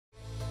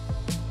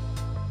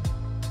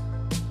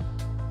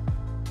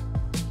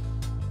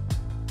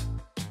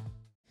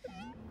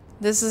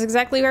This is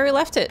exactly where we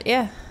left it,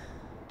 yeah.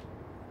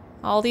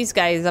 All these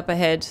guys up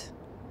ahead.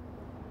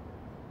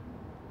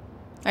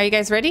 Are you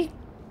guys ready?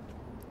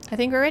 I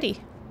think we're ready.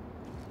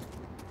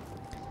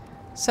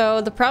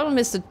 So the problem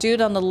is the dude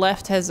on the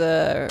left has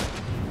a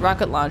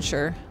rocket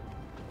launcher.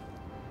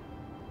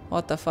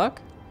 What the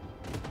fuck?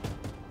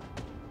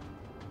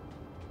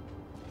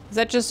 Is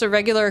that just a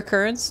regular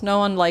occurrence? No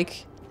one,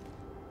 like,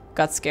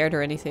 got scared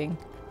or anything.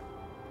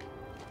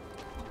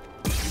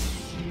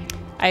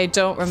 I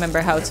don't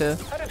remember how to...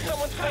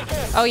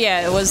 Oh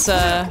yeah, it was,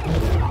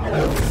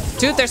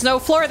 Dude, there's no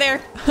floor there!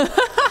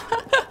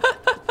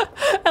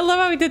 I love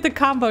how we did the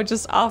combo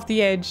just off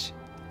the edge.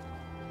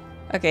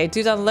 Okay,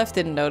 dude on the left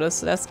didn't notice,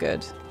 so that's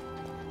good.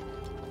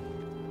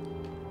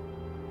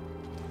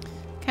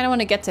 Kinda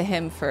wanna get to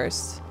him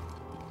first.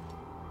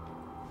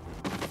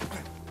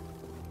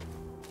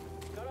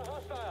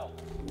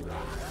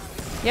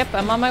 Yep,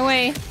 I'm on my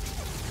way.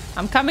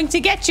 I'm coming to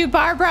get you,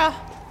 Barbara!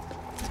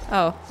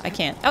 Oh, I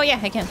can't. Oh yeah,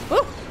 I can.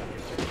 Woo!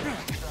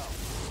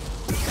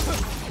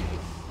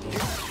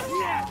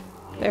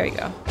 There we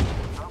go.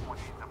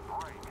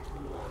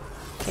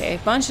 Okay,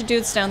 bunch of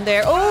dudes down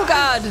there. Oh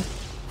god!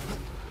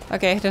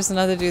 Okay, there's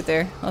another dude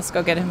there. Let's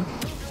go get him.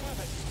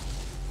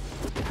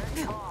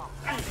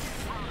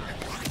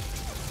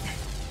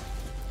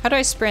 How do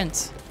I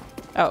sprint?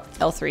 Oh,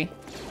 L3.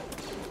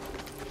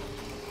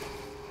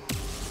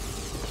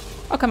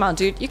 Oh, come on,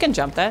 dude. You can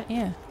jump that.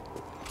 Yeah.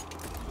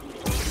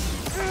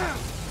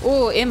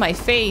 Oh, in my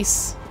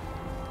face.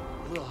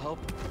 A little help.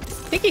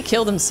 I think he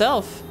killed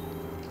himself.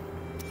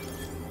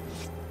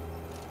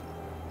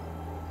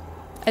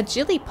 A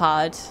Jilly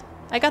pod.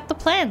 I got the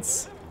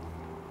plants.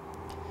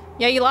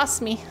 Yeah, you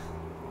lost me.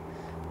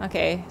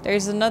 Okay,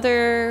 there's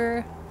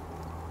another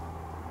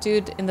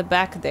dude in the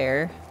back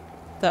there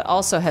that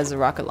also has a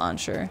rocket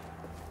launcher.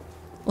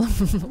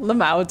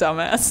 Lamau,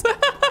 dumbass.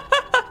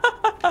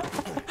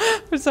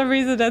 For some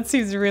reason, that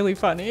seems really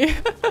funny.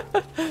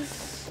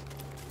 Let's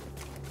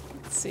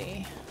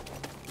see.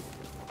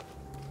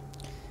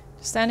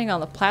 Standing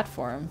on the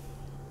platform.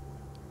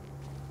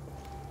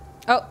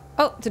 Oh,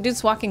 oh, the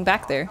dude's walking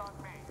back there.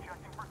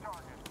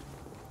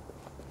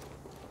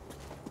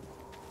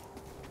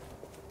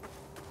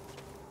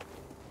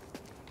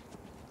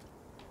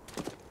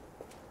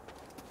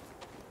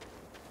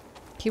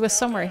 He was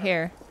somewhere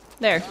here.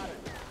 There.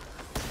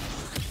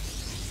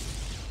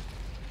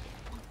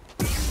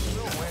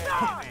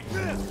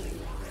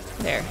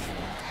 There.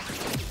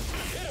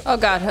 Oh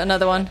god,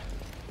 another one.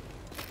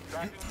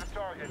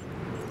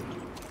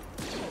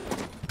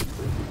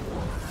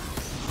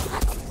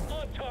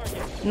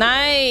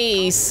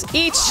 Nice!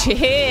 Each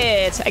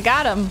hit! I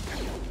got him!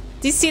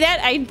 Do you see that?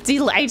 I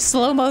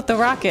slow-moed the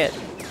rocket.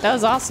 That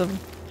was awesome.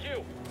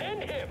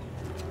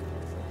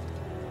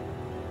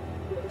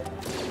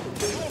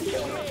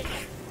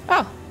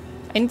 Oh,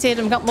 I need to hit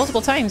him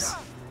multiple times.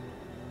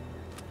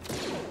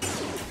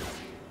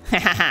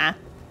 Hahaha.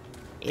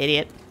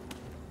 Idiot.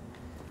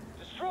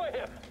 Destroy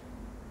him.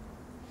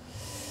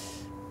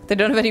 They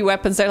don't have any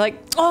weapons. They're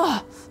like,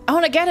 oh, I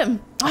want to get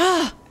him.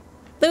 Ah,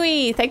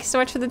 Louis, thank you so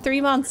much for the 3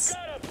 months.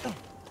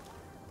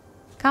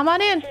 Come on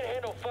in. Can't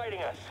handle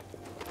fighting us.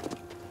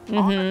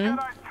 Mm-hmm.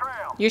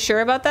 You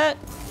sure about that?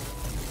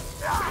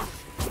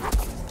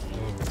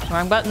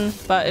 Wrong button,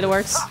 but it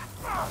works.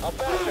 I'll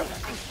bash him.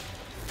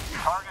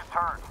 Target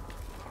turned.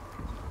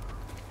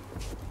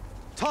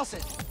 Toss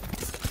it.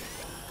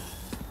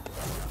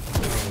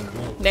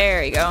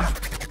 There you go.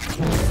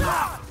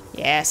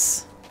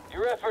 Yes.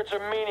 Your efforts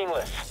are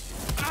meaningless.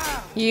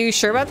 You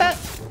sure about that?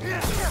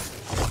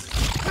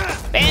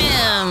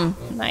 Bam!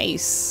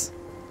 Nice.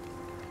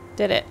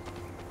 Did it.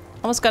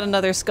 Almost got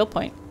another skill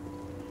point.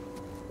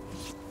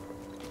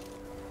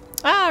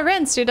 Ah,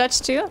 Ren's your Dutch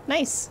too.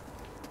 Nice.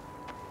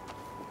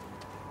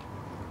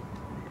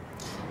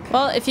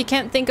 Well, if you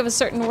can't think of a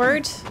certain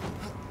word,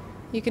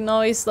 you can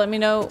always let me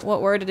know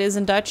what word it is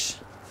in Dutch.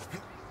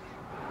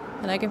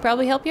 And I can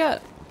probably help you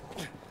out.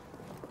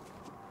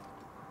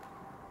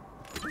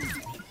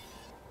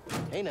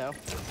 Hey now.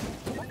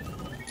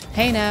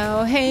 Hey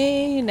now,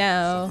 hey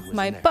now,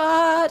 my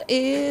bot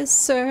is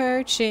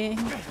searching.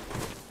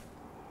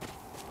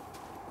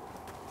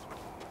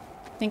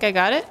 Think I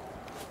got it?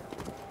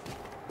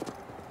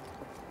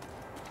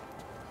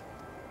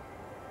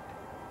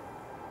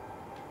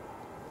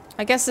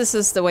 I guess this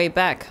is the way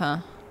back, huh?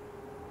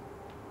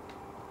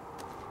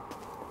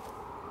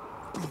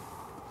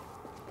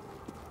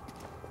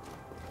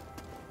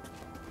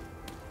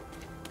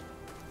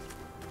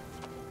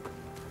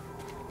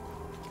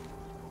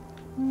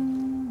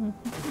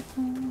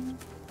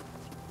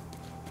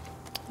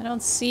 I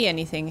don't see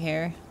anything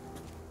here.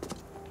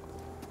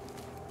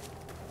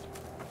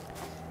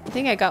 I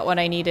think I got what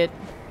I needed.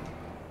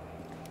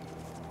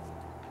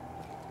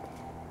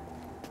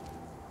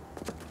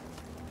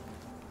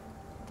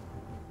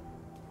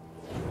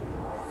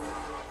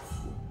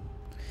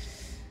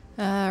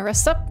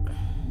 Rest up.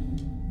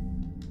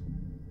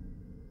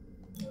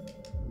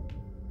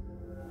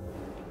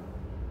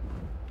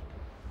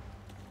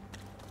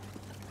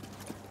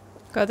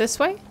 Go this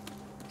way?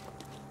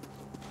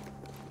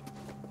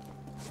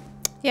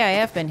 Yeah, I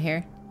have been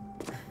here.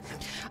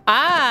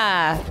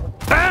 Ah!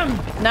 Bam!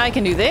 Now I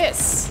can do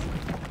this.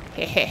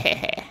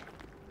 Hehehe.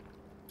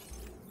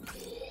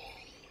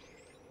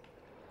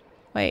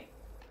 Wait.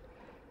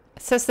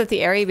 It says that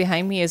the area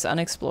behind me is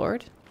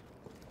unexplored.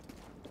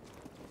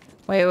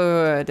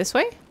 Wait. This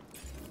way?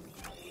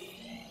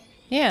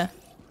 Yeah.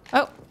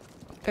 Oh.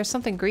 There's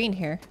something green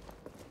here.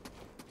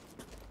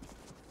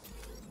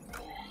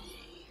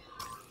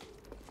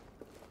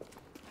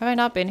 Have I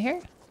not been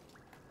here?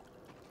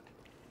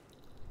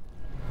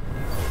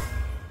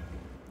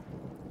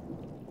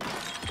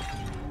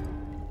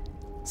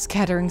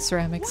 Scattering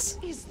ceramics.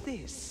 What is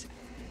this?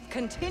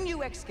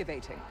 Continue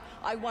excavating.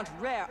 I want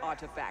rare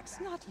artifacts,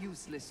 not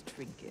useless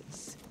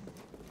trinkets.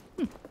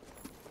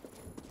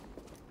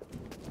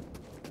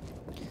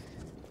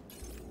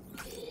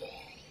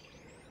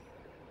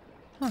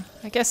 Huh.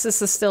 I guess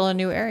this is still a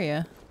new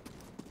area.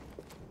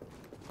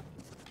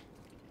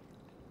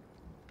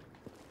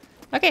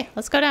 Okay,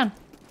 let's go down.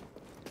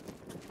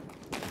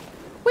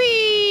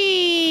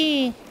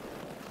 Whee!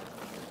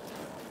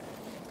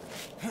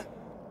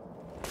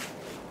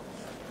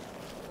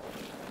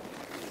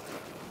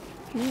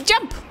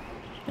 Jump!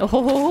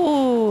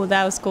 Oh,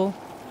 that was cool.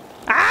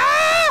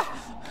 Ah!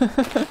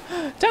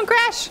 Don't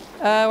crash!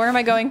 Where am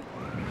I going?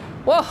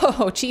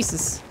 Whoa,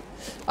 Jesus.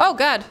 Oh,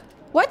 God.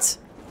 What?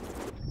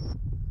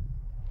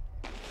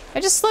 I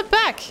just slipped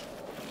back.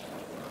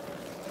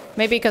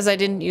 Maybe because I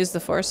didn't use the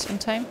force in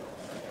time.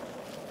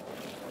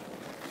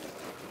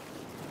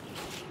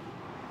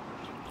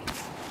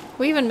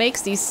 Who even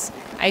makes these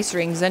ice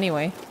rings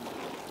anyway?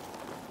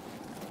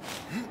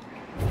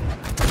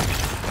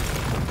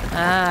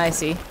 Ah, I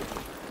see.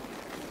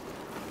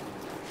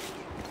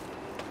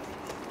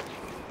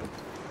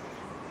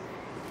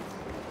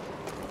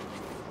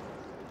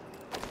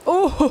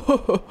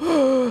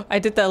 Oh, I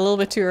did that a little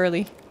bit too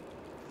early.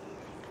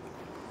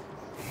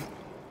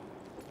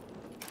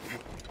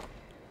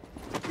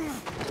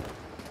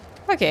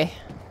 Okay.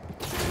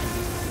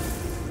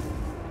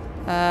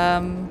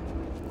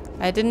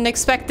 I didn't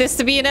expect this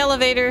to be an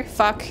elevator.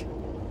 Fuck.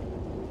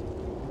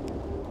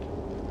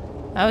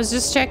 I was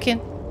just checking.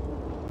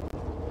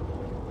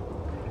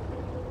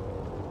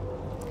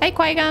 Hey,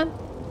 Qui-Gon.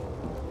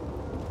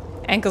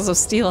 Ankles of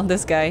steel on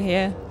this guy,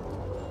 yeah.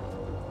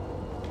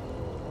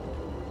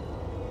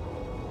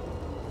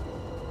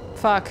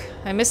 Fuck,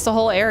 I missed the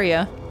whole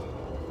area.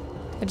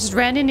 I just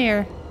ran in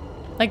here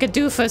like a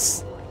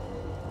doofus.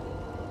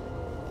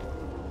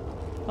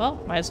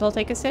 Well, might as well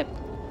take a sip.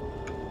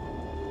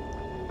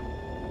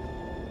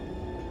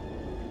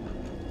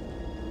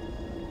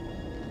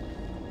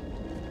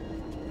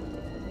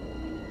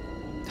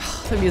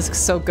 The music's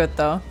so good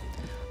though.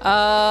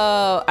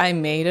 Oh, I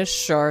made a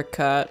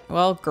shortcut.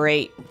 Well,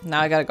 great.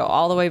 Now I gotta go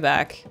all the way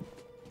back.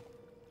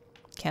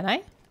 Can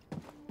I?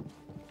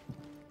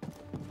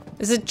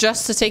 Is it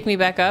just to take me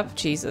back up?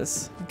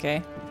 Jesus.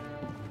 Okay.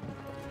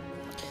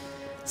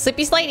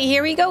 Slippy Slighty,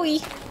 here we go-y.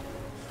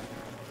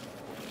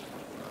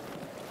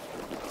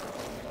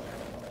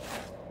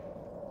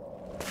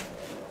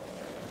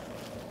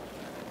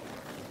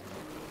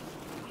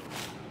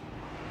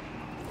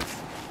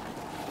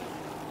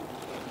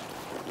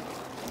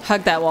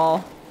 Hug that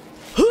wall.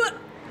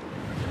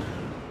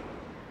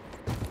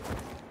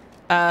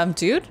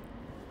 Dude?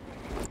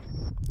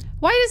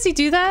 Why does he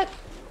do that?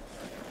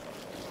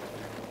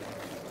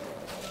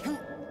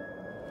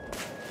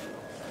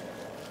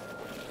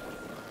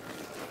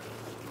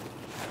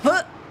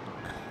 Huh.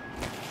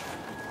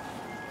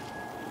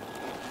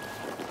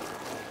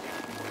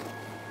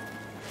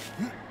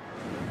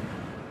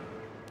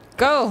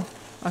 Go!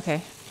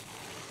 Okay.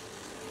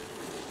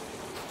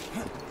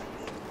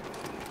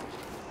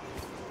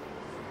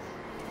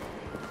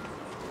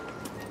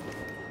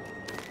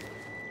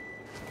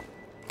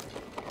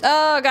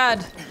 Oh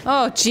god.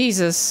 Oh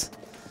Jesus.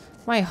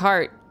 My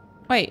heart.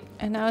 Wait,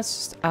 and now it's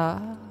just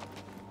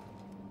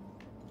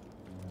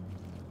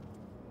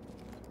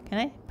Can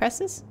I press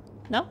this?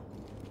 No?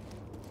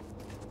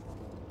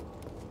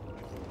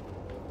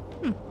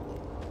 Oh,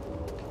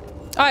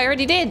 I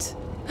already did.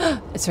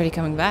 It's already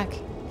coming back.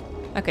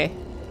 Okay.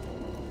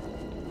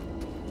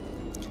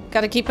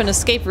 Gotta keep an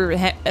escape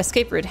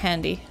route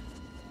handy.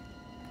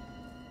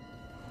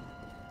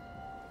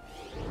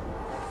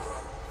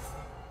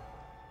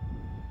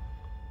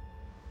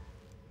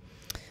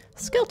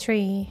 Skill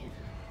tree.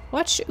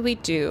 What should we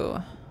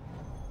do?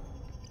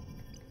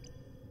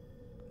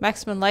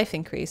 Maximum life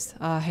increase.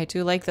 Ah, I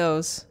do like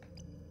those.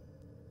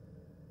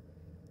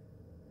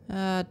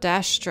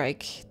 Dash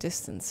strike.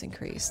 Distance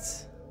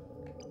increased.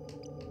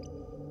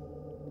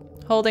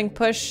 Holding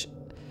push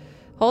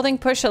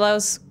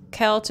allows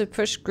Cal to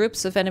push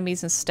groups of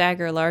enemies and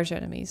stagger large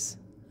enemies.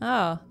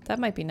 Oh, that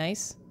might be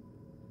nice.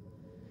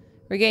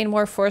 Regain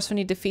more force when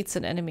he defeats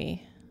an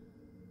enemy.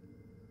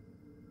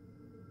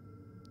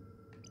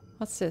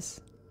 What's this?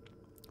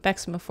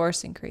 Maximum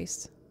force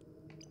increased.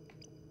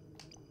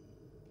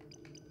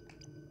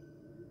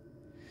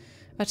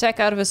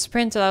 Attack out of a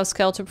sprint allows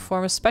Cal to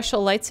perform a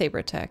special lightsaber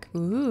attack.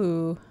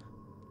 Ooh.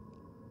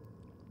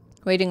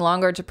 Waiting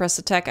longer to press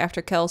attack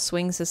after Cal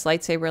swings his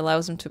lightsaber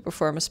allows him to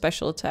perform a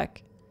special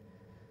attack.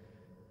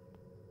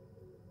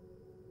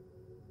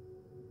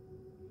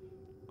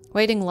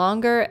 Waiting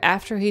longer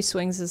after he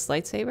swings his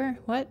lightsaber?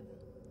 What?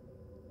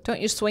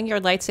 Don't you swing your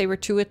lightsaber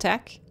to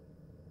attack?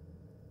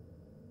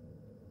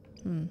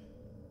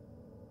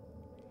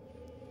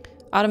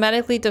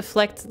 Automatically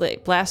deflect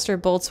blaster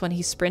bolts when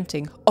he's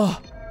sprinting.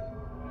 Oh!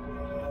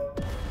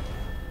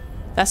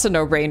 That's a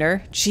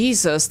no-brainer.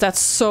 Jesus, that's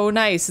so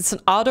nice. It's an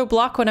auto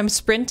block when I'm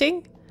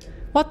sprinting?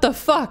 What the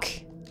fuck?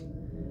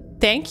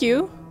 Thank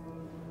you.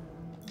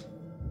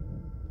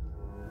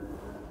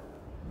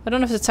 I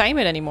don't have to time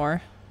it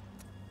anymore.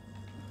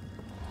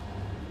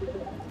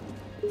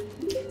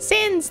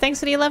 Sins, thanks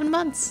for the 11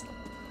 months.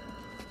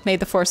 May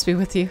the force be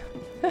with you.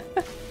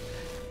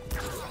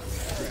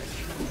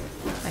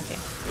 Okay.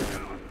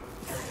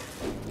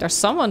 There's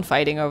someone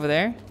fighting over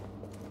there.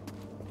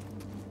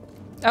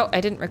 Oh,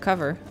 I didn't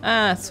recover.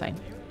 Ah, that's fine.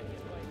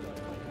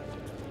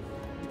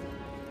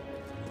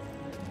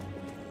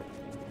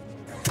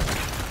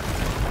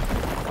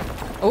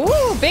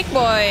 Ooh, big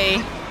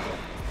boy!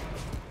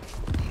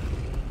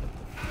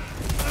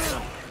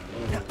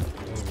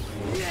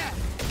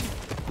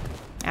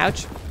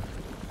 Ouch.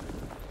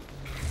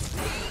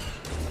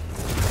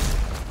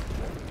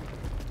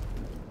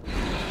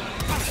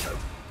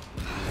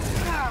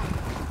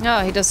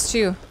 Oh, he does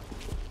too.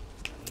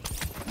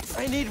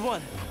 I need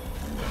one.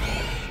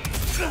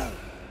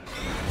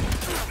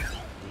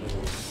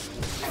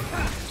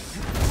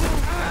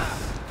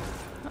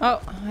 Oh,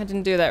 I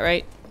didn't do that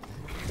right.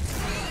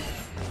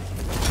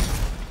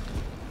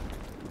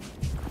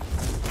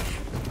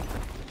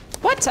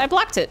 What? I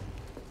blocked it.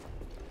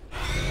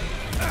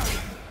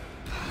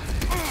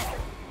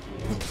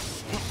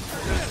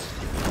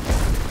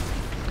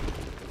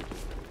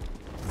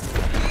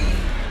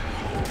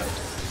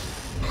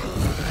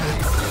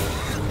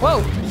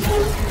 Whoa!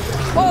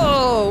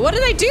 Whoa! What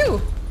did I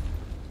do?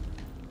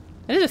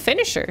 I did a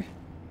finisher.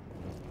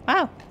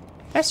 Wow.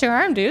 That's your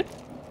arm, dude.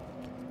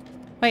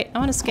 Wait, I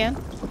want to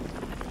scan.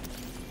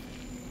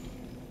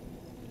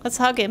 Let's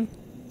hug him.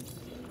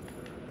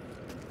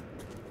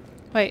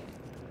 Wait.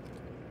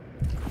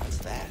 What's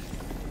that?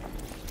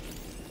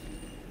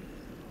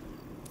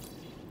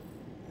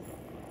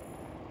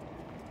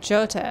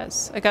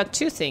 Jotaz. I got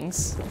 2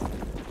 things.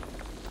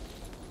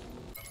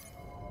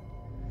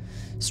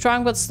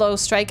 Strong but slow,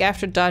 strike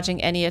after dodging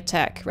any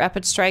attack.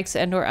 Rapid strikes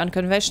and or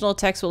unconventional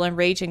attacks will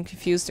enrage and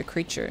confuse the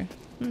creature.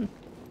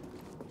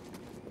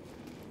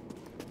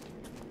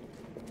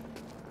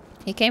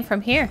 He came from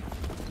here.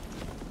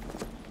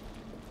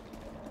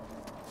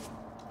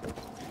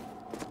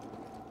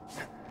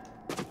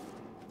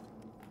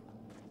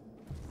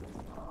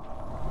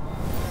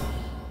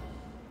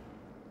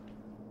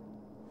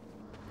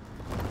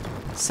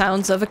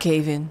 Sounds of a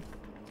cave-in.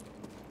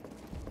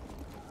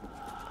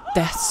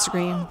 Death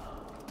scream.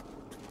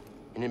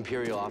 An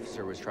Imperial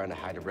officer was trying to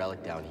hide a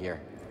relic down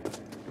here.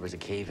 There was a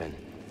cave-in.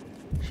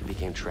 She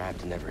became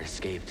trapped and never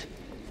escaped.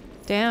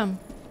 Damn.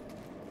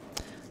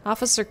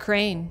 Officer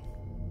Crane.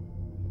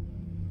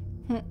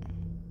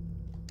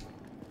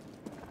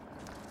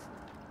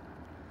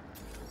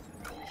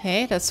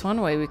 Okay, that's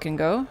one way we can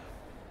go.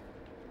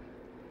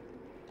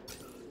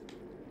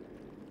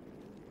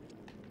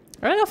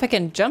 I don't know if I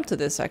can jump to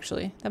this,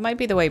 actually. That might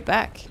be the way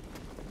back.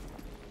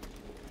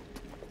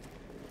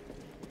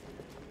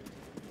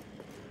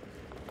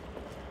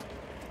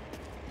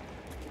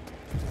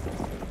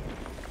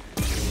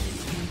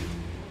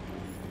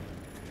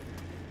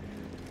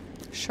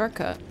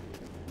 Shortcut.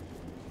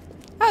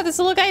 Oh, there's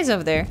little guys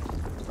over there.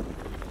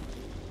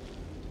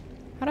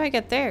 How do I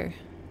get there?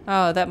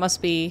 Oh, that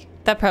must be...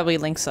 That probably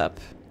links up.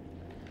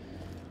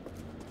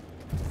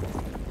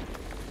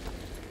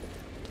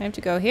 Time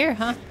to go here,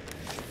 huh?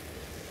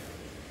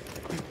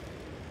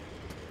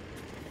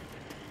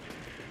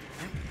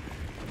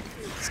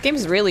 This game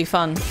is really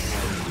fun.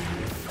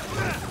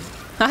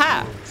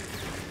 Haha!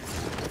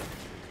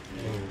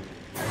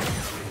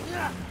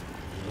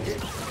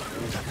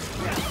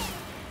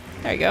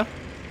 There you go.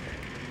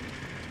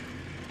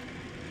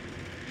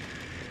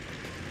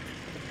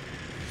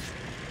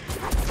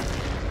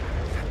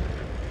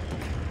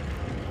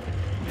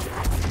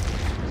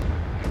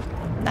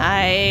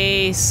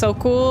 Nice, so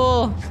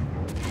cool.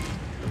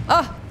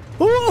 Oh,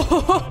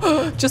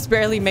 ooh, just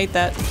barely made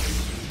that.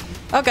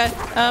 Okay,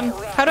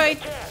 how do I?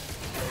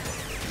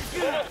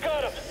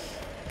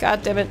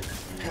 God damn it.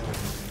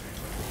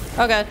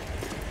 Oh god.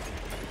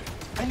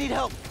 I need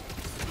help.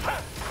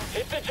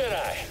 Hit the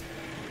Jedi.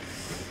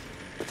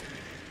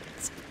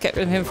 Let's get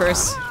rid of him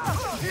first.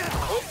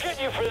 We'll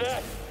get you for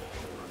that.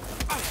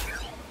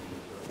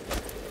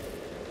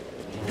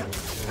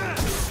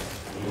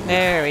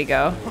 There we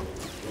go.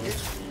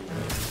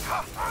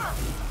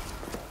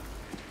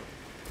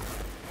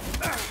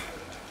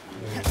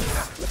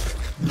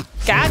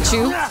 Got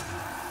you.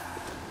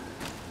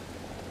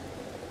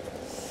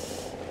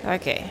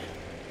 Okay.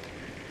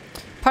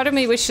 Part of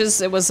me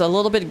wishes it was a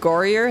little bit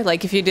gorier.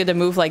 Like if you did a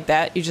move like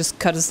that, you just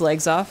cut his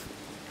legs off.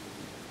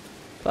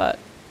 But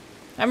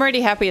I'm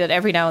already happy that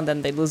every now and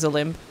then they lose a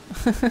limb.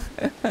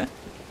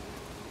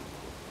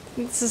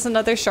 This is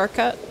another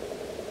shortcut.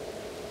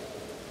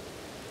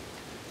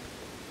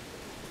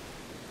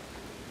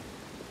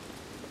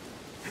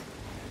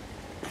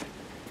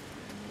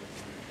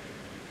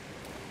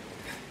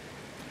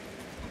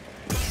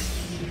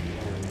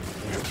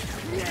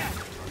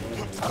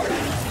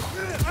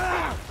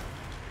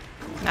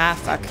 Ah,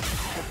 fuck.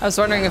 I was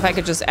wondering if I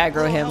could just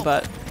aggro him,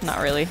 but not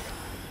really.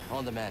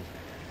 On demand.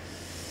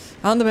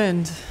 On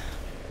demand.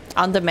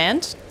 On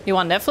demand? You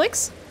want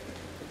Netflix?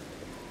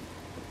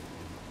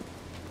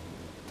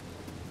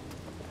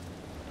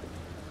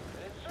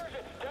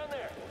 Insurgents down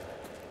there.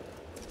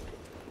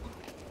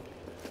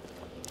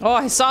 Oh,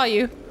 I saw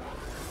you.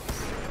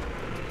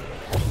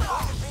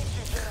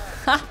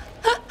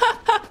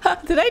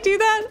 Did I do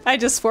that? I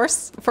just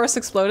force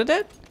exploded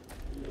it?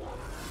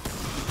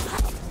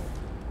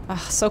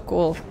 Ah, so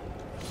cool.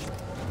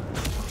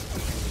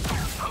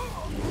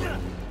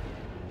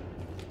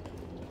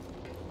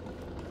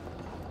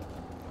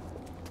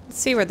 Let's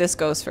see where this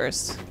goes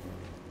first.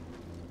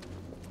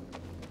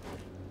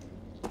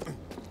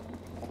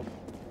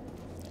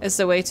 Is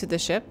the way to the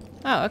ship?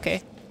 Oh,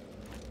 okay.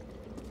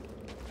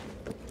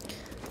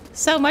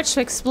 So much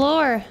to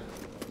explore.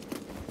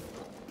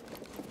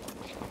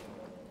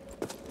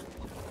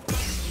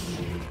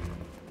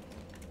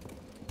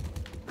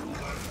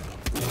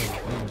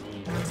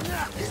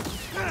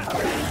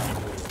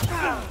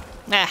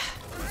 Ah.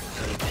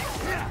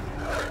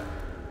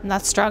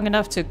 Not strong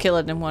enough to kill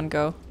it in one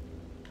go.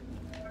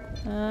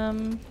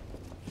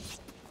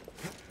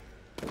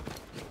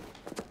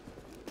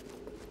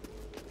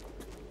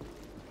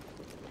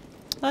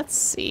 Let's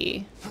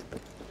see.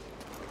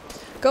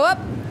 Go up!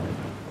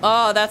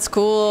 Oh, that's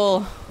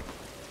cool.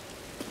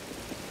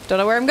 Don't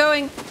know where I'm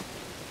going.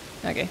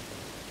 Okay.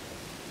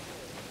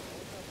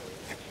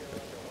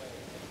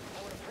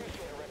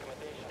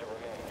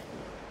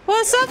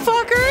 What's up,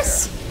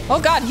 fuckers?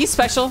 Oh god, he's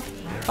special.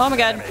 Oh my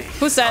god.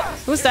 Who's that?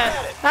 Who's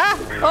that? Ah!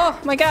 Oh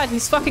my god,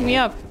 he's fucking me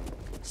up.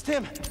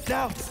 Stim,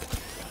 down.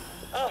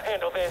 I'll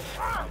handle this.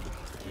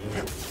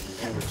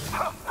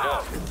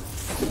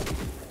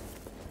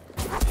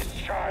 This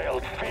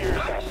child fears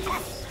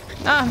us.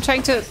 Ah, I'm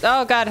trying to...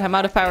 Oh god, I'm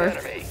out of power.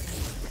 Enemy.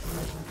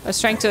 I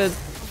was trying to...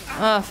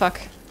 Oh, fuck.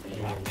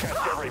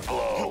 Catch every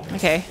blow.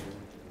 Okay.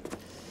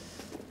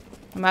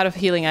 I'm out of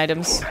healing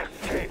items.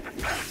 Escape.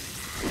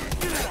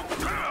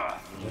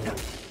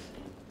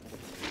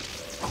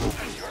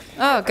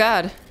 Oh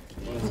god.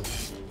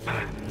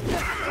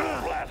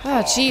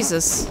 Oh,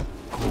 Jesus.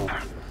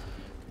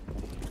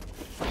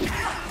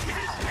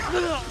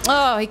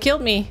 Oh, he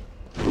killed me.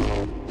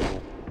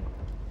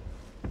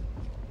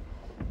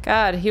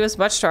 God, he was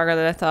much stronger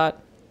than I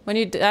thought. When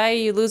you die,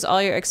 you lose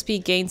all your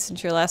XP gained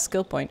since your last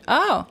skill point.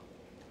 Oh!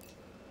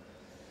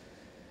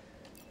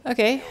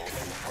 Okay.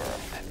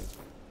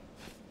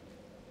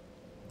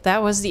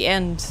 That was the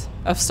end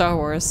of Star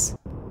Wars.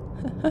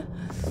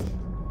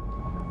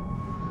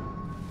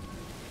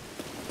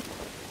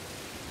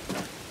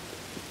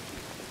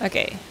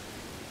 Okay.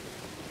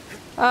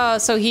 Oh,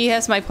 so he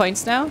has my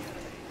points now?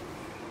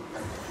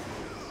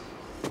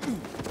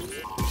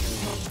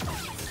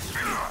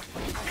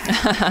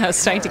 I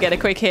was trying to get a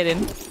quick hit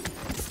in. This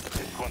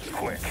one's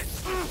quick.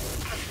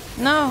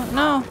 No,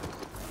 no.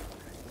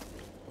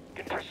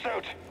 In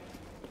pursuit.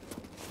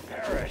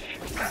 Perish.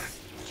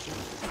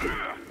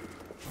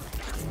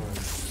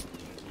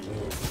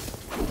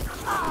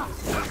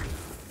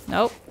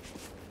 Nope.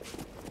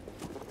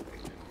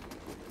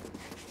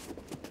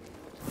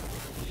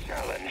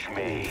 Challenge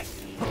me.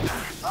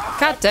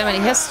 God damn it,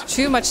 he has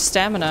too much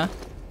stamina.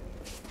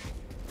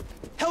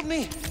 Help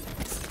me.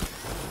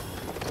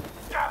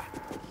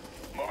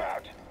 Move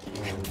out.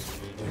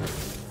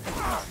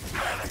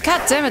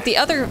 God damn it, the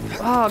other...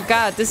 Oh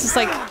god, this is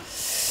like...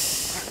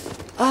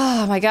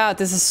 Oh my god,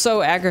 this is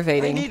so I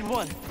aggravating. need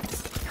one.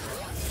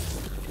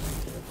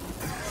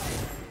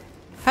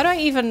 How do I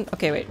even...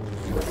 Okay, wait.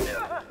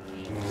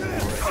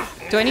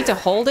 Do I need to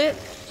hold it?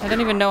 I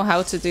don't even know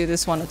how to do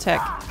this one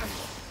attack.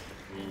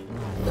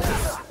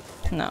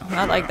 No,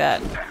 not like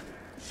that.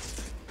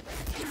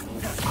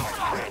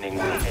 Training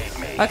will aid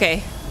me.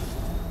 Okay.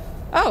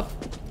 Oh.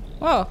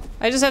 Whoa.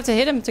 I just have to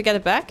hit him to get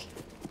it back?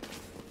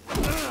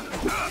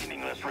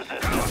 Meaningless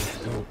resistance.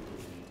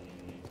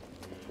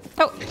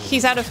 Oh,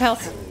 he's out of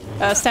health.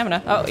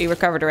 Stamina. Oh, he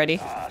recovered already.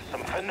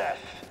 Some finesse.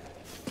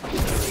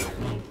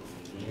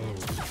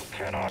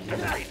 Cannot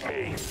defeat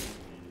me.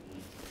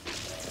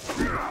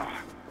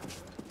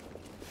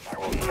 I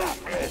will not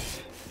miss.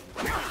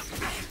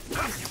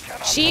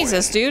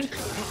 Jesus, dude.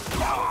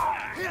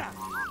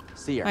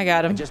 See her. I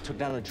got him. I just took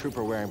down a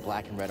trooper wearing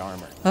black and red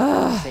armor.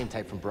 Same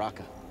type from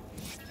Braca.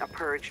 A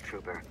purge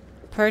trooper.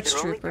 Purge Their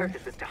only trooper.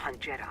 purpose is to hunt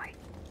Jedi.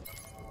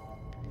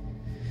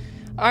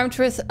 Armed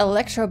with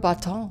electro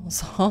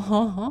batons.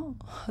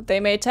 They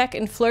may attack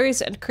in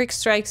flurries and quick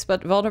strikes,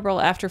 but vulnerable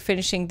after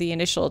finishing the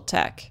initial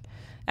attack.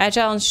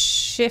 Agile and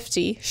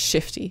shifty.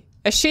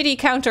 A shitty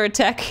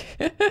counterattack.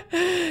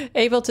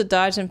 Able to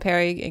dodge and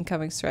parry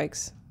incoming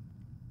strikes.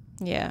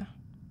 Yeah.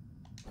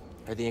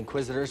 Are the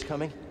Inquisitors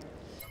coming?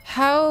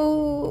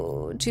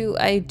 How do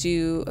I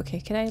do...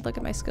 Okay, can I look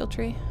at my skill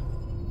tree?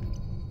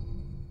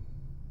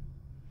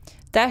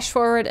 Dash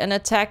forward and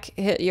attack,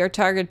 hit your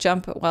target,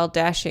 jump while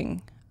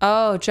dashing.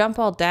 Oh, jump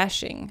while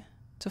dashing.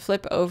 To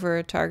flip over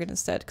a target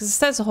instead. Because it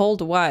says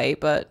hold Y,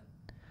 but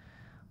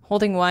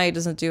holding Y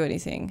doesn't do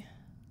anything.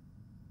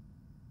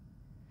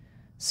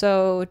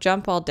 So,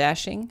 jump while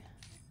dashing.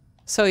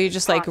 So you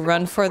just like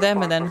run for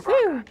them and then...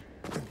 Whew.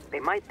 They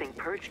might think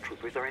purge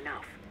troopers are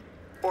enough.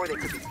 Or they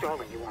could be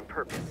stalling you on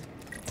purpose.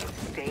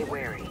 Stay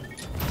wary.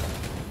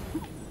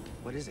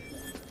 What is it?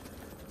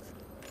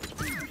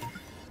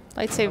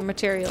 Lightsaber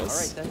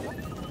materials. All right,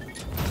 then.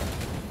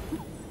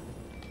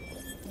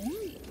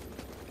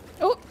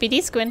 Oh,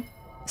 BD squin.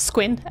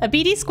 Squin. A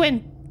BD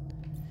squin.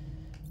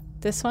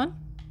 This one?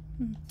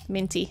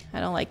 Minty. I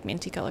don't like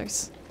minty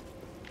colors.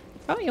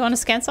 Oh, you want to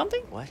scan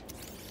something? What?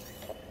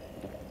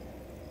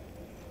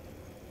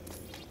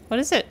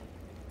 What is it?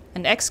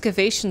 An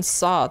excavation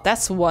saw.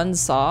 That's one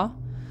saw.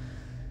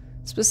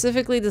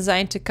 Specifically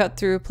designed to cut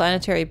through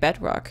planetary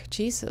bedrock.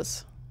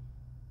 Jesus.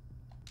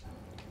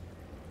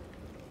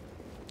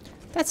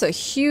 That's a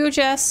huge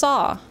ass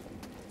saw.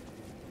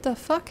 The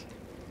fuck?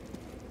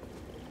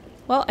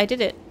 Well, I did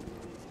it.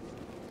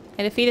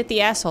 I defeated the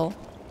asshole.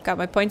 Got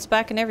my points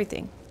back and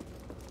everything.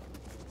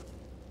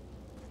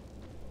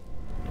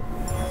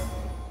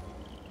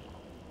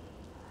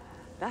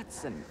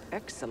 That's an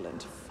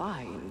excellent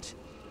find.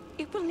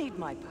 It will need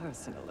my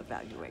personal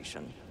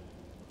evaluation.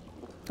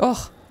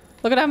 Oh,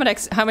 look at how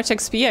much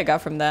XP I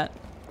got from that.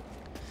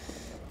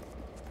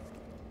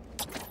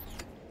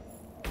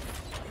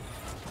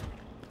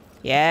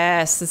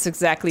 Yes, that's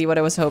exactly what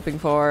I was hoping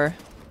for.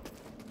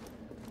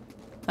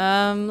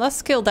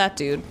 Let's kill that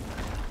dude.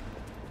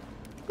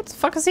 What the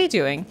fuck is he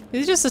doing? Is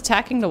he just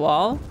attacking the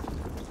wall?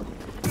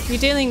 You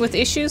dealing with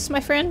issues,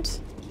 my friend?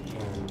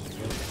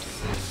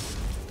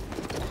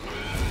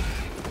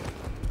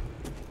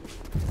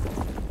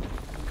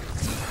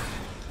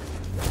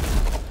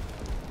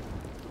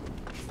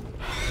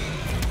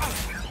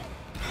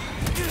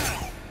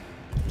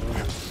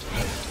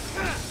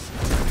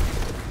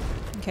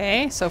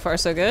 Okay, so far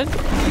so good.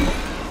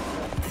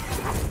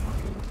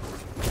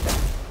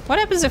 What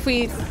happens if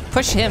we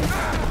push him?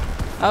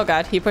 Oh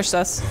god, he pushed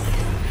us.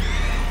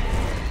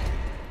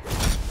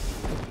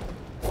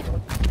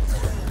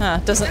 Huh,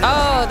 doesn't...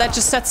 Oh, that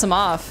just sets him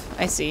off.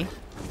 I see.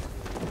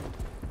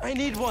 I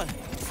need one.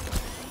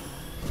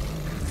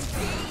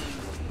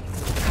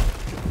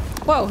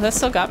 Whoa, that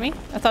still got me?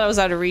 I thought I was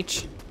out of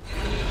reach.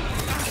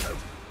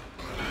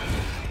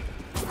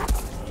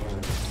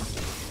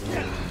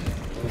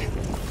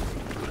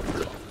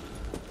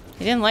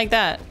 He didn't like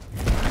that.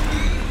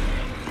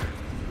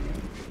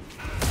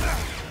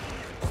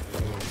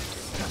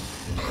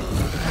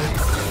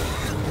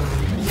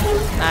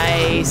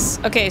 Nice.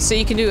 Okay, so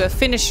you can do a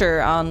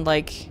finisher on,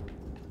 like,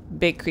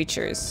 big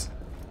creatures.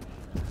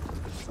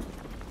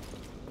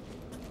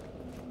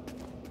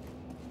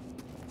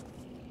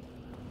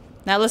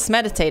 Now let's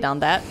meditate on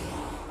that.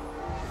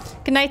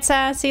 Good night,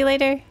 Sa. See you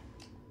later.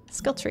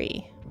 Skill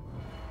tree.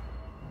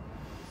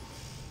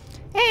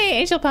 Hey,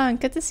 Angel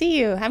Punk. Good to see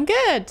you. I'm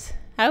good.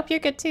 I hope you're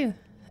good too.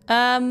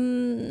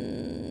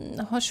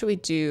 What should we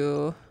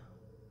do?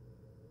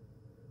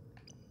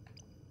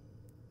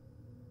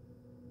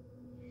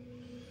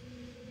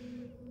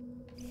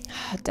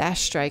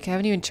 Dash strike. I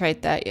haven't even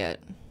tried that yet.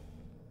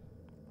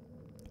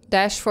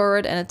 Dash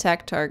forward and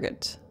attack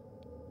target.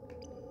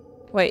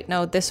 Wait,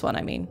 no, this one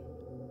I mean.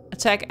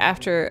 Attack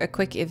after a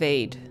quick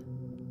evade.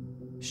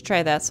 Should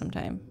try that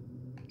sometime.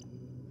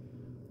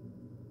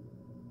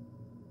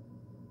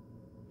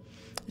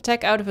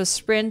 Attack out of a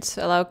sprint.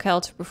 Allow Cal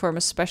to perform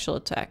a special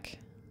attack.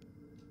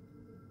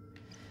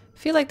 I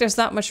feel like there's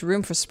not much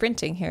room for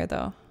sprinting here,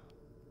 though.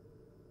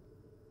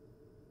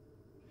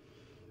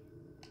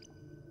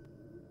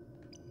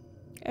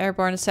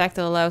 Airborne attack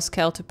that allows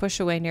Cal to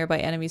push away nearby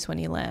enemies when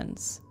he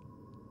lands.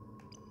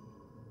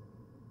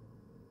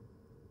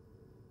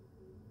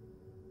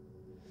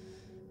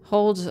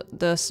 Hold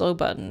the slow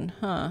button,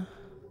 huh?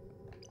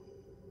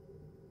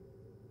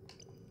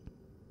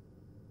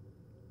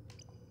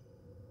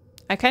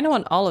 I kind of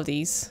want all of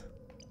these.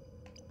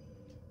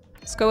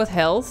 Let's go with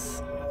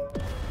health.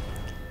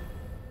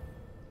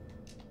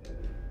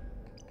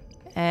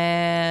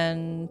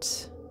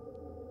 And...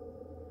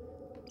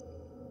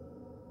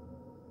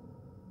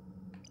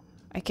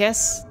 I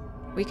guess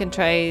we can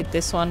try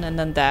this one and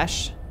then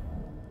dash.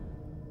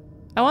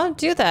 I want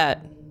to do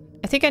that.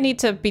 I think I need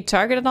to be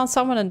targeted on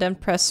someone and then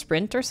press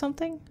sprint or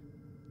something.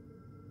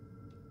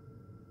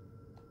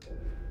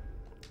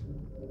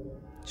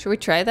 Should we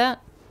try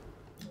that?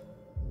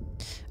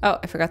 Oh,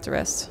 I forgot the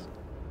rest.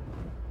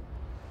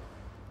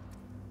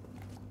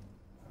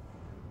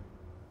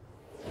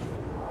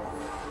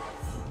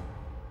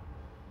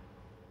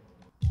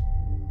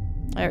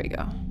 There we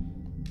go.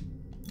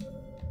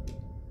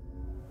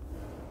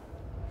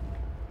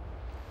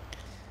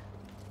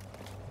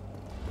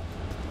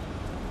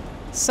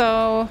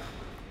 So,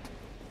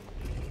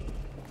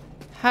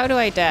 how do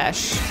I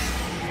dash?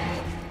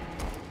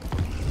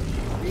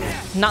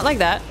 Not like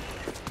that.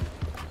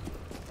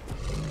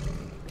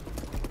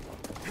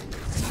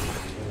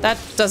 That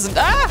doesn't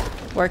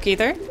work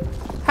either.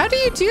 How do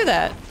you do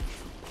that?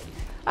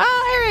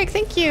 Oh, Eric,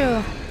 thank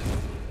you.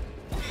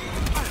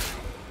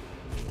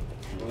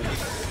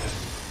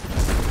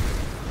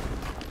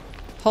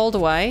 Hold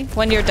Y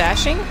when you're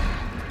dashing?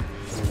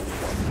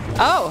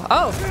 Oh,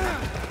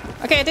 oh.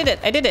 Okay, I did it.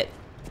 I did it.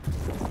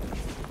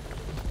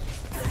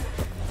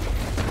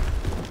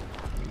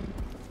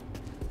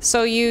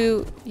 So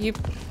you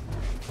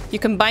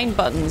combine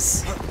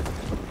buttons.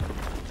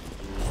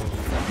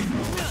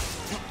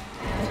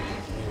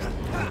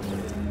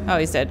 Oh,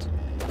 he's dead.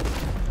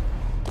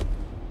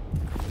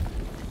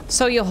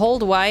 So you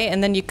hold Y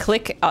and then you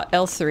click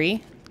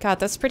L3. God,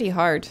 that's pretty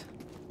hard.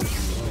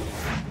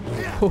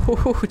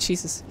 Oh,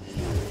 Jesus.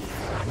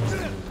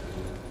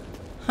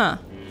 Huh.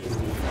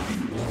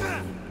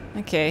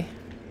 Okay.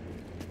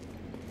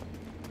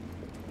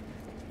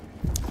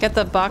 Get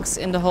the box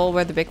in the hole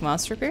where the big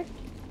monster appeared.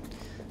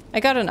 I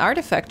got an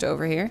artifact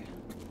over here.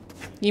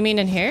 You mean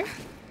in here?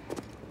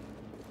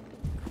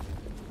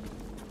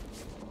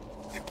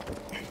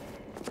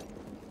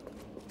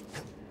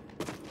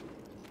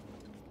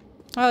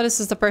 Oh, this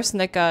is the person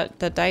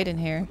that died in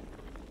here.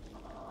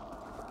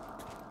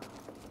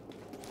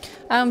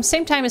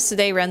 Same time as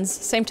today runs.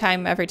 Same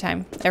time, every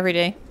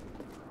day.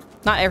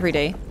 Not every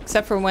day,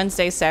 except for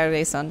Wednesday,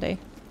 Saturday, Sunday.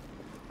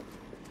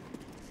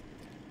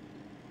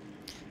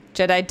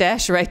 Jedi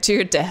dash right to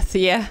your death,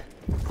 yeah.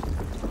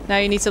 Now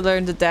you need to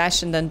learn to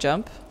dash and then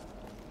jump.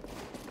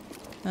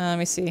 Let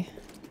me see.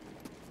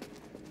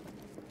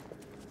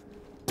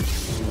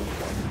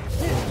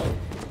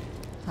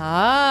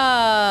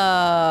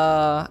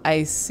 Ah,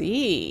 I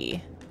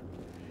see.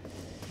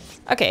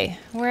 Okay,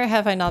 where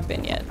have I not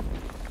been yet?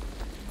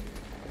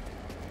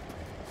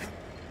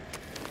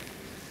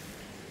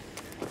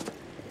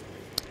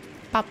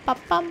 Pop, pop,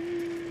 pop.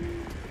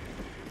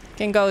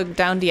 Can go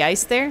down the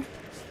ice there.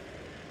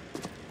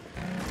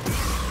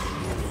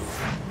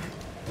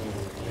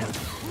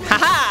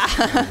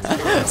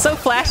 Haha! So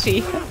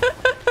flashy.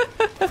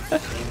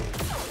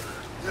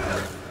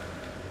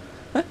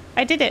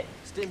 I did it.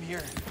 Stim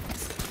here.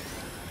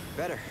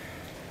 Better.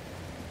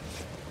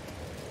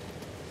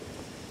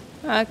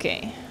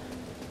 Okay.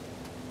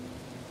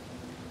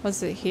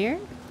 Was it here?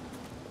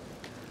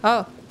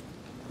 Oh.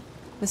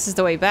 This is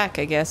the way back,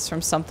 I guess,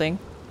 from something.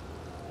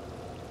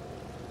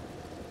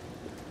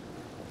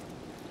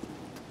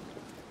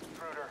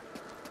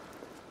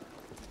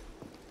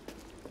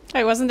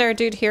 Hey, wasn't there a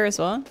dude here as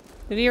well?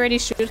 Did he already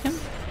shoot him?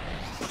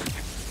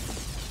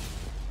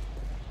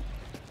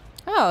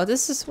 Oh,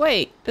 this is...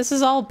 Wait. This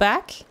is all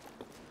back?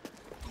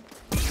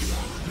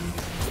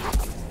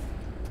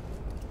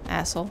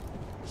 Asshole.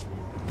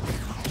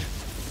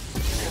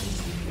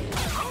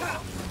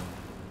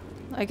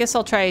 I guess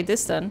I'll try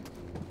this then.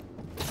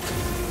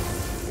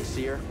 You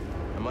see her?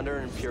 I'm under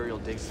an Imperial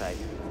dig site.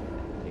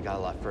 You got a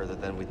lot further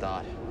than we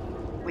thought.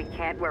 We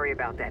can't worry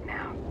about that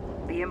now.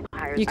 The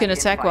Empire's You can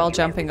attack while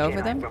identifying jumping you as a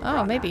over Jedi them? from Oh,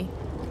 Praga. maybe. Let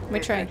me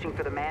They're try. searching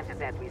for the Mantis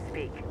as we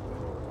speak.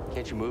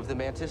 Can't you move the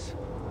Mantis?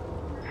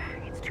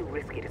 It's too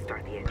risky to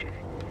start the engine.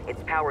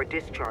 Its power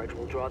discharge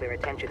will draw their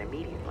attention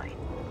immediately.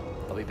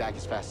 I'll be back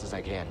as fast as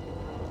I can.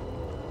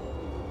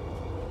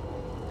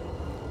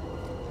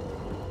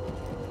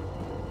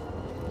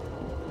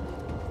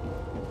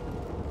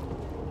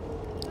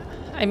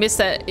 I miss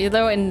that. You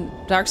know, in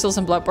Dark Souls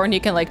and Bloodborne,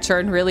 you can like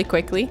turn really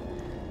quickly.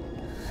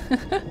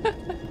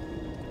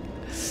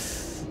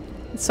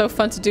 It's so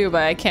fun to do,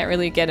 but I can't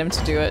really get him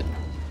to do it.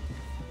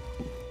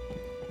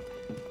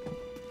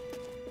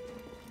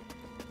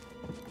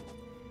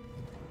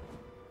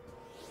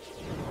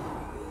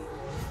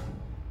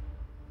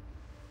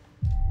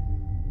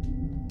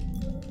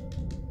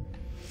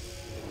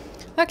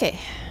 Okay.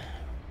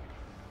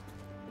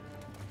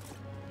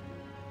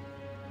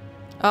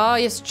 Oh,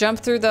 you just jump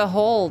through the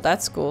hole.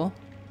 That's cool.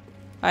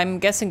 I'm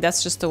guessing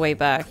that's just the way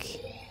back.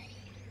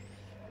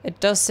 It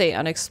does say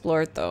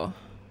unexplored, though.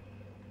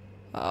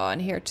 Oh,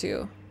 and here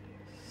too.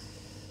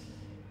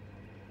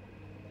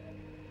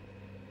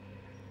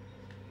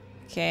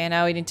 Okay,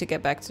 now we need to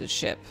get back to the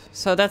ship.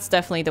 So that's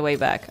definitely the way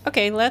back.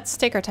 Okay, let's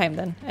take our time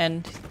then.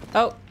 And...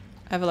 oh,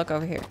 have a look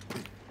over here.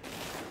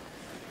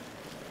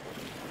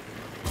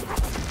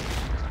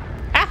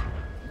 Ah!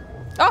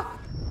 Oh!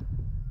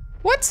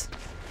 What?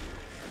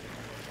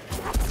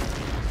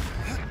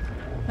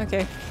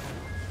 Okay.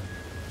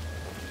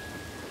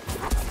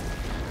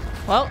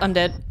 Well, I'm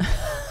dead.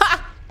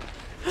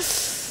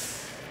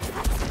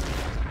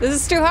 This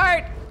is too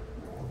hard.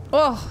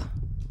 Oh.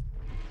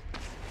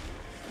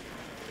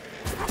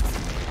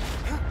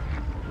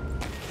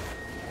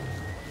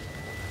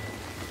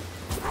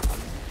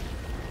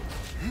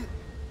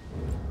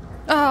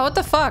 Oh, what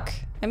the fuck?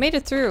 I made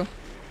it through.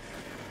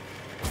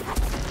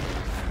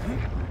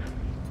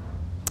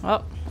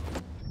 Oh.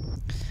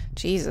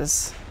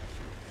 Jesus.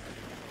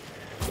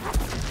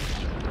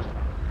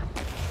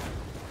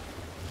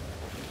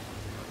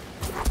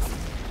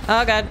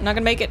 Oh god, not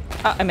gonna make it.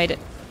 Oh, I made it.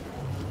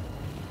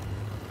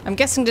 I'm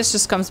guessing this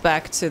just comes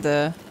back to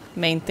the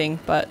main thing,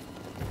 but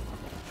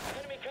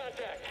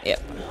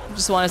yep.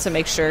 Just wanted to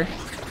make sure. You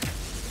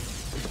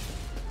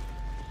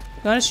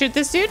want to shoot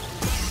this dude?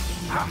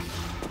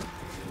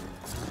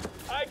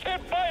 I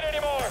can't fight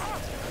anymore.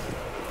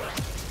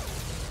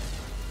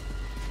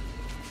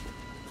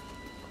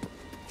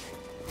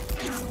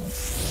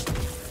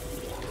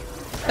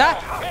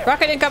 Ah!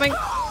 Rocket incoming!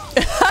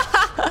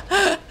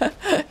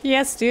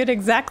 Yes, dude,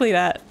 exactly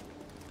that.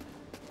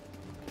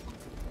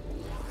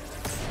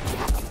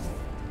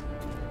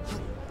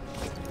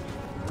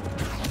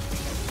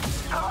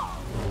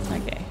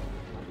 Okay.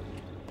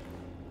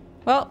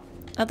 Well,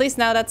 at least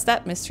now that's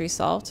that mystery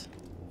solved.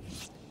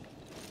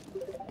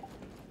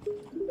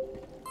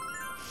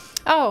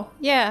 Oh,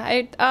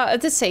 yeah, I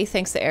did say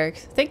thanks to Eric.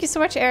 Thank you so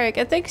much, Eric.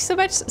 And thank you so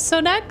much,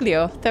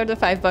 Sonaglio.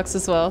 35 bucks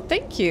as well.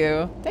 Thank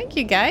you. Thank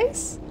you,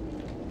 guys.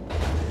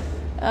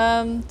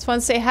 Just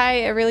want to say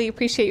hi. I really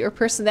appreciate your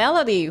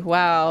personality.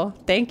 Wow.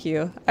 Thank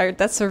you.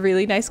 That's a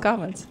really nice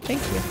comment.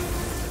 Thank you.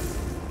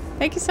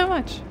 Thank you so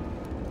much.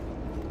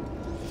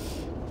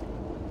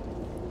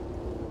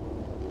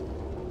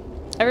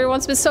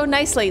 Everyone's been so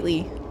nice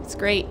lately. It's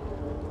great.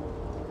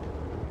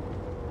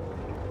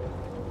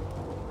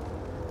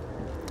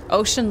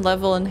 Ocean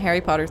level in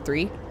Harry Potter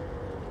 3.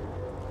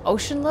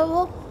 Ocean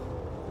level?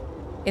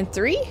 In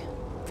 3?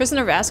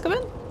 Prisoner of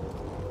Azkaban?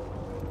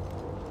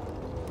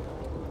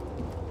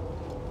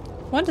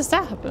 When does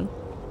that happen?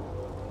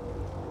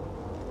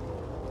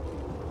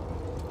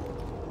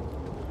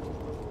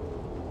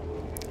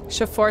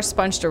 Should force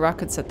sponge the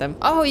rockets at them.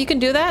 Oh, you can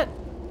do that?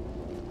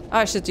 Oh,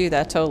 I should do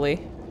that,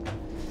 totally.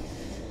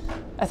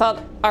 I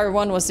thought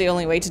R1 was the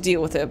only way to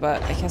deal with it,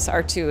 but I guess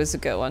R2 is a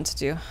good one to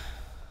do.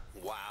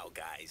 Wow,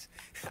 guys.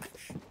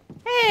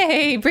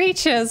 Hey,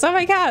 Breaches! Oh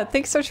my god,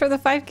 thanks so much for the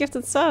 5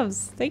 gifted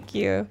subs. Thank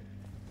you.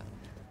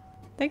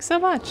 Thanks so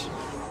much.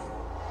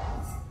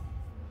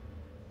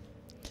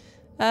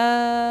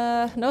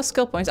 No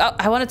skill points. Oh,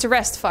 I wanted to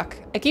rest. Fuck.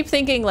 I keep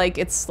thinking like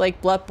it's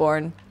like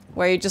Bloodborne,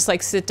 where you just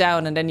like sit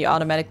down and then you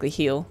automatically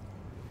heal.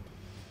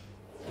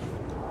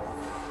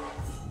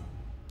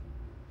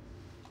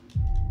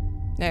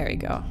 There we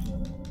go.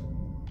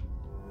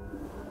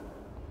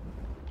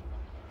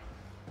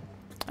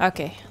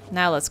 Okay,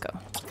 now let's go.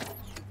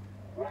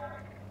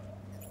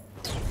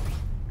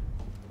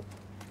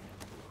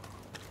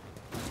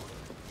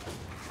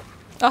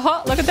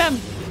 Uh-huh, look at them.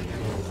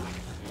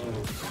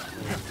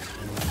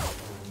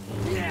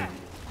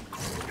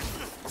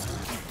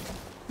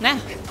 Nah.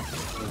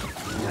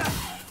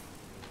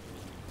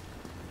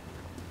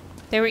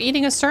 They were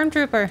eating a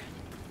stormtrooper.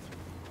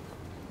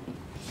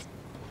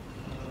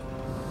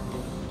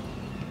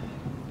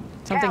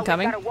 Something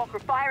coming? We've got a walker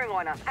firing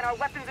on us, and our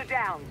weapons are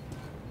down.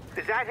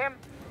 Is that him?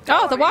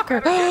 Oh, the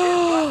walker!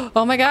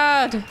 Oh my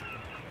god!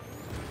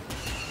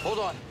 Hold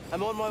on,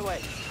 I'm on my way.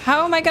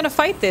 How am I gonna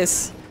fight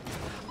this?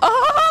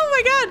 Oh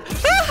my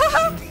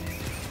god!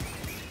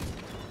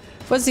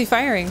 What's he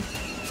firing?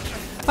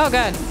 Oh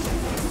god.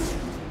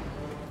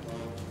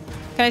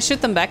 Can I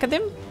shoot them back at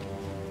him?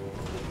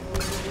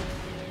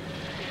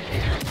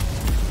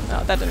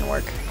 No, that didn't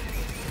work.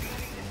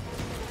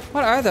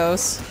 What are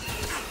those?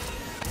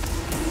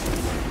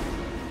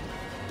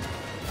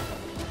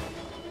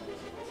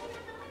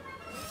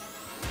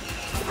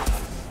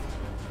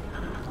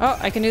 Oh,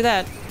 I can do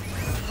that.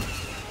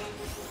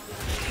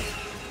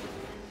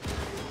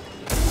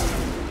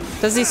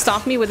 Does he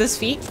stomp me with his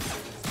feet?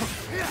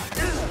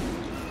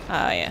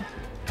 Oh, yeah.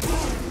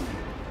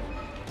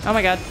 Oh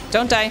my god.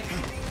 Don't die.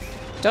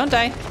 Don't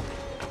die.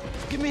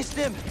 Give me a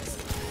stim.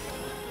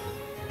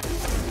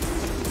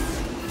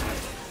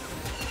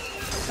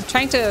 I'm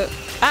trying to...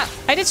 Ah!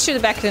 I did shoot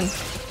it back at him.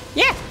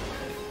 Yeah!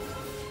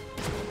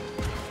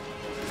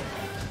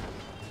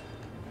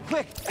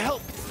 Quick,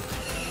 help!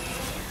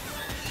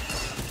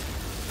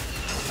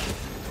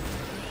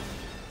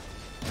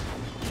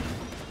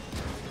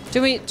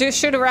 Do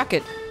shoot a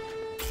rocket.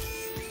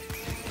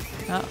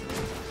 Oh.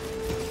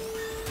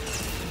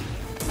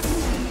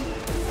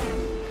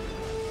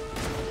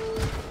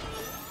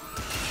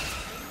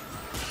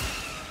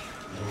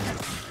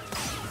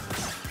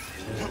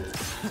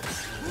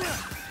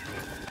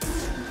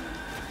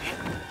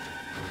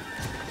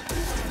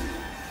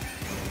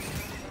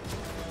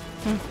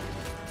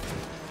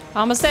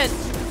 Almost dead.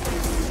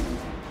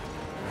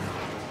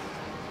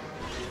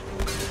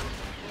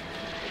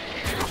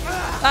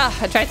 Ah,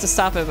 I tried to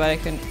stop it, but I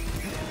couldn't.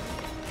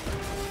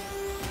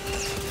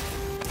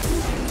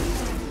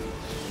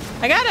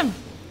 I got him!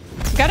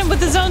 Got him with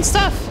his own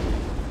stuff!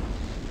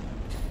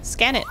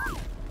 Scan it.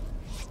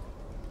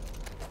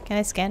 Can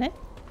I scan it?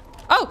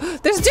 Oh!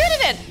 There's a dude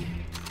in it!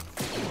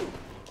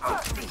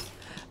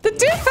 The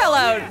dude fell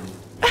out!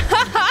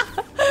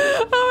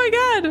 Oh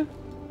my god!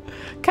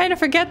 Kind of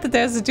forget that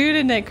there's a dude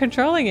in it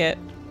controlling it.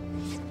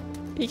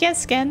 You can't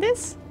scan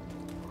this?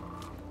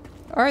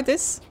 Or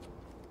this?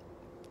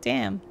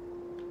 Damn.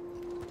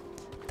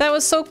 That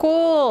was so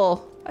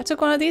cool! I took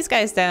one of these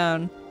guys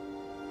down.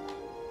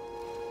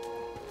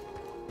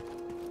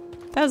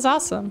 That was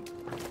awesome.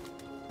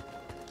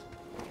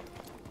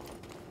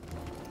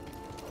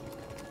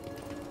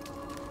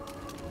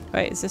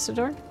 Wait, is this a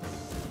door?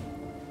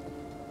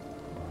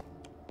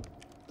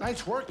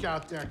 Nice work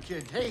out there,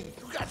 kid. Hey,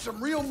 you got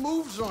some real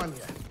moves on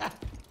you.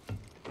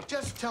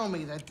 Just tell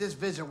me that this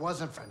visit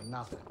wasn't for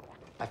nothing.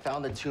 I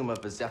found the tomb of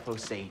a Zepho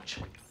sage.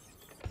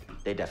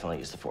 They definitely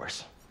used the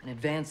Force. An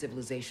advanced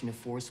civilization of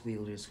Force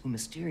wielders who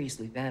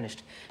mysteriously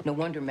vanished. No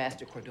wonder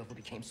Master Cordova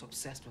became so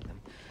obsessed with them.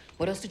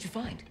 What else did you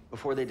find?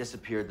 Before they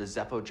disappeared, the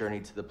Zepho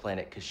journeyed to the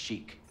planet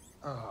Kashyyyk.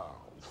 Oh.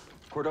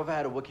 Cordova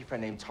had a Wookiee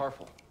friend named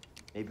Tarful.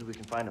 Maybe we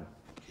can find him.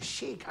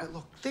 Sheik,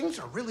 look, things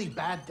are really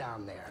bad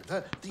down there.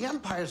 The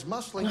Empire's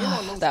muscling in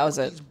on those That was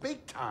it. Wookiees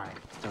big time.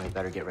 Then we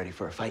better get ready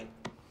for a fight.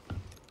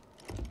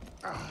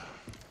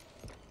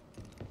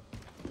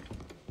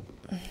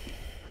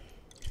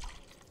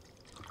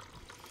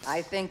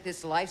 I think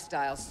this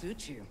lifestyle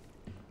suits you.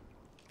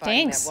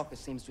 Fighting Thanks. that walker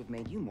seems to have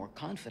made you more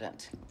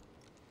confident.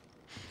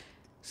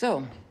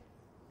 So,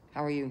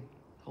 how are you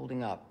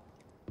holding up?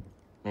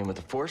 I mean, with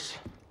the Force?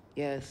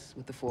 Yes,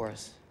 with the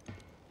Force.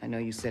 I know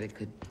you said it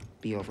could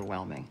be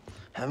overwhelming.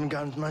 Haven't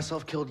gotten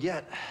myself killed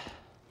yet.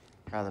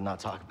 Rather not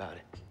talk about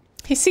it.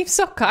 He seems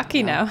so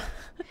cocky now.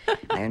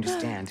 I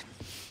understand.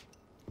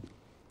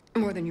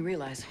 More than you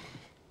realize.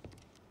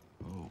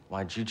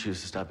 Why'd you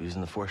choose to stop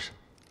using the Force?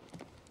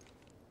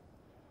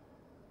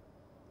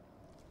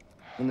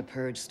 When the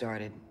Purge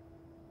started,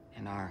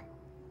 and our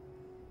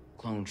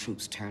clone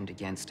troops turned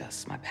against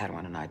us, my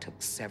Padawan and I took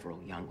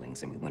several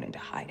younglings and we went into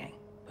hiding.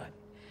 But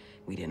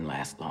we didn't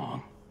last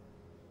long.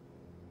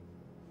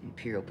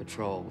 Imperial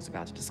Patrol was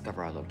about to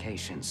discover our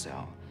location,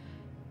 so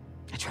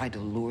I tried to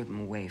lure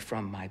them away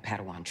from my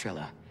Padawan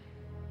Trilla.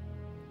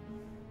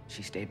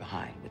 She stayed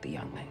behind with the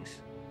younglings,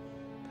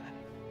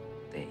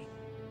 but they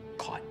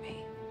caught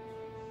me.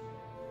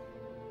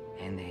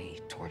 And they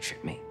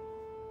tortured me.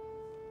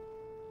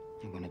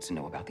 They wanted to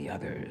know about the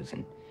others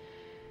and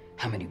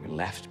how many were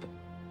left, but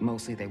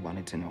mostly they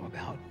wanted to know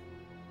about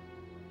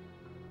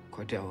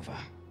Cordova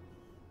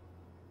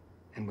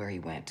and where he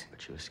went.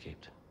 But you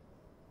escaped.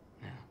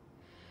 No,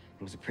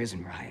 it was a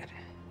prison riot.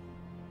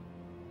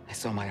 I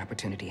saw my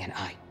opportunity and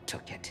I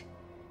took it.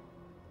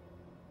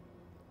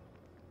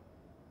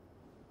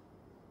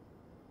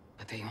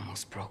 But they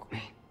almost broke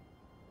me.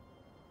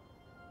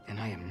 And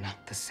I am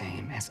not the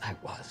same as I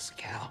was,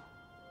 Cal.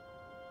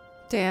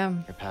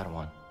 Damn. Your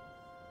Padawan.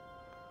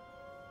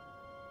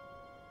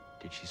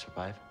 Did she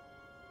survive?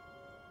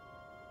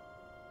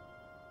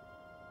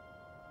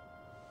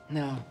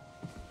 No.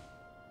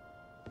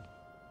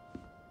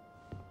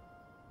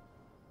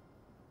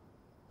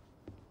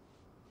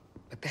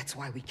 But that's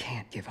why we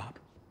can't give up.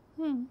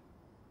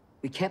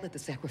 We can't let the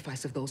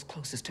sacrifice of those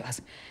closest to us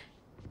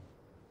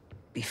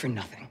be for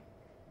nothing.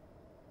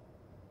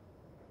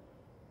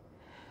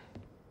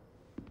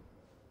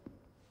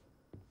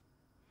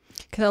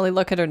 Can only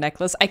look at her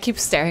necklace. I keep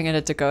staring at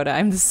it, Dakota.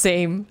 I'm the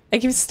same. I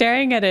keep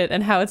staring at it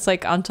and how it's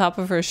like on top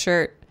of her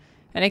shirt.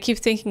 And I keep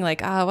thinking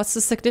like, what's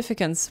the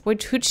significance?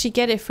 Who'd she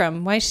get it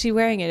from? Why is she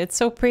wearing it? It's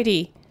so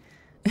pretty.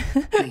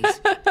 Please,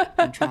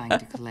 I'm trying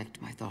to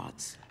collect my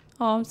thoughts.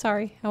 Oh, I'm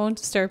sorry. I won't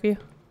disturb you.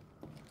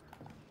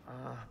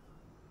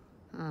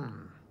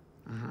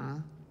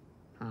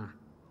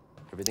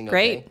 Everything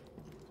Great. okay?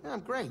 Yeah,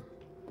 I'm great.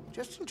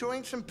 Just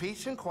enjoying some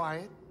peace and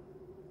quiet.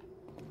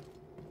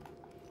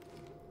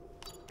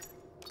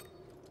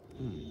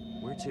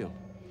 Where to?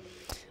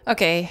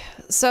 Okay,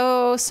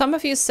 so some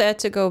of you said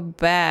to go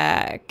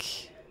back.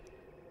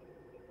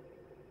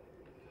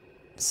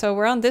 So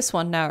we're on this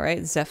one now,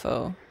 right?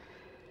 Zepho.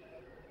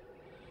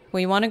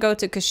 We want to go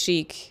to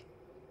Kashyyyk.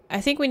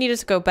 I think we needed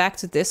to go back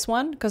to this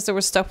one because there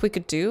was stuff we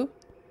could do.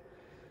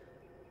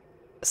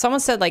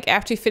 Someone said like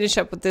after you finish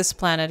up with this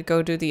planet,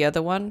 go do the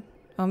other one.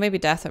 Oh, maybe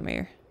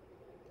Dathomir.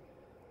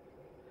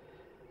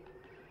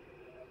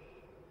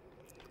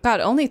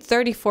 God, only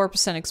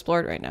 34%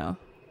 explored right now.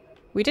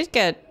 We did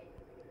get...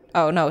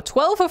 Oh no,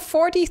 12 of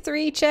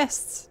 43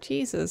 chests.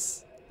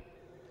 Jesus.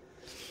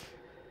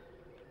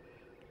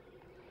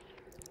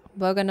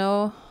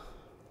 Bogano.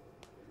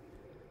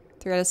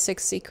 3 out of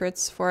 6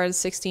 secrets. 4 out of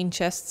 16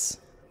 chests.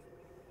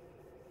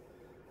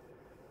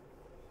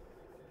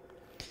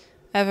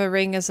 I have a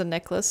ring as a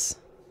necklace.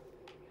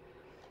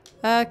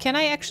 Can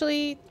I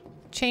actually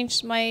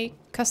change my...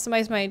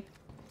 customize my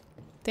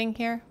thing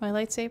here? My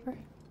lightsaber?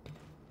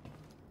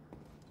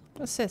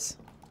 What's this?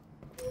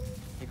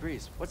 Hey,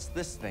 Grease, what's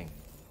this thing?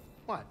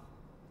 What?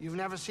 You've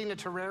never seen a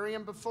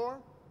terrarium before?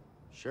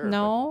 Sure,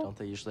 No. but don't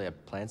they usually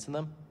have plants in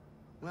them?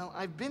 Well,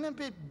 I've been a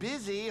bit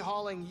busy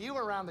hauling you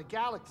around the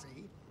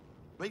galaxy.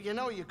 But you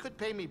know, you could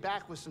pay me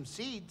back with some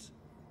seeds.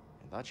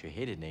 I thought you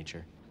hated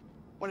nature.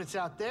 When it's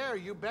out there,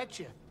 you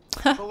betcha.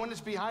 But when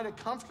it's behind a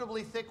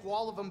comfortably thick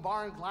wall of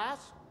embarring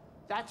glass,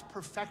 that's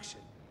perfection.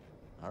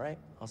 All right,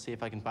 I'll see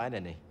if I can find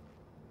any.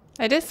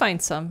 I did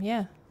find some,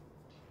 yeah.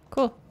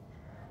 Cool.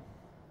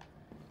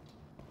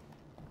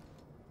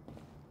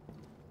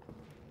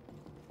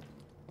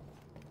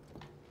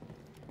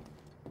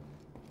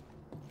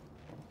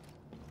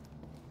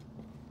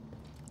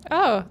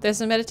 Oh,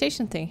 there's a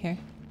meditation thing here.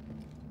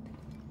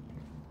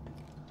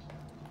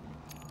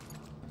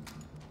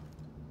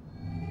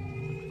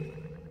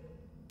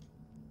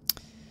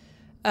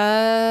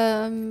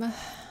 A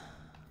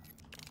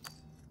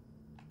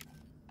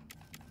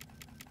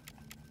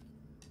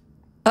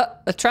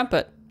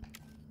trumpet.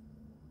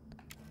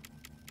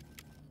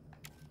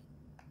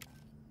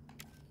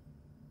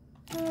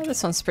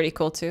 This one's pretty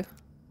cool too.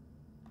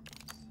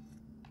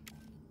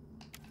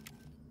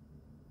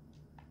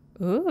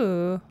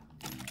 Ooh.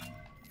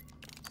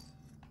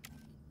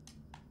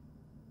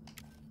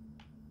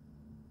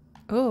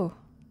 Ooh.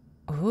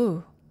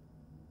 Ooh.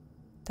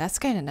 That's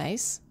kind of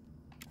nice.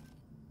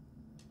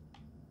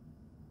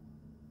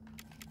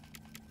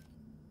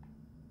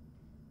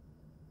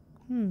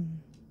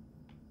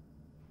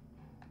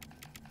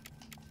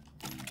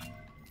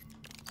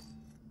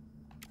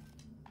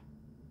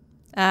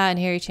 Ah, and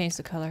here he changed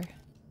the color.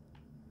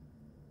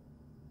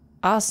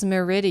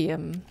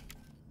 Osmiridium.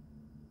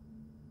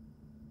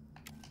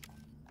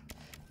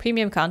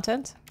 Premium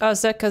content? Oh,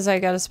 is that because I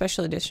got a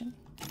special edition?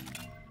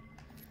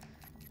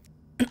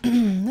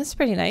 That's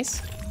pretty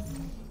nice.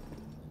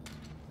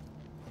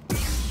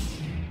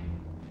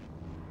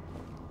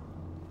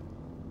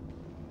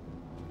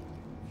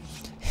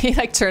 He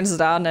like turns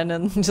it on and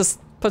then just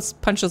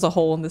punches a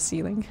hole in the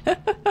ceiling.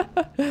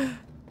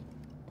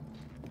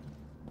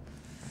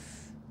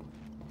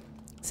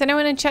 Does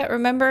anyone in chat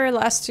remember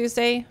last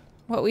Tuesday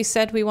what we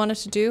said we wanted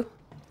to do?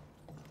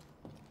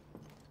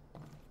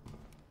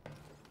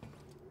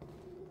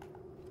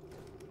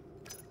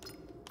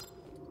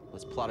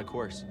 Let's plot a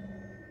course.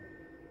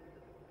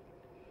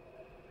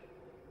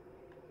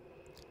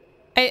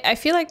 I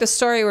feel like the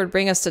story would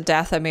bring us to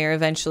Dathomir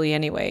eventually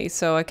anyway,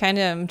 so I kind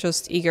of am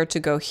just eager to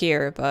go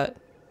here, but...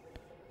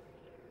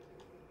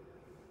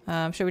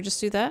 should we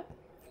just do that?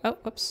 Oh,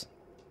 whoops.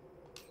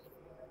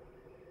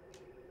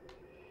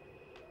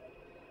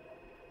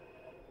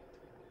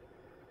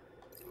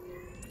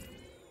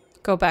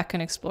 Go back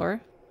and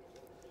explore.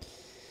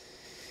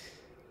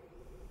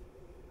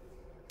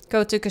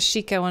 Go to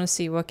Kashyyyk, I want to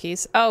see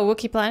Wookiees. Oh,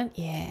 Wookiee planet?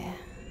 Yeah.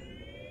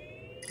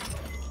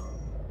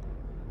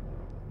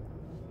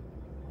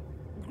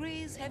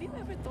 Grease, have you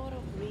ever thought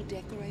of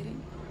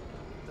redecorating?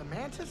 The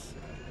mantis?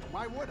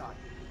 Why would I?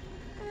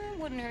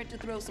 Wouldn't hurt to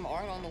throw some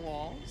art on the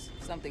walls.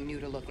 Something new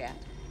to look at.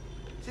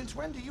 Since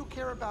when do you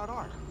care about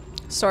art?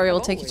 Story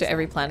will take you to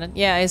every planet.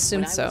 Yeah, I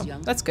assume When I so. was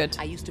younger, That's good.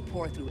 I used to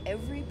pour through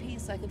every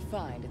piece I could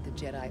find at the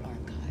Jedi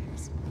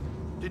archives.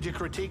 Did you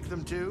critique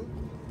them too?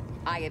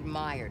 I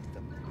admired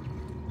them.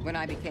 When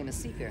I became a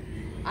seeker,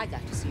 I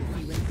got to see a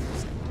few in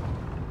person.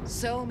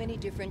 So many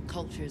different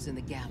cultures in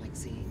the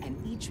galaxy,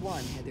 and each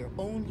one had their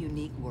own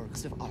unique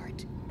works of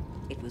art.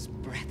 It was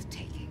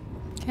breathtaking.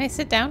 Can I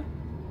sit down?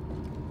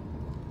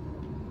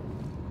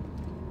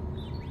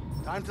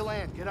 Time to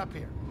land. Get up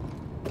here.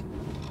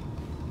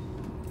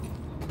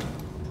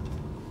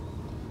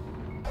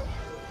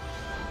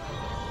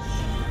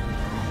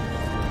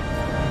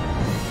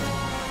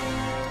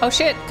 Oh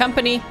shit,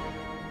 company.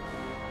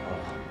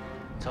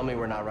 Tell me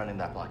we're not running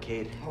that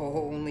blockade.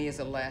 Oh, only as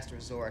a last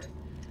resort.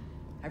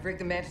 I've rigged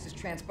the Mantis'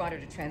 transponder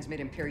to transmit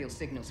Imperial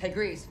signals. Hey,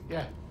 Grease.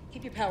 Yeah.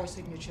 Keep your power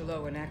signature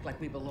low and act like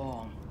we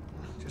belong.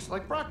 Just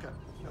like Braca.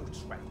 No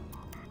sweat.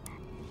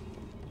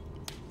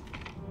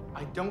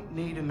 I don't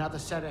need another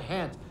set of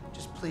hands.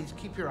 Just please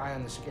keep your eye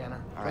on the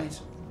scanner. All right.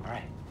 Please. All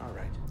right. All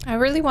right. I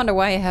really wonder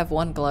why I have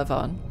one glove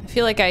on. I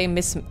feel like I'm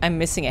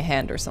missing a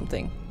hand or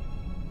something.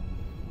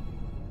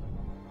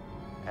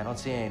 I don't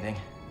see anything.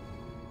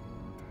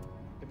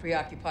 You're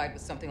preoccupied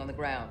with something on the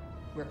ground.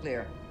 We're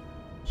clear.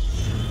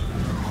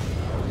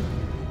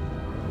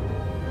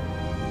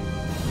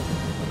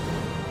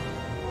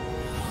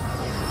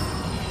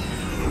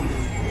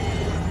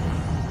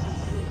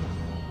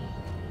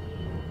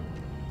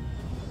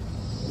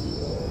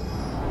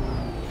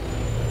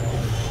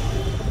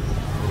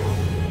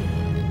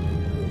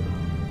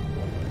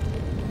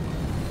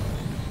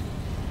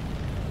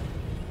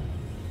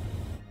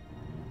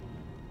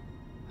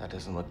 That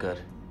doesn't look good.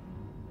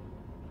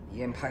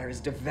 The Empire is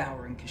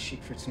devouring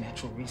Kashyyyk for its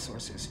natural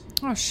resources.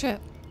 Oh shit.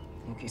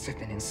 Wookiees have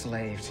been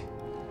enslaved.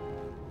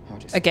 Or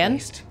Again?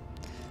 displaced.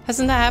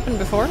 Hasn't that happened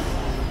before?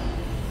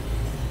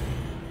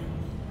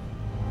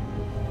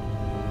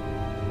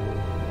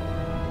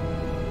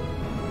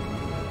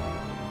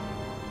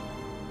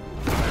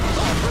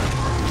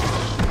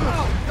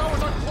 Oh, that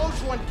was a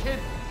close one, kid.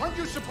 Aren't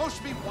you supposed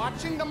to be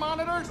watching the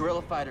monitors?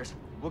 Guerrilla fighters,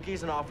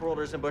 Wookiees and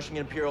off-worlders ambushing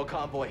an Imperial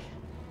convoy.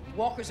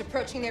 Walkers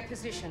approaching their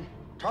position.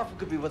 Tarful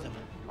could be with them.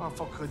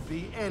 Awful could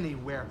be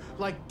anywhere.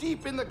 Like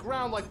deep in the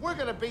ground, like we're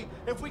gonna be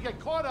if we get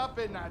caught up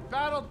in that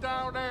battle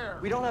down there.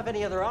 We don't have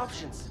any other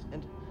options,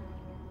 and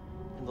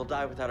they'll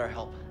die without our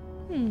help.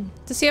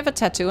 Does he have a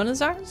tattoo on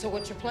his arm? So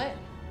what's your plan?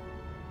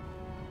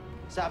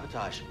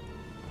 Sabotage.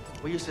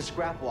 We used to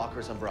scrap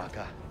walkers on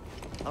Braca.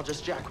 I'll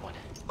just jack one.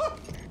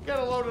 Get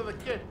a load of the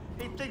kid.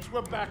 He thinks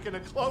we're back in the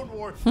Clone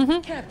Wars.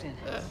 Captain,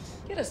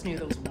 get us near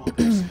those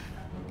walkers.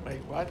 Wait,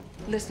 what?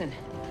 Listen,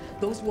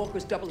 those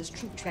walkers double as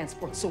troop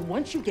transport, so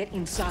once you get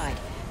inside,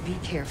 be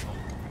careful.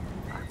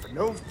 Time for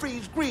no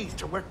freeze grease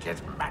to work his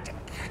magic.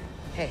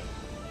 Hey,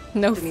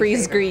 No Do me a freeze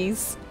favor.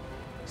 grease.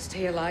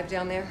 stay alive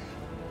down there.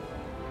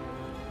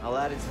 I'll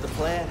add it to the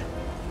plan.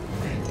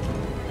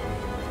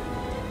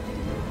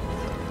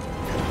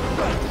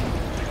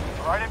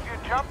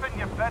 jumping,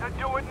 you better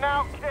do it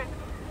now, kid.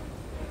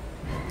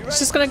 It's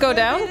just gonna go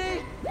down?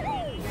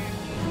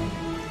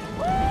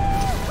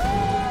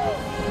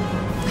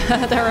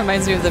 That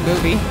reminds me of the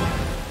movie.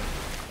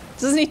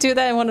 Doesn't he do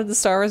that in one of the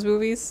Star Wars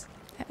movies?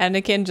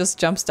 Anakin just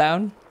jumps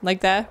down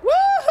like that.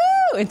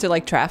 Woohoo! Into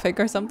like traffic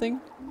or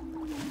something.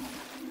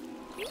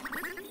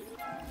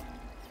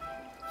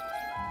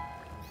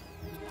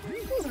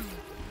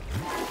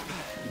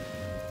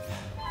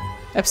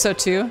 Episode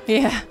 2?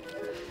 Yeah.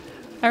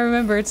 I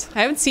remembered.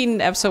 I haven't seen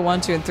episode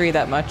 1, 2, and 3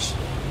 that much.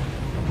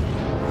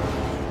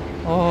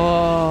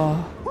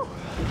 Oh.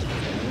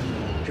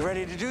 You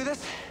ready to do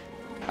this?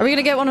 Are we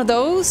gonna get one of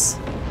those?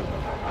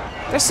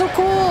 They're so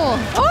cool!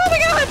 Oh my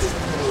god!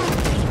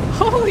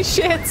 Holy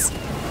shit!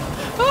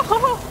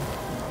 Oh,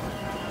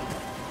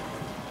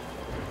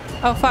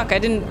 oh fuck, I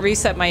didn't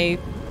reset my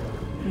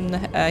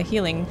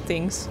healing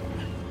things.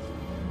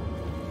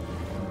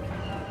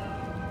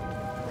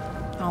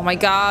 Oh my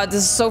god,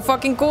 this is so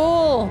fucking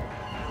cool!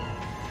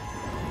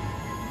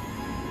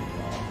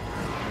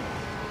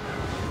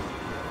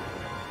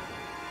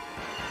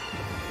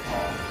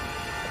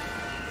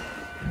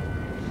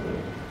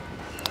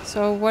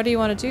 So what do you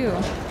want to do?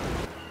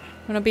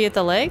 Want to be at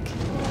the lake?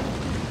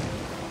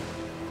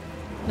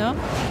 No?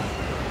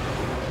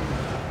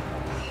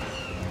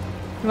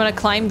 You want to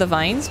climb the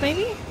vines,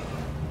 maybe?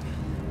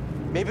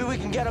 Maybe we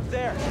can get up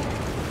there.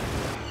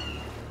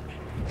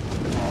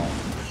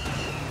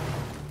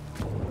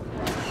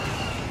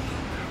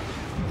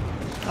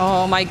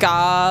 Oh my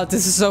god,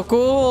 this is so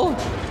cool!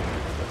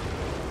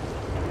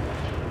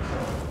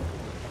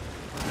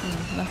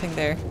 Nothing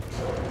there.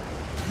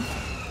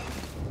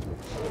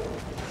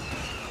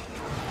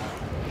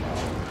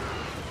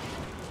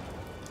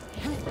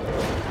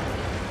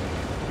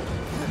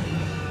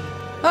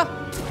 Oh!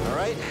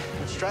 Alright,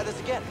 let's try this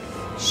again.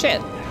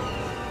 Shit.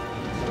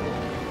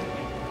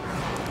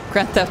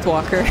 Grand Theft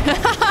Walker.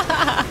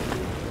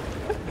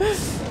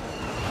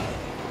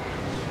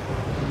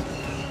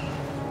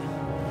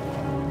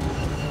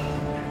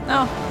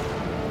 Oh.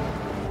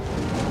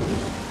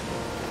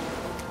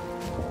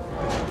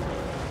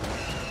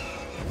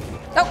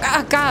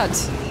 Oh, God.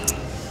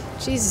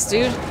 Jesus,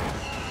 dude.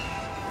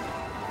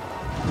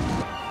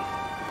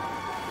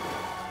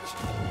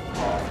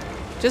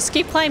 Just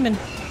keep climbing.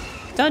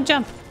 Don't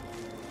jump.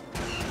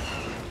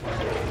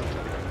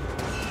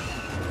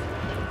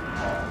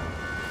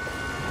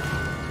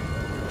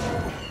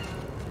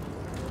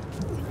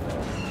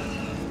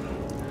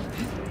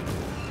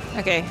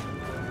 Okay.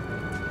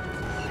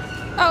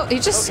 Oh, he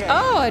just... Okay.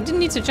 Oh, I didn't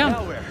need to jump.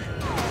 Now where?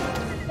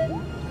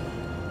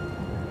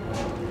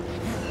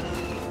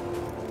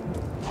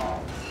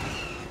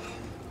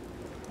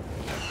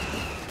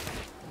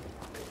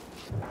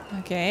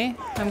 Okay.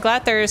 I'm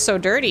glad they're so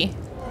dirty.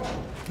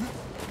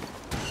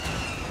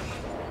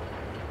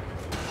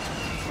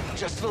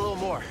 Just a little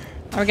more.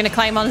 Are we gonna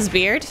climb on his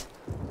beard?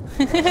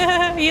 He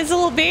has a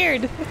little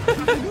beard.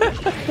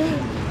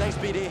 Thanks,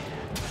 BD.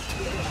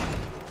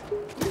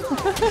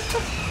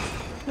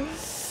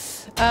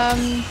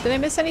 Did I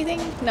miss anything?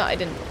 No, I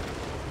didn't.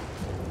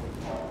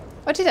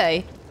 Oh, did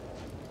I?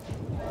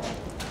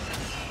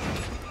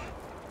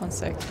 One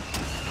sec.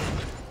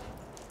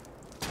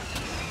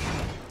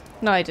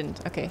 No, I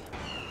didn't. Okay.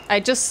 I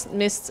just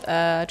missed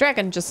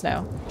Dragon just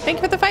now. Thank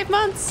you for the 5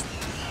 months!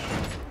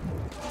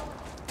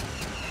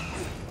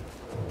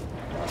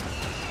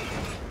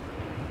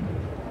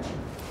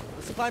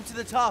 Let's climb to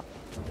the top.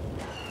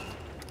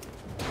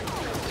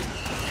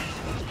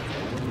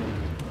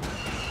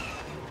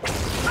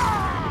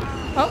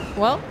 Oh,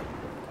 well.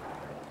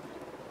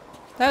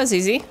 That was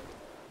easy.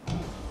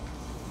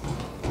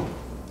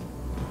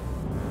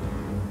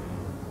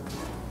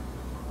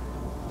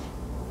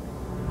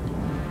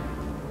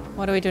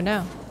 What do we do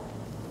now?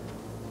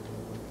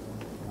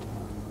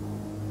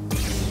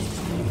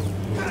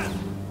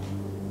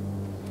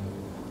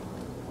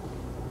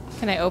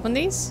 Can I open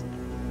these?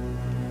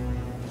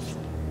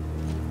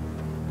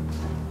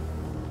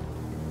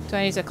 Do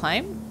I need to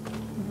climb?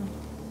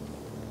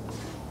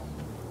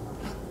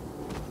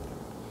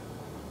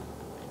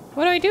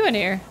 What do I do in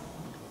here?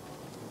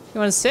 You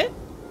want to sit?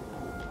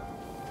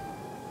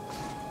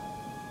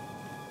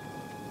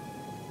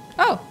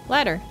 Oh,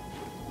 ladder.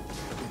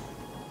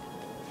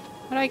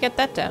 How do I get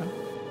that down?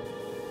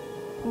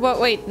 What?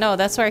 Wait, no,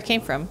 that's where I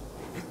came from.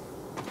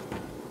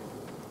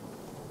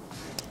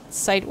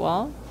 Side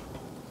wall.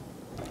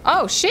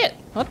 Oh, shit!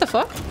 What the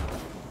fuck?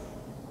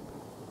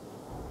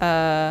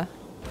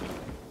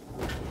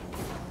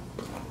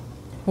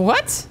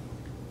 What?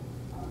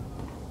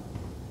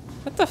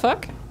 What the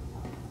fuck?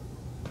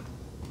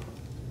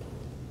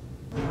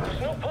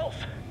 There's no pulse.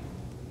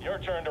 Your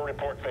turn to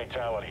report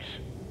fatalities.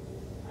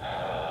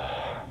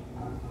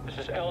 This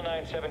is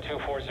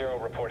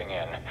L97240 reporting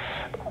in.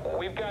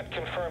 We've got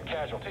confirmed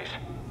casualties.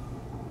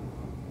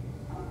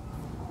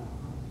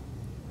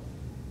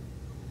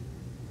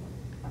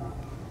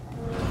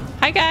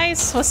 Hi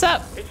guys, what's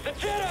up? It's the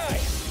Jedi!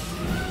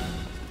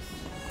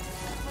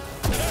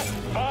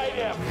 Find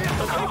him!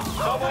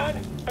 Someone?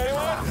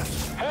 Anyone?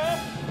 Help!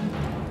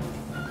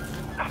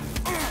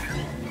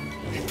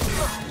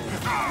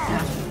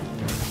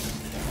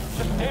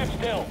 Stand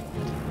still.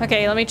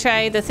 Okay, let me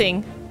try the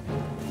thing.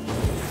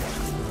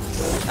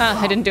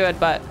 Ah, I didn't do it,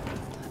 but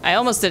I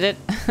almost did it.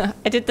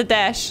 I did the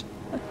dash.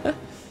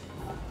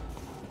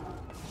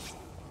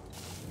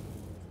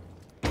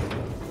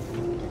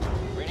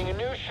 Reading a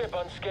new ship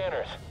on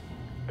scanners.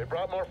 They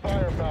brought more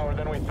firepower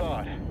than we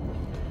thought.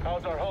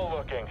 How's our hull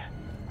looking?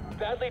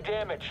 Badly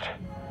damaged.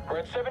 We're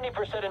at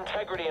 70%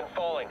 integrity and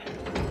falling.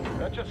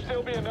 That should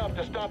still be enough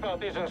to stop out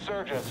these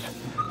insurgents.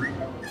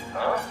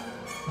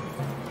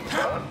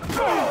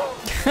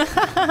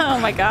 Oh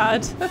my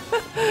god.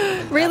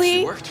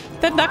 Really?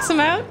 That knocks him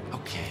out?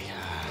 Okay,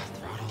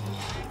 throttle.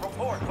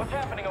 Report, what's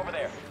happening over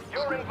there?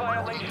 You're in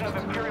violation of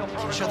Imperial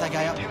Protocol Shut that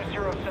guy up.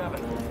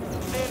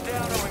 207. Stand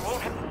down or we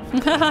won't hit.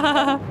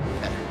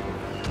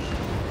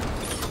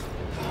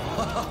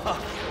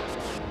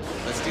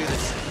 Let's do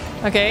this.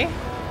 Okay.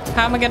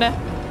 How am I gonna...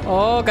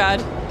 Oh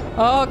god.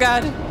 Oh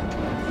god.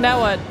 Now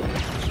what?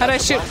 How do I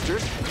shoot?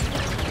 Blasters.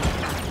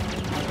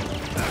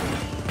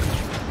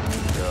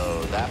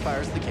 So that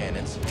fires the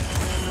cannons.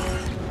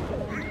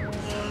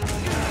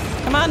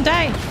 Come on,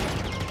 die.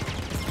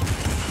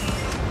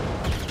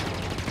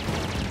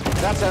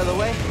 That's out of the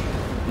way.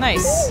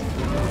 Nice.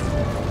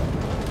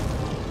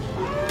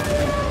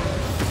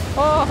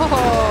 Oh.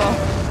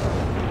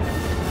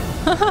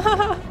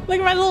 Look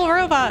at my little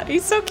robot.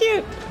 He's so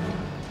cute.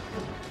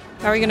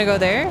 Are we gonna go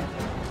there?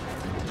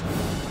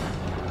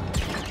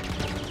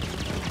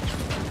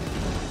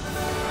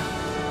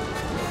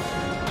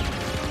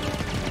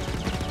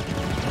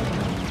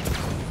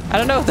 I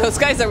don't know if those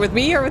guys are with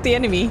me or with the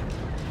enemy.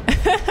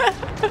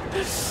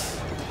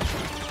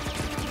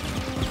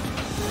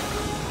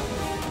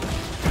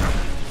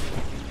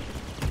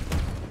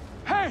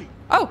 Hey!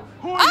 Oh!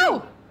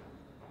 Oh!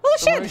 Holy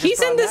shit,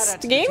 he's in this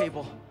game?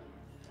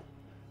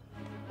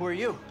 Who are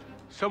you?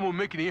 Someone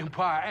making the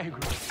Empire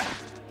angry.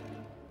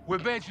 We're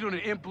advancing on an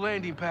imp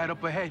landing pad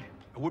up ahead.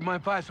 I wouldn't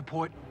mind fire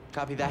support.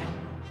 Copy that.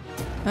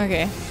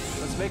 Okay.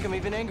 Let's make them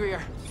even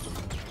angrier.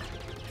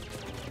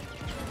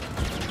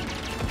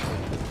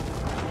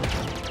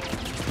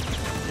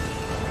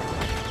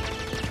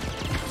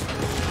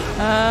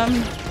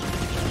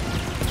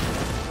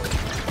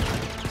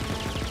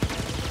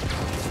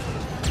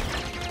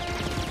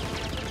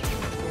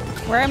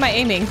 Where am I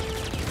aiming?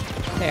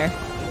 There.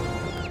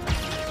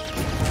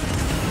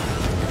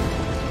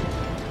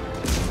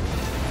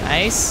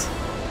 Nice.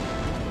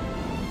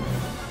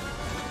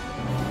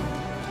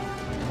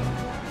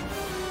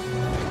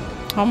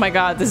 Oh my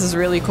god, this is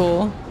really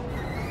cool.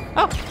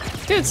 Oh,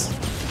 dudes.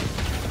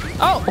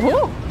 Oh,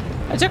 ooh,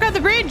 I took out the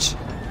bridge.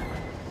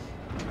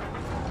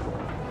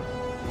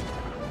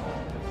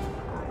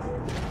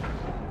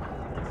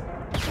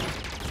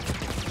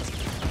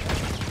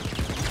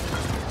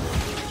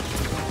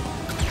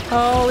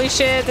 Holy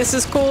shit, this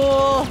is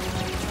cool.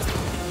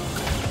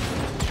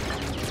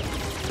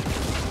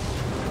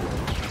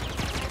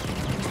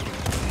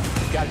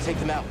 Gotta take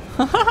them out.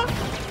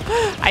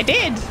 I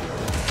did.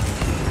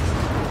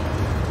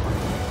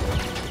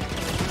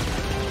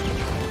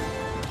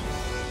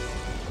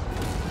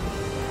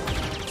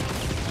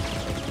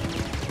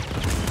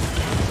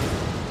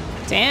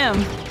 Damn.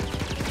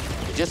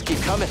 They just keep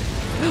coming.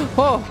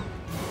 Whoa.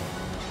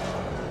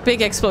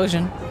 Big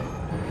explosion.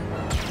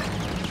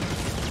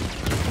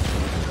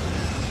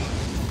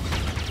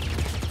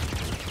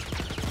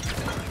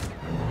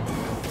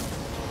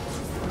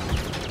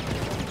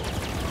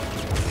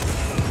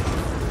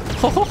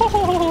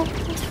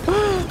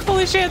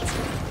 Holy shit.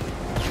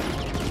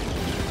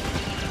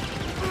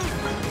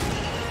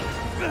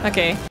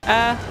 Okay.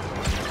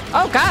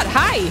 Oh god,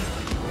 hi.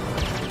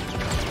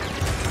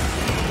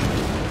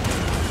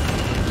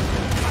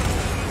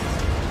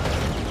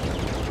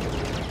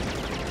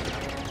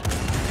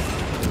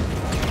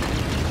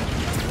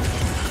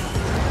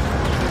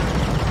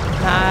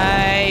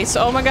 Nice.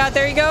 Oh my god,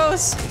 there he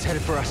goes. It's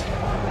headed for us.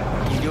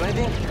 Can you do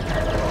anything?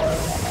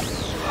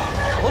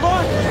 Hold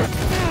on.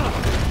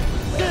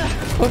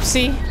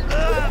 Whoopsie.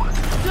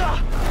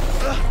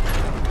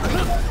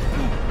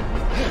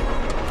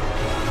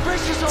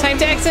 Time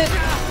to exit.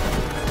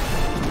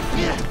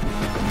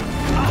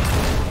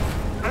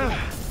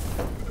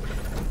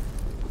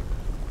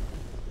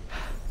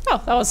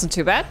 Oh, that wasn't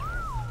too bad.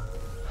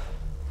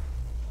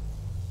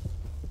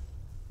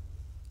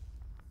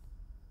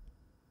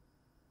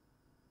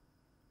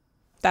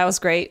 That was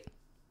great.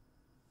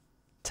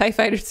 TIE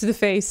fighter to the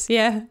face,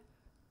 yeah.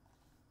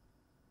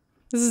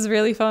 This is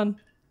really fun.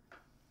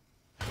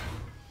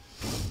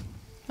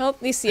 Well,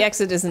 at least the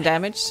exit isn't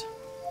damaged.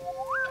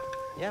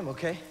 Yeah, I'm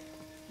okay.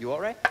 You all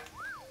right?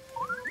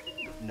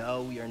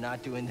 No, you're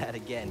not doing that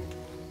again.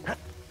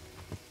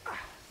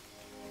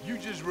 You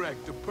just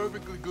wrecked a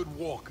perfectly good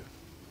walker.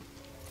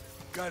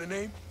 Got a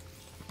name?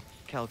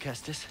 Cal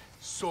Kestis.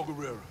 Saw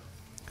Gerrera.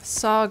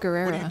 Saw What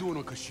are you Gerrera. doing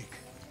on Kashyyyk?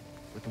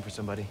 Looking for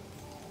somebody.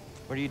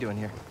 What are you doing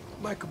here?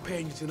 My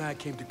companions and I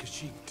came to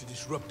Kashyyyk to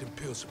disrupt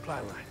Imperial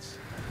supply lines.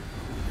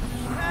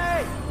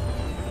 Hey!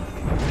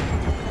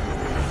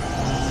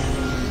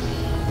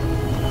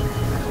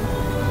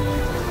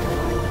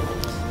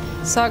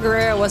 Saw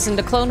Gerrera was in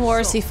the Clone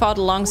Wars. He fought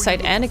alongside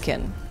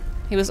Anakin.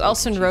 He was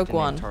also in Rogue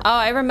One. Oh,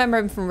 I remember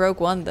him from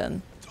Rogue One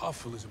then.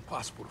 Tarful is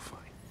impossible to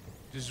find.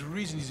 There's a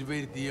reason he's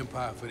evaded the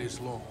Empire for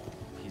this long.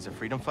 He's a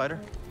freedom fighter?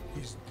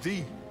 He's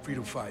the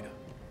freedom fighter.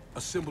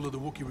 A symbol of the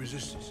Wookiee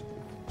resistance.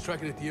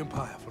 Striking at the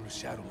Empire from the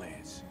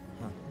Shadowlands.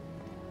 Huh.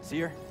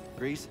 Seer,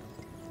 Grease,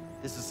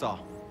 this is Saw.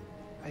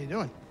 How you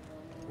doing?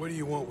 What do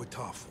you want with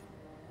Tarful?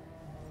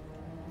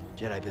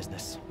 Jedi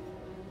business.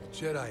 The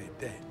Jedi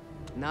are dead.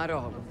 Not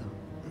all of them.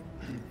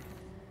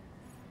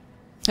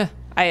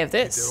 I have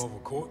Ain't this. that over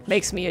corpse?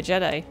 Makes me a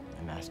Jedi.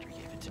 My master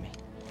gave it to me.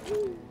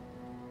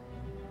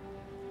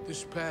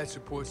 This pad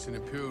supports an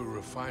Imperial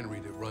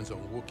refinery that runs on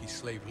Wookiee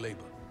slave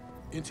labor.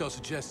 Intel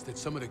suggests that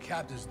some of the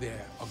captives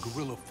there are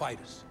guerrilla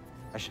fighters.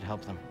 I should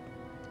help them.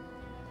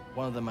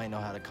 One of them might know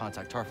how to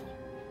contact Tarful.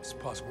 It's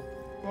possible.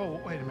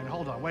 Oh, wait a minute,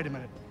 hold on, wait a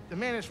minute. The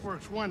Mantis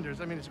works wonders.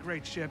 I mean, it's a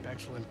great ship,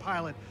 excellent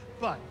pilot,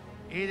 but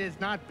it is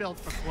not built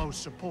for close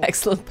support.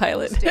 Excellent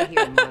pilot. Stay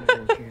here and monitor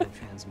Imperial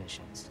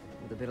transmissions.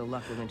 With a bit of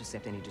luck, we'll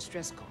intercept any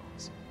distress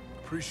calls.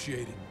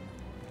 Appreciate it.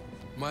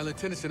 My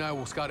lieutenants and I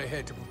will scout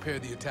ahead to prepare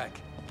the attack.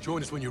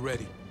 Join us when you're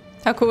ready.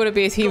 How cool would it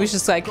be if he was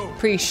just like,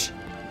 preach?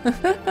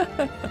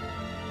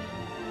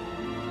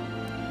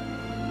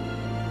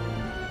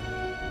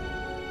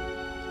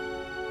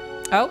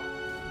 Oh.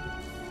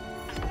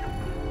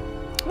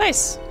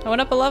 Nice. I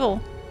went up a level.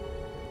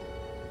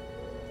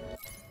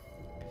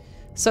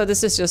 So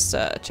this is just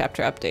a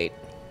chapter update.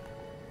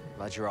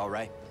 Glad you're all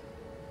right.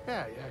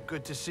 Yeah,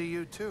 good to see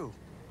you too.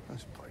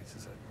 This place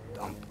is a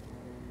dump.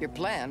 Your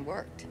plan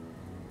worked.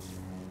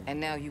 And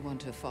now you want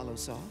to follow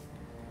Saw?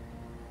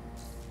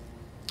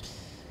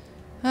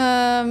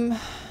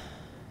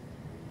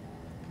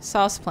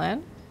 Saw's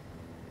plan?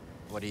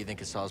 What do you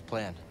think is Saw's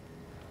plan?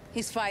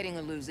 He's fighting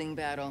a losing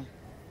battle.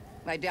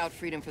 I doubt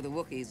freedom for the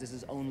Wookiees is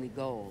his only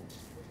goal.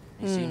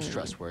 He seems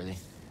trustworthy.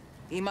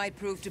 He might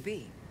prove to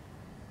be.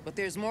 But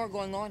there's more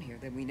going on here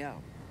than we know.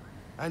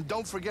 And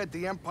don't forget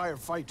the Empire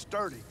fights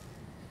dirty.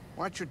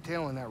 Watch your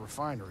tail in that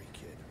refinery,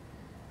 kid.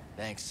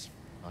 Thanks.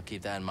 I'll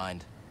keep that in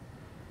mind.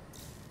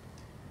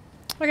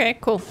 Okay,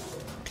 cool.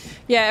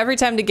 Yeah, every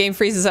time the game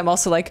freezes, I'm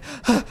also like,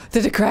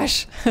 did it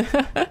crash? Oh,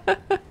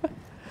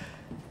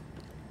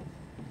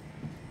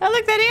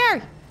 look, they're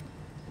there!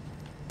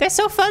 They're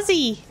so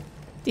fuzzy!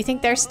 Do you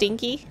think they're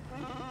stinky?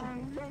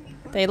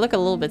 They look a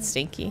little bit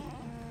stinky.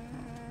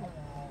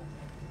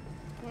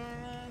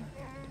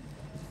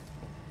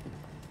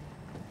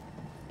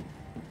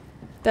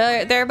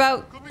 They're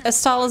about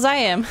as tall as I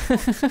am. Are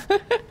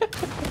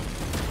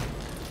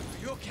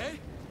you okay?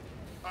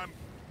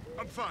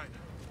 I'm fine.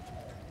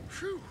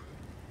 Phew.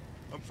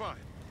 I'm fine.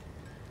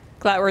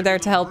 Glad we're there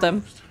to help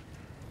them.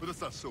 But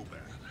it's not so bad.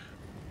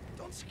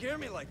 Don't scare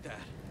me like that.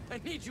 I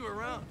need you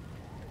around.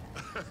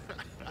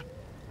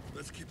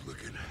 Let's keep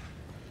looking.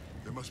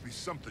 There must be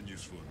something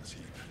useful in this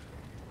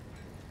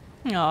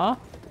heap. Aw.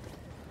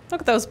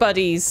 Look at those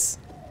buddies.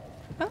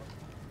 Huh?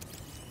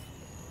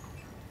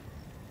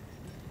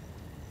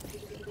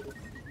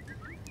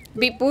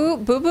 Beep boo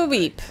boo boo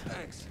beep.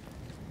 Thanks.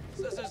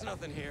 Says there's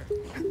nothing here.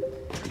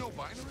 You know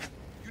binary?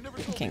 You never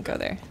I told can't me go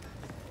there.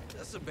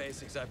 Just the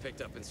basics I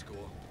picked up in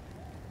school.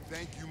 that.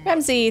 Thank you much.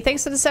 Ramsey,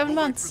 thanks for the 7 I'll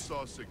wait months. for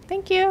Saw's signal.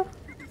 Thank you.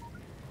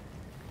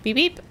 Beep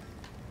beep.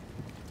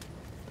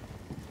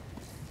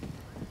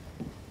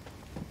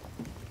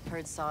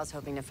 Heard Saw's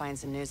hoping to find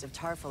some news of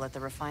Tarful at the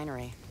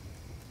refinery.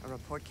 A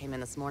report came in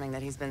this morning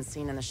that he's been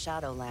seen in the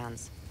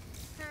Shadowlands.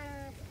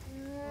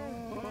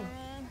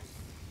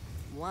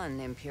 One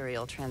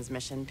Imperial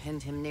transmission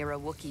pinned him near a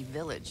Wookiee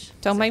village.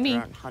 Don't mind me.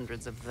 There aren't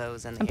hundreds of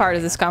those in the I'm part of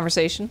area. this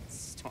conversation.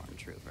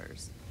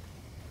 Stormtroopers.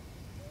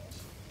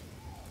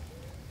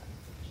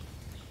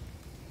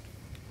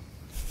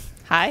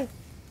 Hi.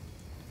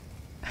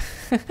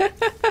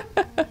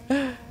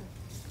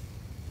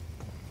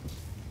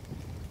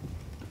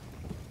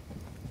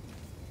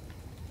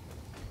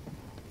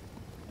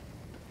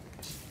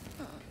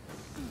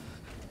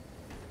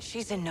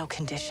 She's in no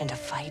condition to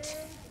fight.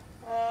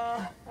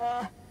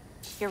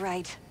 You're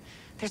right.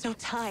 There's no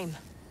time.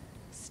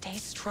 Stay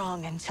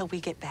strong until we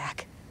get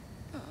back.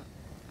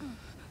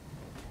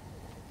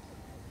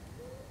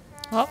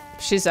 Oh,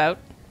 she's out.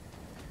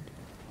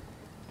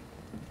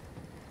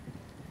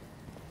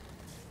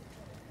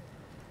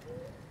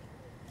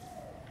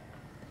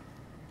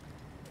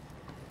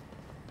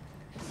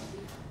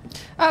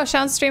 Oh,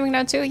 Sean's streaming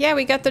now too? Yeah,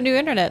 we got the new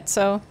internet,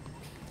 so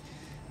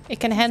it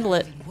can handle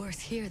it. Worse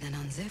here than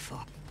on Zepho.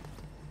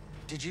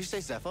 Did you say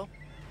Zepho?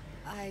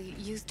 I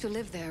used to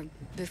live there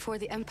before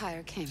the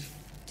Empire came.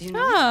 Do you know?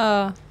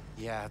 Oh,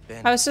 Yeah, I've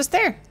been. I was just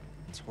there.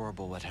 It's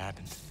horrible what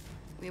happened.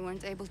 We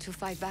weren't able to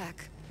fight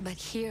back, but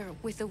here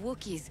with the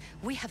Wookiees,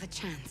 we have a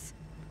chance.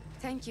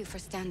 Thank you for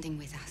standing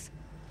with us.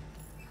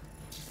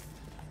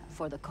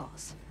 For the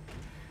cause.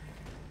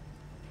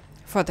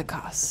 For the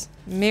cause.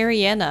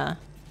 Mariana.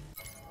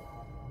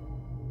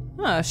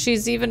 Oh,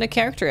 she's even a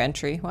character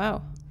entry.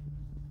 Wow.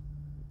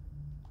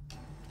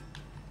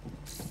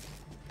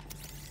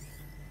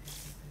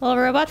 Little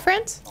robot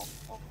friend?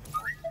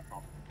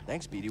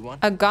 Thanks, BD1.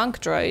 A gonk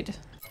droid.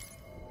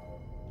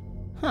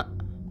 Huh.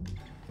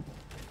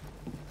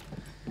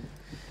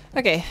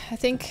 Okay, I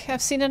think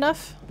I've seen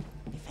enough.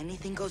 If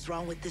anything goes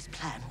wrong with this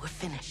plan, we're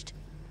finished.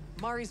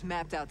 Mari's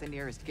mapped out the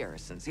nearest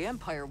garrisons. The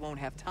Empire won't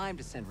have time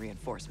to send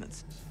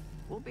reinforcements.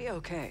 We'll be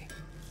okay.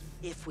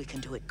 If we can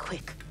do it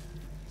quick.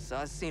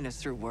 Saw's seen us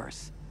through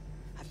worse.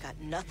 I've got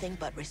nothing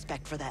but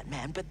respect for that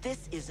man, but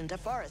this isn't a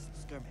forest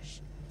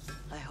skirmish.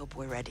 I hope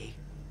we're ready.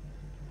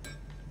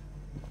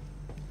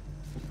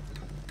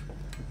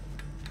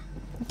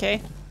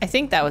 Okay, I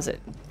think that was it.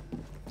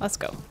 Let's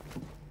go.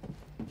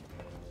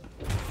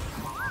 You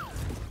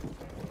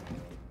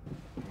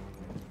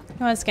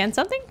want to scan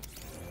something?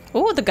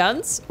 Ooh, the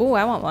guns. Ooh,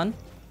 I want one.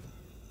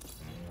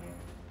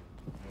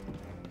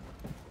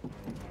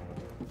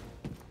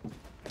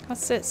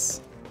 What's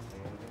this?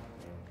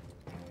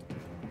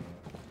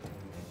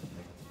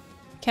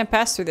 Can't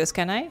pass through this,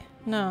 can I?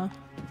 No.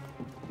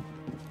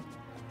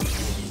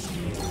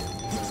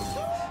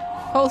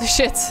 Holy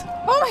shit.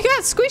 Oh my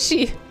god,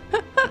 squishy!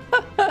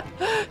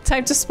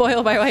 Time to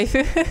spoil my wife.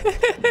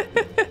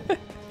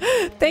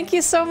 Thank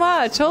you so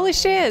much. Holy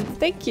shit.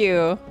 Thank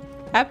you.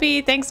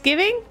 Happy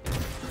Thanksgiving?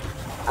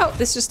 Oh,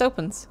 this just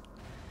opens.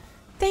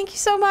 Thank you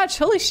so much.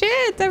 Holy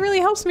shit. That really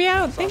helps me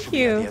out. Thank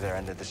you. At the other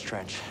end of this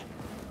trench.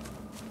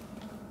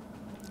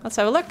 Let's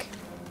have a look.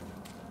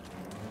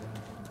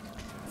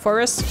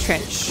 Forest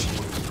trench.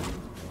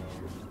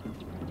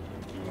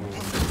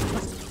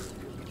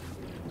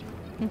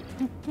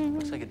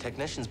 Looks like a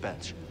technician's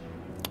bench.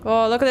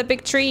 Oh, look at that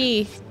big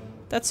tree.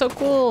 That's so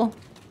cool.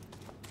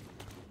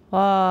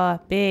 Oh,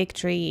 big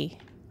tree.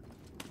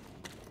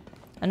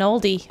 An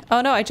oldie.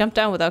 Oh no, I jumped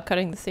down without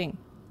cutting the thing.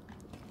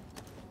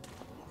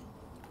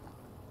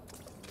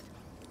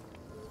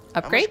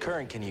 Upgrade? How much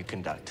current can you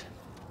conduct?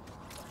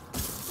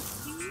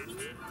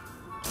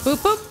 Boop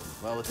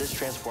boop. Well, with this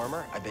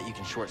transformer, I bet you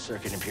can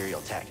short-circuit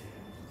Imperial tech.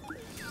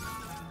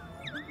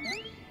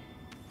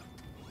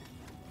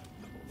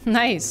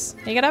 Nice.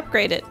 You gotta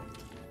upgrade it.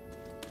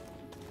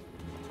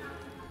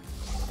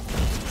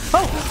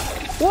 Oh!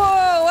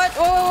 Whoa! What?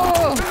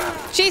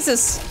 Whoa!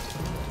 Jesus!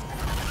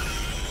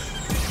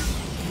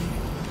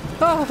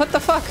 Oh, what the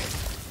fuck?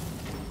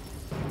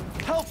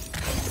 Help!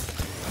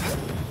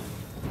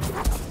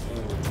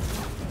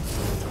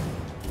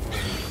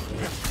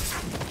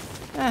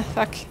 Ah,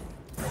 fuck.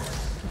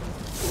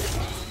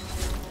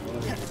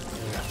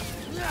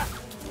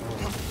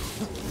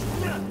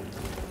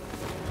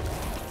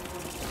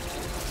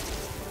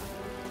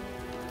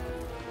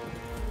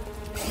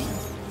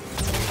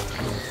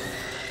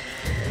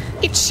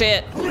 Eat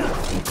shit.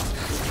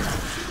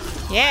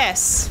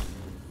 Yes.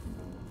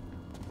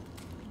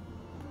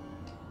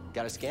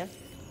 Got a scan?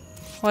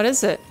 What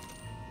is it?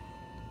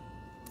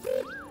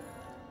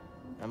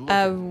 I'm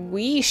A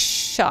wee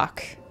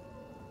shock.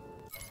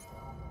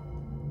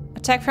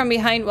 Attack from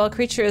behind while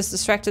creature is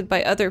distracted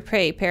by other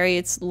prey. Parry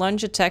its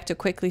lunge attack to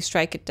quickly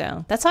strike it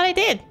down. That's what I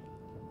did.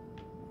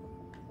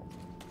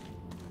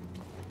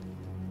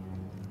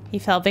 He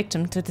fell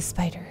victim to the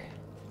spider.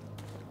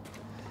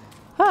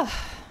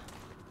 Ah.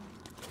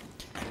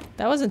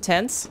 That was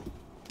intense.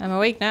 I'm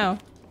awake now.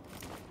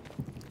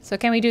 So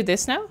can we do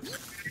this now?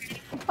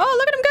 Oh,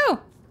 look at him go!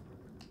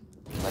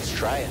 Let's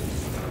try it.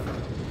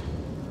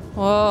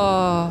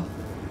 Whoa.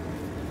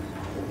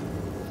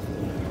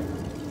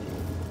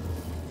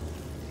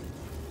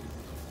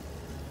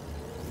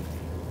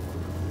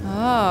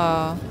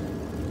 Oh.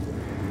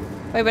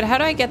 Wait, but how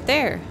do I get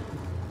there?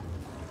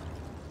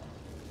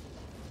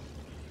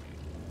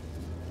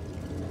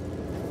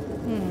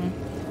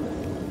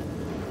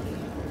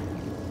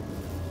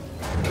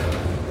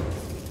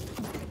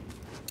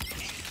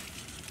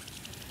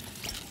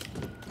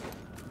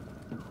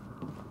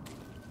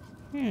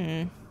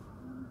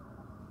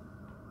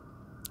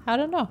 I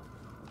don't know.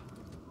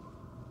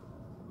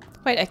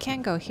 Wait, I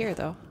can't go here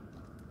though.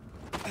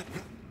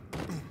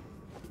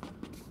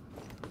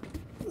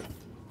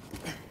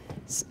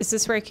 Is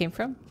this where I came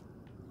from?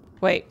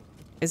 Wait,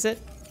 is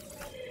it?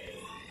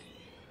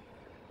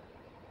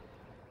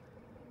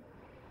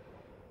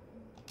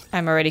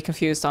 I'm already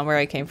confused on where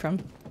I came from.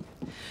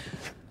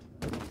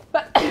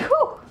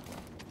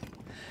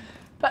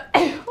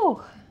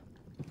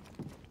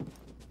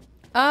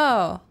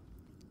 Oh.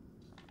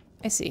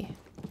 I see.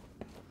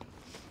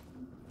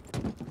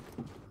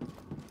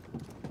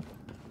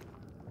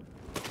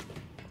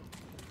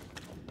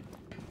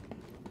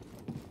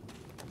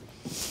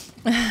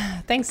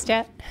 Thanks,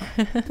 chat.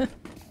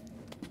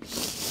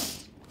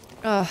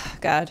 Oh,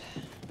 God.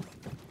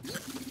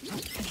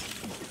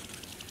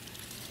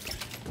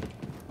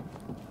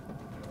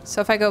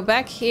 So if I go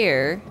back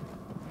here,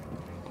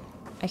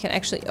 I can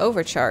actually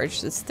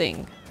overcharge this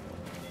thing.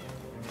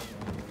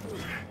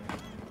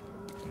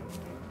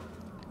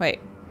 Wait.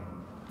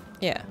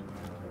 Yeah.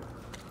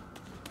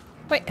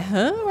 Wait,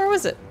 huh? Where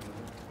was it?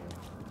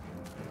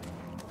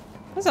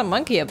 There's a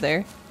monkey up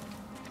there.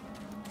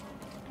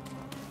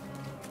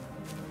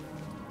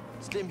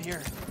 Stim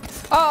here.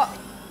 Oh!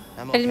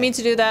 I'm I didn't mean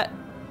to do that.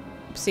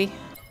 Oopsie.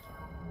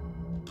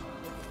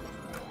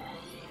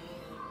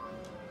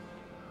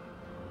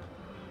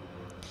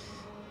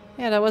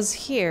 Yeah, that was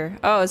here.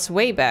 Oh, it's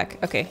way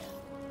back. Okay.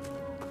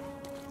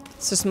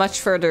 It's just much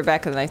further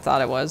back than I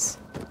thought it was.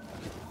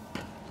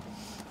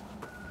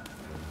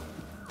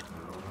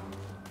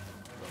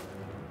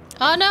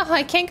 Oh no,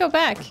 I can't go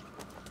back.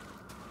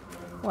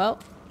 Well.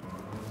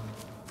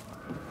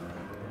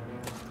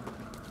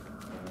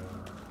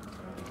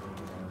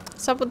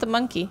 What's up with the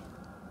monkey?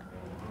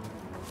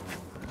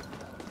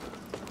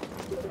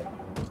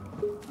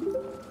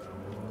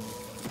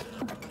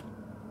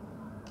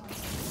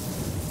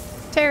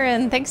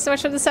 Taryn, thanks so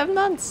much for the 7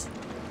 months.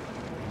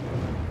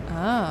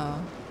 Oh.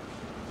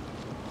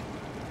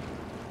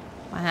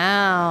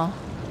 Wow.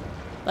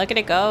 Look at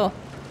it go.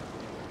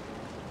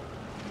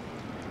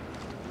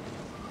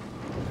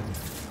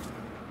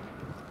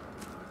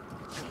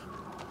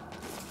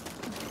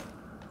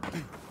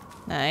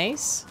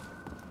 Nice.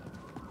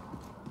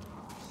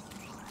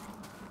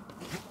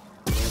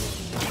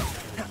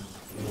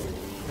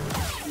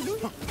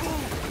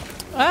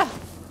 Ah!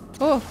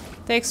 Oh,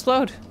 they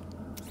explode.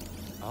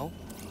 Oh?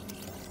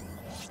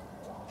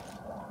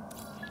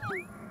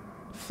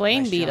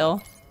 Flame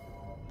beetle.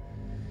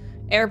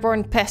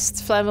 Airborne pest,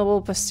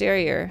 flammable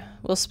posterior.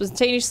 Will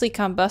spontaneously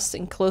combust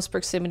in close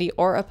proximity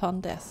or upon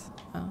death.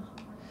 Oh.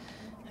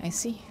 I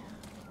see.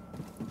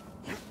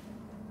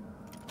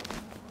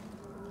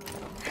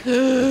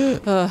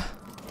 Ugh.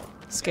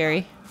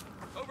 Scary.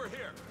 Over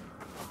here.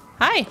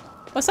 Hi!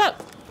 What's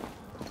up?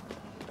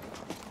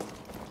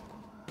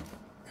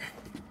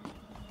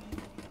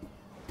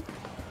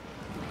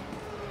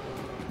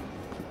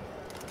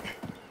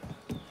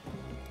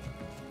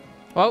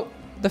 Whoa,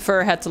 the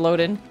fur had to load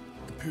in.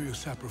 Imperial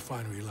Sap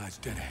Refinery lies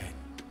dead ahead.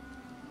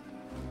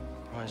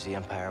 What does the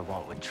Empire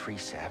want with tree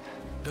sap?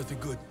 Nothing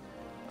good.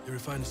 They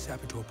refine the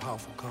sap into a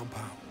powerful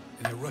compound,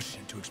 and they're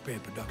rushing to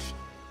expand production.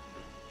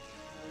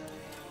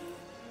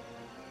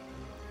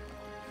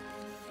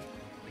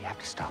 We have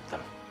to stop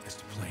them. That's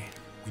the plan.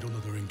 We don't know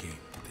their endgame,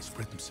 but they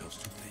spread themselves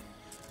too thin.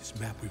 This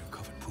map we've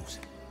recovered proves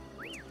it.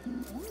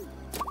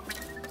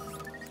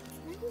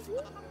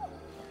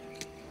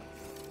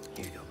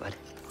 Here you go, bud.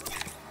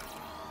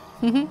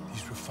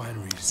 These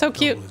refineries so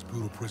cute. double as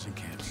brutal prison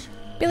camps.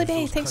 Billy Use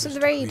Bay, those thanks for cutters the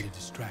to raid. create a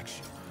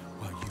distraction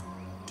while you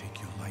take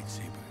your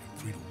lightsaber and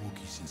free the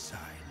wookiees inside.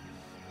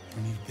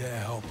 We need their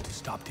help to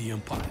stop the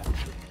Empire.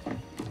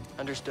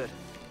 Understood.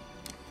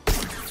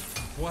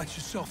 Watch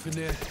yourself in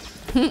there.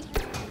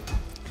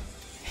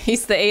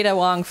 He's the Ada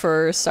Wong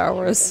for Star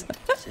Wars.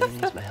 Said he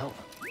needs my help.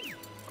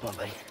 Come on,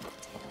 buddy.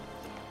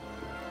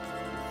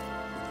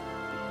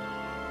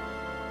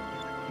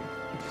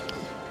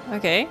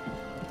 Okay.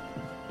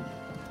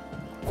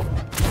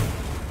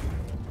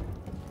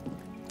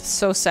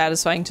 So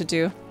satisfying to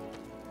do.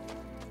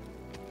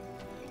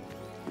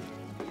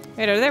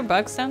 Wait, are there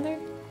bugs down there?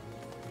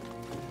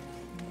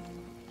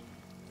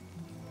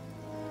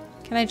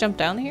 Can I jump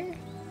down here?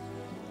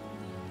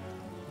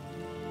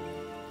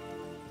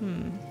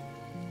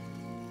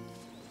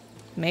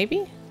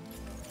 Maybe?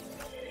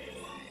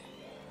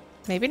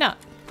 Maybe not.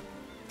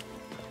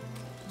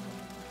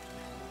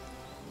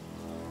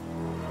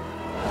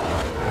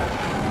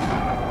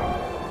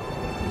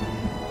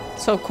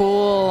 So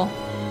cool.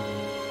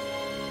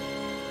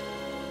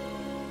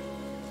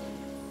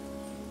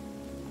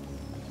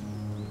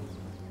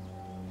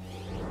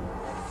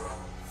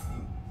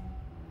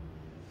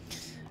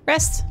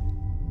 Rest.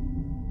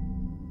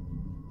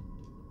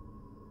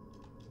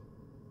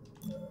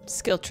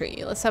 Skill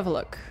tree. Let's have a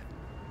look.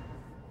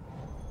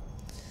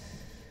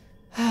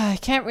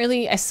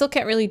 I still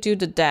can't really do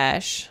the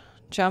dash.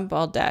 Jump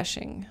while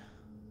dashing.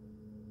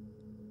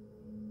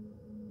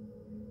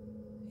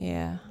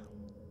 Yeah.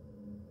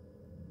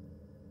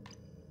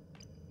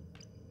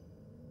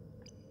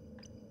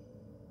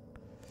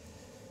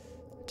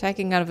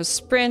 Attacking out of a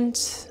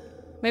sprint.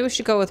 Maybe we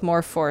should go with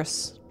more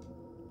force.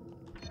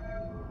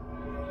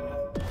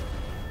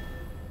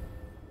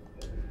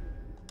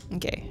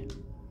 Okay.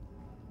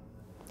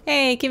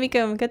 Hey,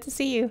 Kimiko, good to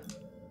see you.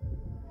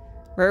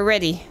 We're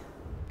ready.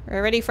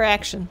 We're ready for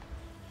action.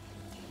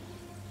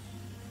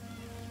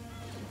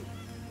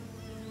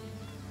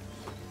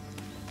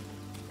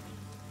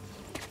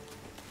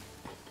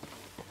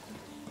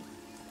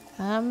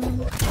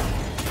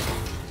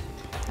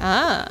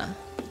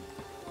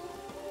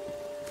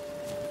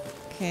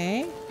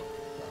 Okay.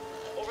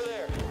 Over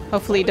there.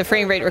 Hopefully the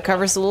frame rate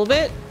recovers a little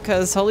bit,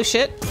 because holy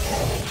shit.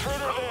 Intruder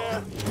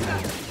there.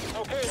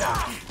 Okay.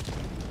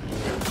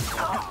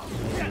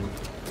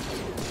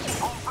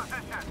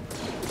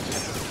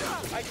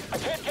 I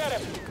can't get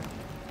him.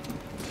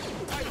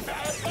 I'm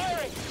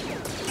firing.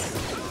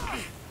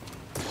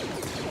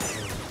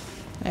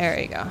 There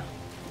we go.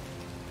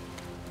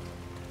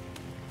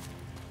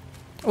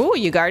 Ooh,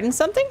 you guarding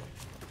something?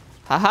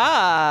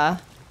 Haha.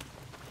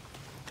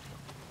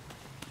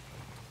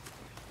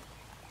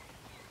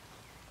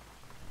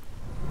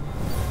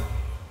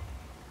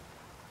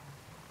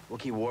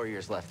 Wookiee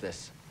warriors left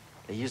this.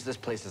 They used this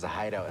place as a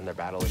hideout in their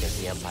battle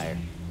against the Empire.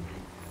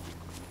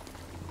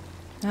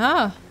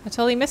 Ah, I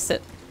totally missed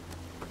it.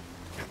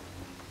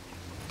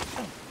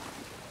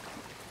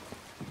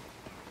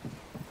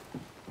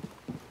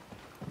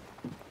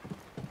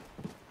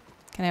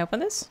 Can I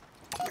open this?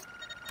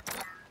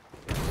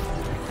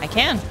 I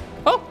can.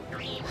 Oh!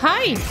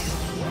 Hi!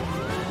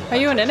 Are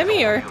you an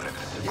enemy or?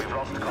 We've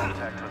lost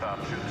contact with our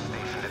troops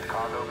stationed at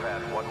Cargo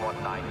Pad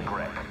 119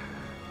 Greg.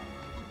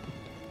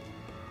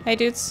 Hey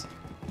dudes.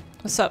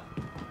 What's up?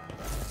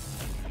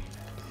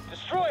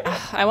 Destroy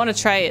it. I want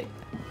to try it.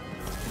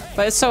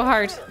 But it's so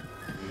hard.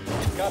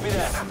 Copy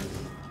that.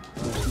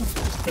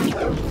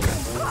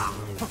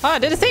 Oh, I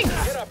did a thing!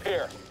 Get up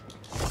here.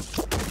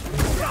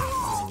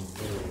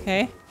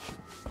 Okay.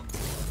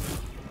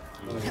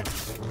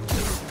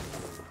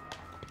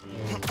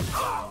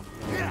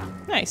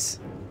 Nice.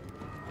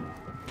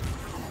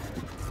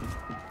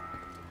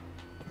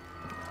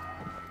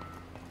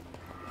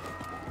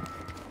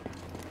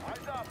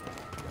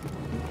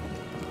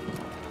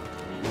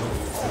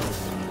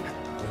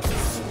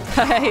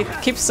 I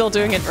keep still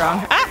doing it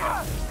wrong.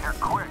 Ah! You're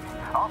quick.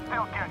 I'll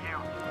still get you.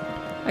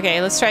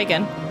 Okay, let's try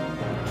again.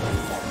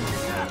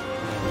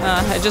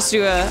 I just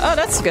do a... Oh,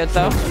 that's good,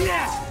 though.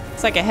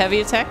 It's like a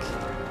heavy attack.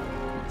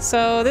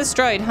 So, this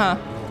droid, huh?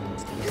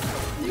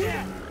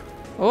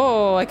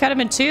 Oh, I cut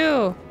him in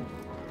two.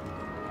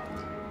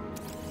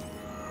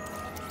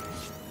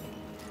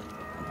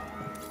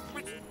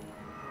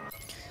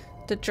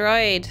 The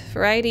droid.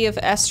 Variety of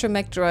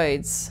astromech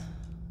droids.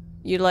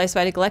 Utilized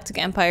by the Galactic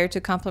Empire to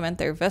complement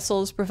their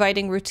vessels,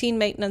 providing routine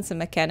maintenance and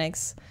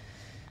mechanics.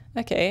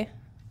 Okay.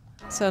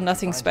 So,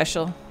 nothing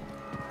special.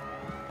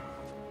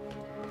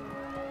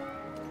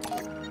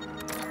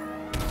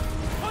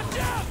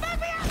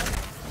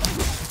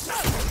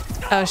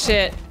 Oh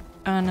shit.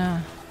 Oh no.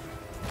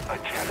 A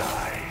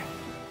Jedi.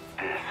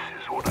 This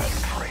is what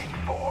I've trained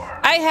for.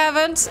 I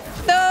haven't.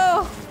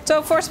 No!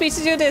 Don't force me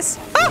to do this.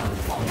 Ah!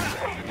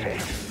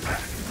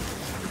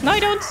 No, I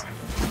don't.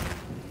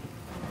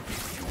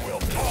 You will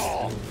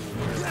fall.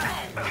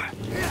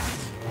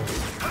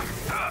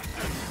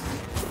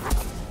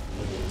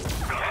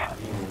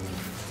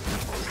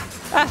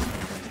 Ah.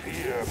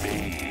 Fear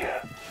me.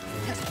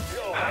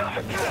 You'll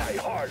have to try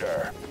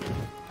harder.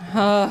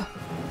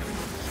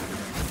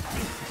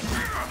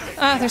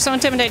 Ah, they're so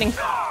intimidating.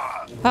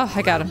 Oh,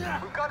 I got him.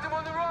 We've got them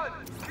on the run.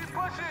 Keep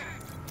pushing.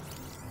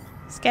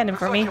 Scan him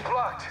for me.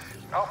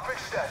 I'll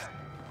fix that.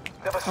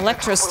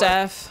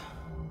 Electrostaff.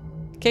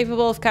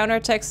 Capable of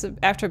counterattacks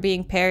after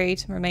being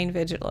parried. Remain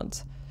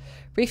vigilant.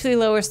 Briefly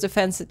lowers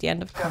defense at the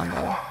end of combo.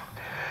 You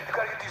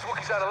gotta get these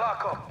Wookiees out of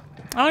lockup.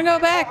 I wanna go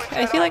back.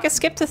 I feel like I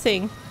skipped a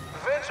thing.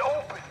 Vents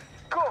open.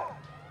 Go.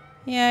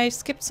 Yeah, I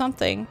skipped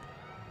something.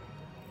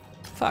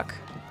 Fuck.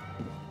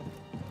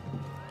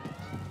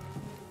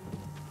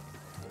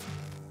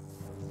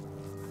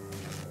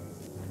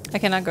 I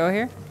cannot go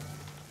here?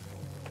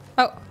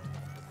 Oh.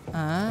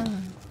 Ah.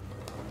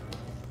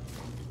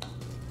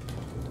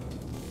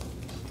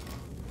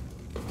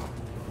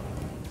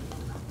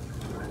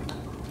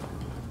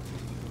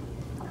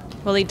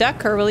 Will he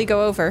duck or will he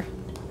go over?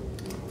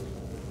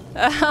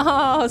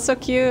 Oh, so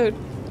cute.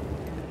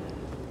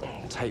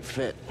 Tight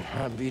fit,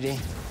 huh, BD?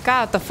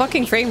 God, the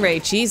fucking frame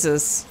rate,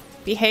 Jesus.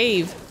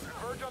 Behave.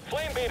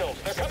 Flame beetles.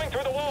 They're coming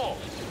through the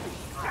walls.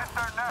 Hit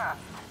their nest.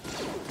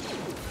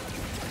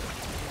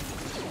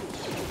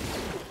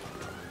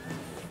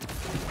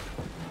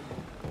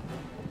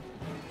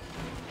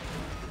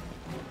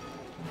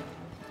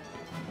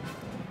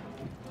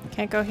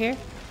 Can't go here?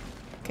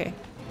 Okay.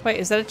 Wait,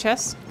 is that a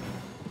chest?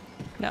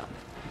 No.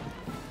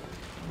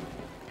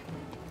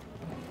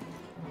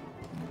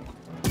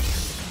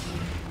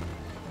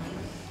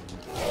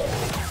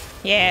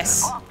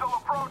 Yes.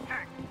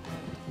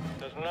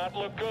 Does not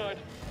look good.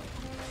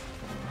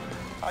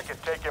 I can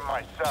take him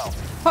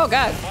myself. Oh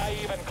god. I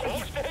even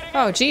close to hitting him?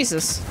 Oh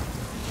Jesus.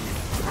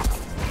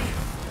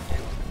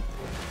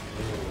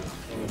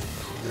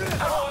 I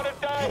don't want to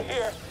die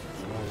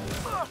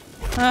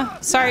here.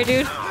 Sorry,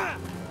 dude.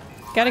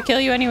 Gotta kill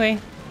you anyway.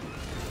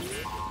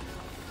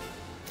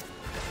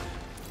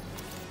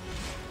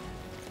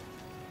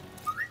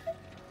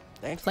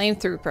 Thanks.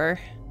 Flamethrower.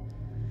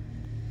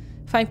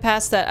 Find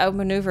paths that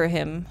outmaneuver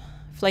him.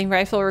 Flame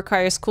rifle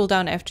requires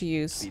cooldown after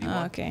use.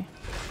 Oh, okay.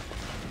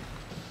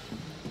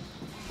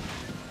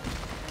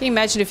 Can you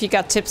imagine if you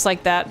got tips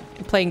like that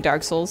playing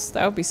Dark Souls?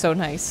 That would be so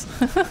nice.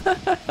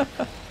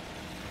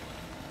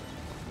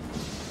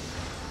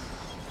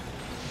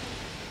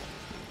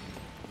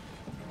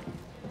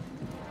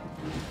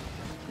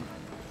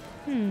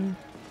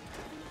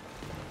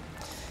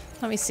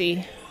 Let me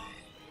see.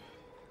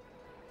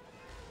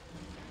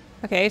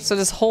 Okay, so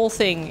this whole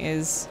thing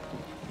is...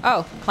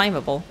 Oh,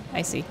 climbable.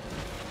 I see.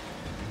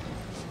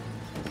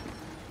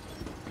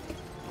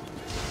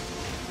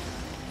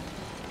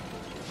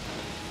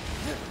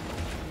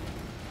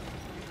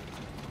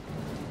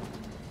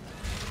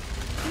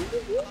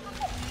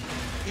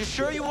 You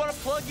sure you want to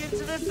plug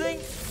into this thing?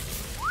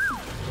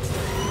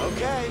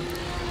 Okay.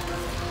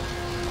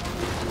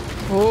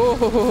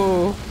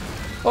 Oh,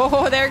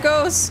 oh, there it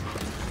goes.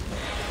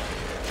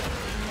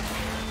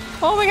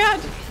 Oh my god.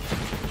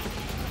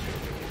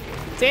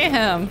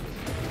 Damn.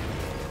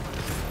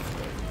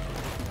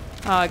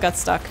 Oh, I got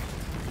stuck.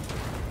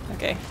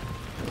 Okay.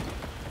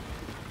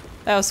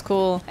 That was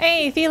cool.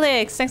 Hey,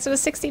 Felix! Thanks for the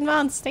 16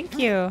 months. Thank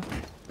you.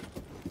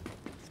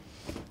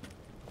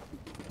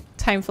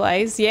 Time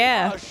flies.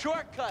 Yeah. Oh,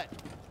 shortcut!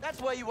 That's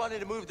why you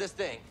wanted to move this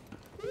thing.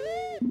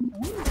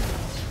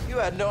 You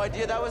had no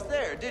idea that was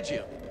there, did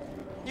you?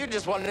 You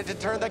just wanted to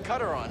turn the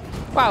cutter on.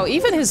 Wow,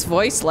 even his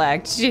voice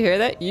lagged. Did you hear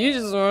that? You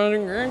just wanted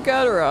to turn the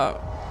cutter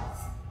out.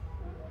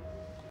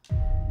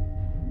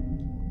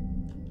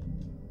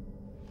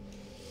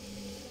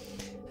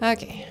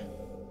 Okay.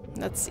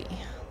 Let's see.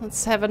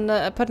 Let's have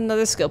put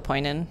another skill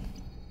point in.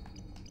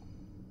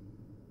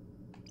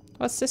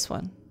 What's this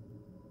one?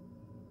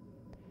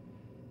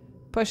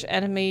 Push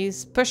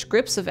enemies, push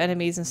groups of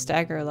enemies and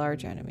stagger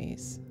large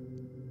enemies.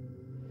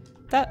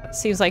 That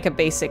seems like a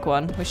basic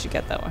one. We should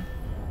get that one.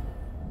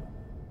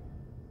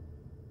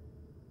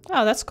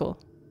 Oh, that's cool.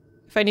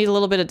 If I need a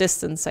little bit of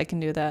distance, I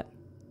can do that.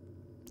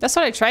 That's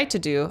what I tried to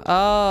do.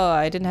 Oh,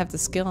 I didn't have the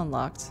skill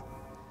unlocked.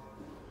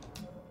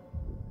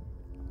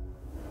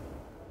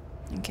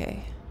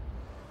 Okay.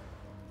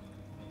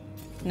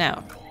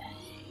 Now.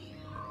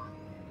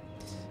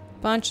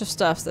 Bunch of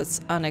stuff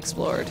that's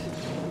unexplored.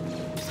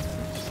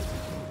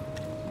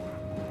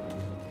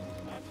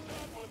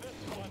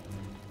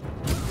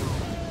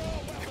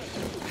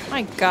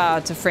 My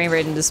god, the frame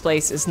rate in this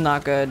place is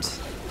not good.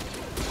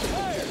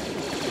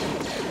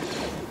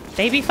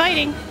 They be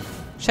fighting.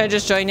 Should I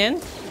just join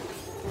in?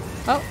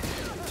 Oh.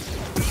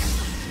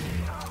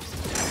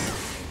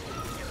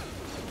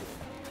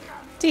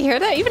 Do you hear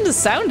that? Even the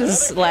sound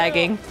is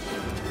lagging.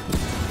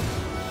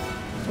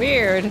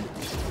 Weird.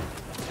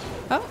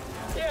 Oh.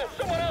 Yeah,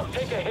 someone else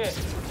take a hit.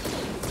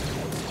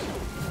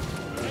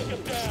 Take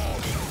him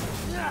down.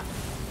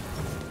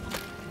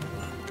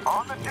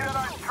 On the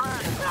Jedi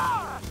track.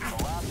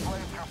 The last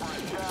flame trooper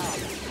is down.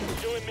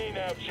 You and me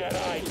now,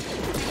 Jedi.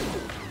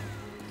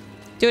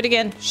 Do it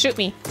again. Shoot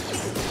me.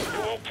 You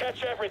won't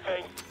catch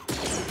everything.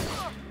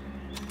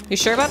 You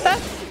sure about that?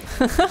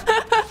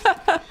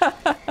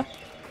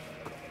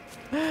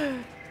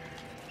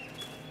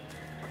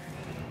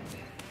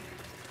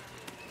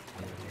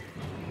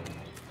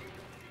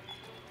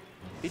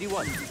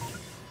 BD1,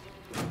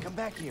 come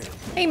back here.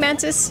 Hey,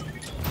 Mantis.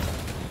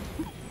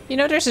 You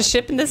know there's a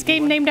ship in this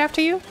game named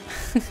after you?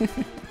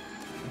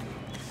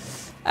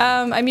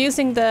 I'm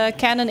using the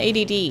Canon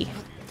 80D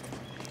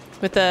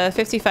with the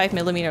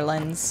 55mm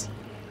lens.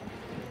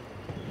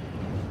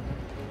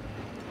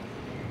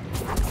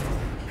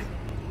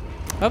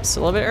 Oops, a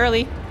little bit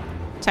early.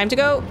 Time to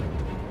go.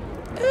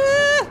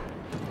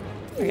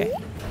 Okay. I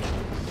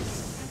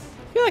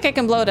feel like I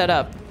can blow that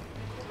up.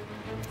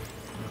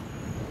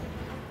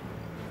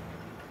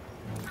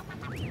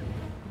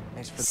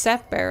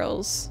 Sap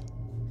barrels.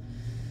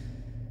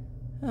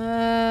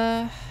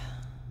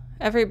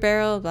 Every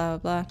barrel, blah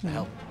blah blah.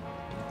 Help.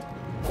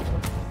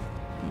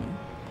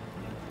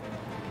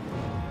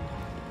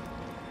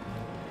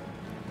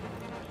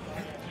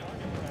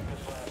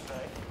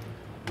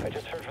 I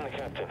just heard from the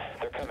captain.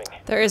 They're coming.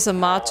 There is a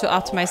mod to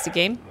optimize the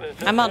game.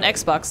 I'm on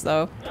Xbox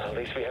though. At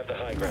least we have the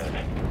high ground.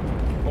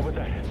 What was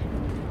that?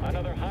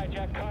 Another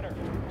hijacked cutter.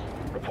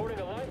 Reporting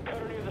a live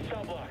cutter near the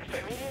cell blocks.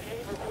 Immediate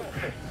aid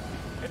requested.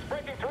 It's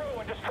breaking through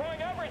and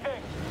destroying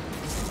everything.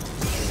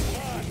 Come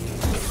on,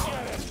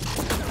 get it.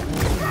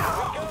 Here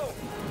we go.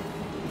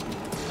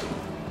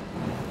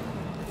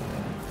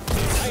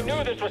 I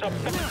knew this was a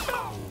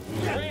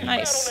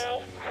nice.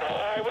 battle now.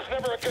 I was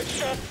never a good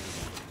shot.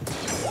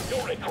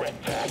 Don't regret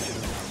that.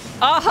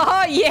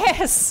 Oh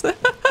yes!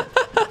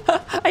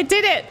 I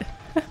did it!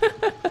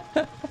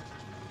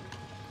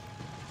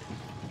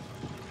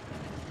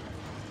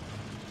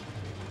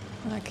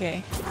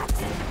 Okay.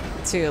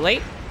 Too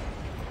late.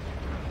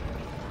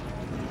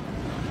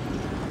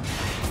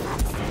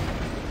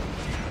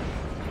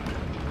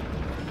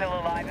 Still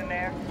alive in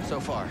there? So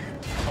far,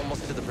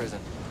 almost to the prison.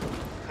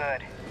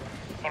 Good.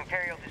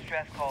 Imperial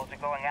distress calls are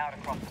going out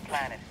across the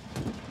planet.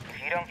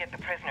 If you don't get the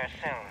prisoners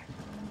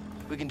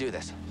soon... We can do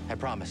this, I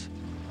promise.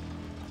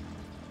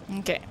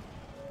 Okay.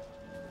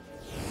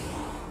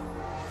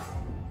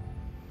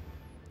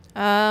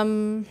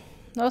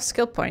 No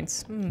skill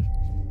points.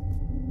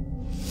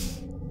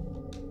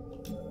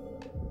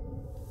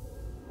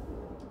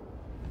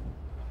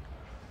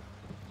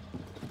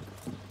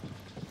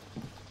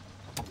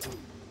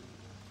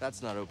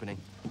 That's not opening.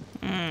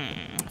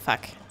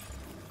 Fuck.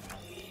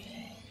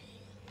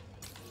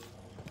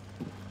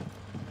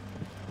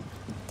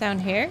 Down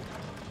here?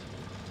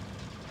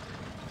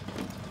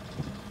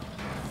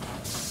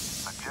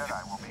 The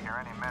Jedi will be here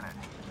any minute.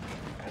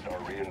 And our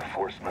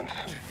reinforcements.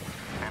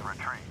 In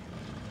retreat.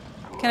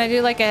 Can I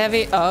do like a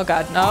heavy? Oh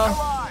god, no.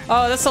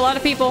 Oh, that's a lot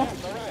of people.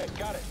 Alright,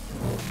 got it.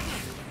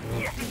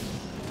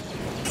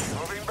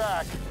 Moving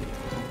back.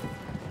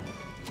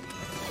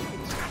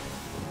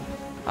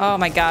 Oh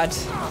my god.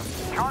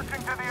 Charging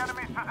to the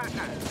enemy's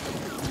position.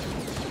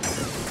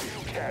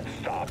 You can't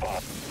stop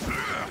us.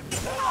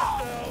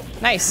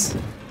 Nice.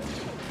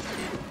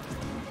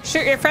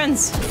 Shoot your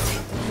friends.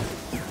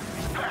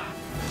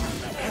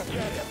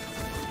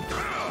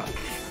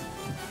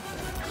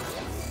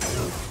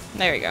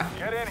 There we go.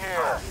 Get in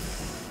here.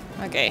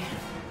 Okay.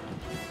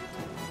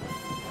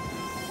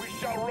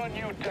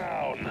 run you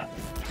down.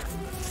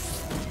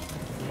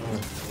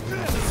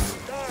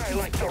 Die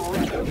like the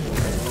rest.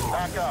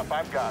 Back up,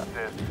 I've got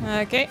this.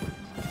 Okay.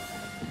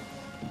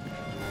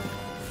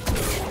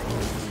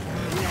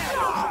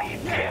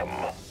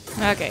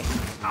 Okay.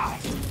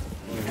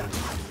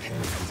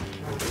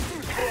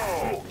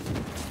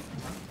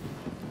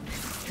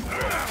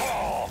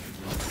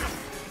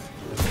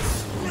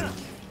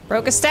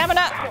 Broke his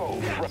stamina.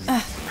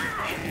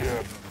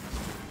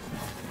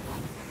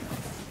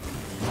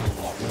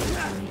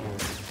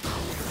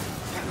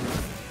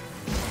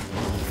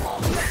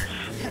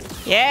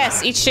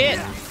 Yes, eat shit.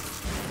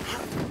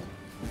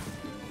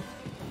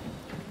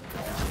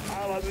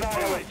 I'll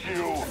annihilate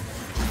you.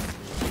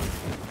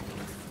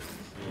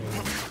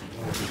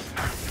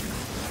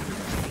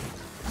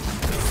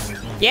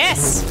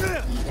 Yes.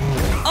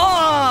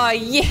 Oh,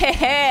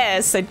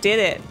 yes, I did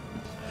it.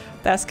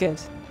 That's good.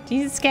 Do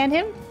you need to scan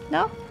him?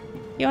 No?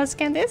 You want to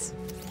scan this?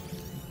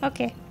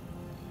 Okay.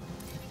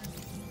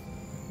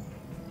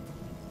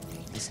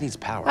 This needs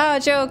power. Oh,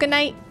 Joe, good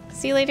night.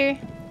 See you later.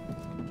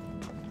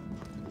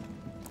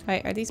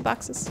 Alright, are these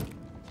boxes?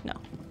 No.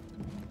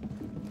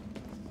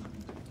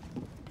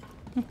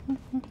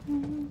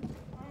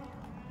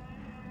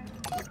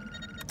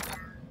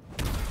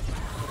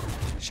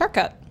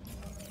 Shortcut.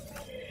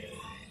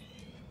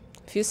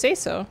 If you say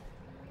so.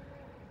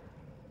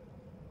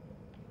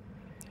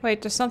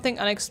 Wait, there's something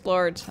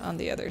unexplored on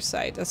the other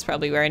side. That's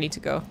probably where I need to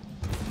go.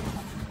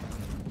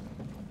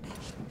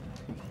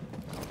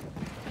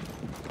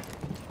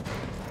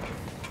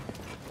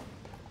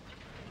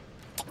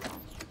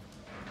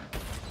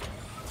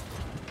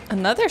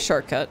 Another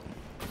shortcut.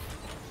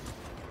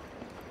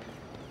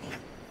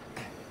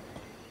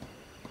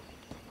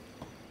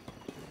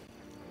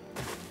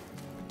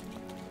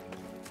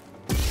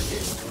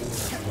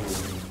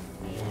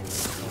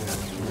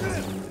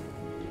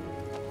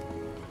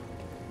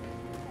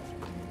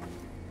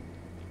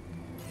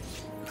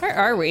 Where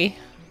are we?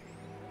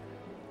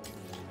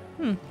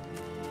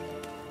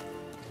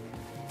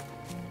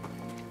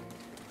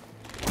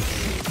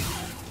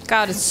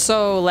 God, it's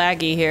so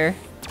laggy here.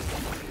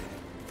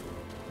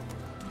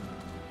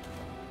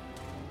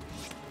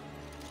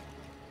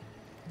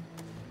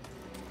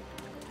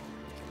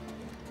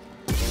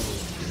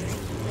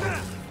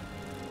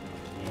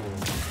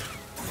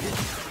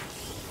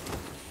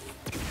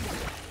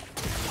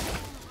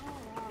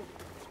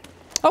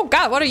 Oh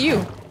God, what are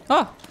you?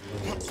 Oh.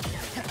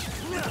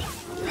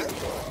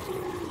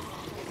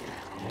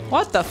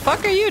 What the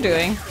fuck are you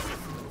doing?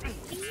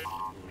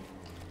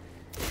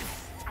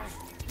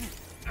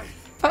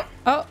 Oh,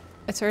 oh,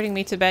 it's hurting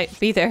me to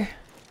be there.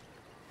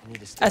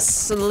 A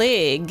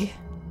slig.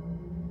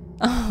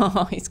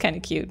 Oh, he's kind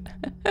of cute.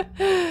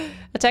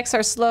 Attacks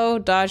are slow,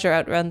 dodge or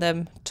outrun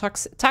them.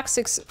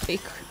 Toxic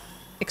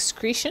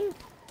excretion?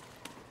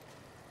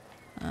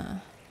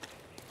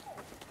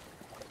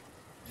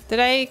 Did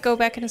I go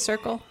back in a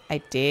circle? I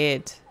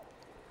did.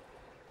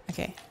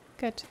 Okay,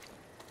 good.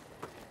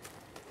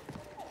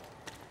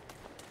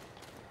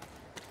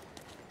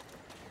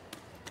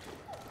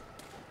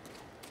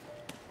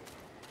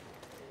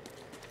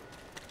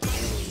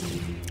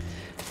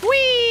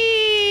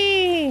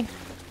 Whee!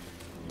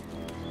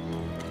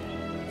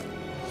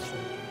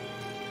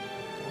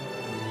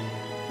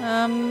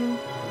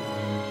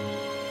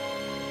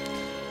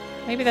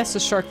 Maybe that's the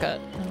shortcut.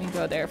 Let me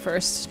go there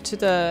first to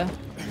the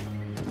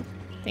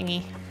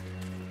thingy.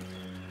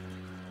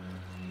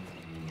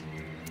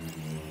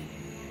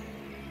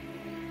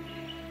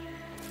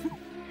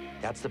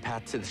 That's the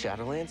path to the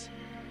Shadowlands?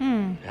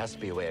 Hmm. There has to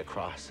be a way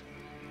across.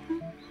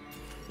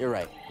 You're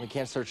right. We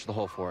can't search the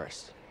whole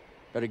forest.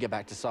 Better get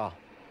back to Saw.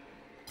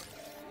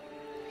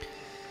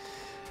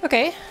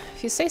 Okay,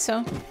 if you say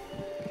so.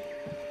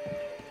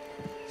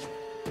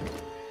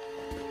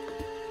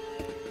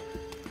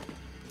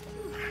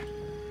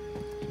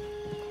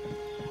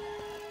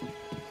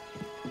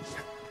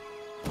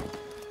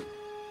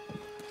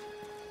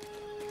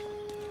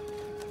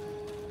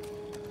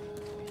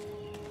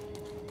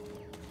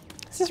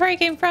 Is this where he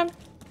came from?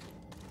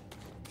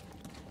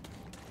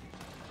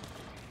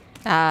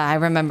 Ah, I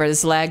remember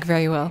this lag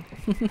very well.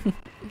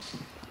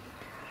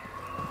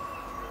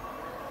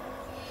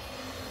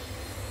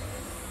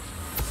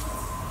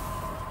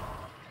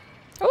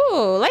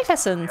 Oh, life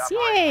essence!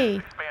 Yay!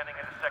 Expanding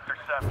into Sector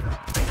 7.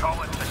 They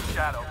call it the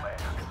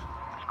Shadowlands.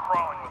 It's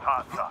crawling with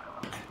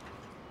hostiles.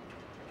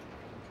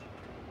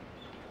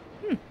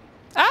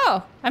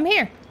 Oh, I'm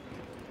here.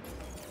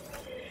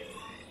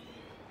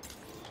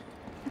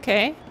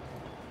 Okay.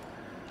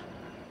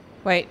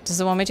 Wait, does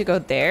it want me to go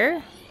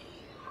there?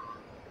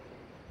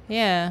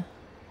 Yeah.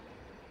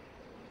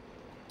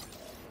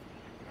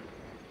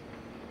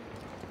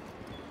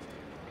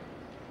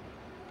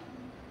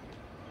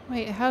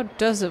 Wait, how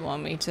does it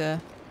want me to?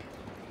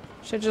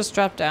 Should I just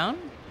drop down?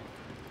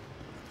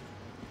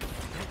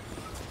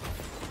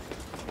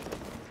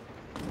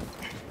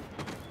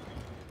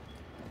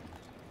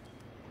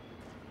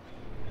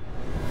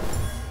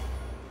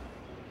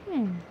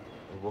 A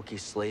Wookiee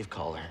slave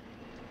collar.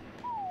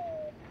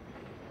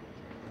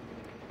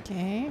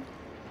 Okay.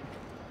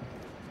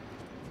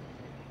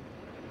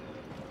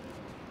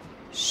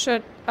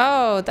 Should...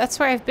 Oh, that's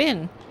where I've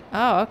been.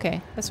 Oh,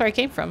 okay. That's where I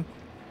came from.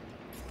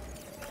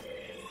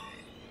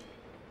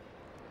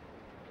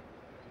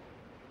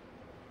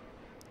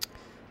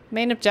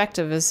 Main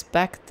objective is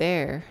back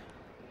there.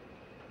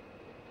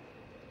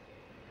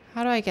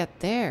 How do I get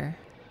there?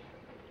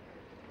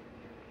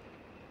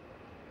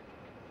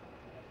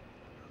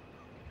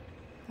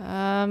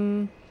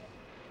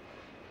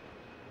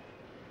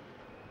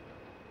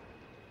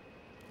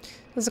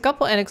 There's a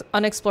couple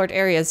unexplored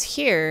areas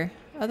here.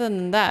 Other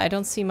than that, I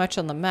don't see much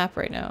on the map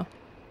right now.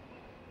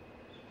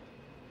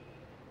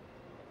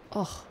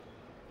 Oh.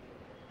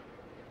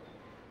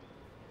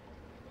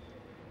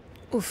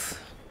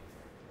 Oof.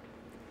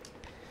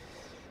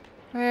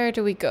 Where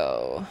do we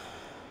go?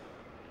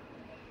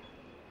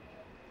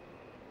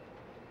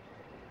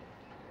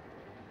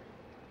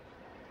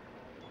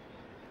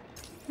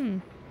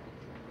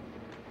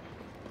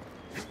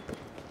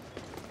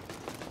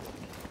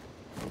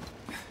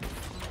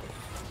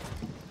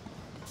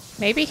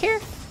 Maybe here?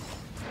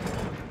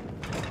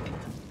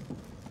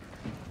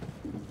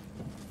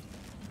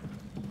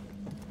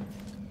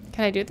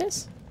 Can I do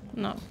this?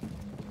 No.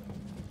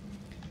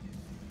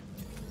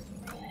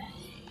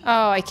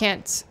 Oh, I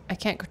can't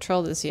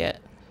control this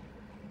yet.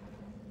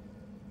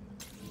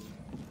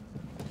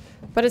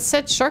 But it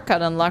said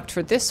shortcut unlocked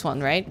for this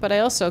one, right? But I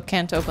also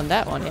can't open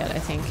that one yet, I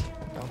think.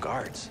 No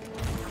guards.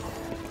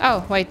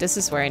 Oh, wait, this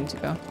is where I need to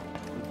go.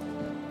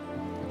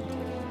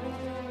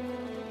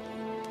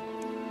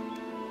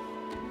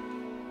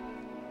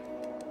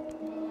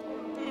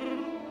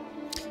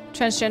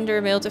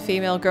 Transgender male to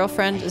female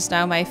girlfriend is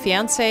now my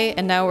fiance,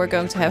 and now we're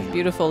going to have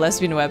beautiful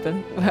lesbian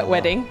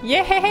wedding.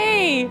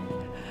 Yay!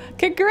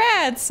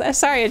 Congrats!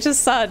 Sorry, I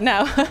just saw it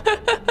now.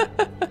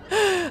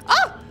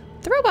 Oh!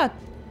 The robot!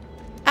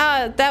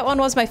 That one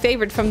was my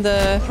favorite from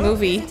the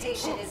movie.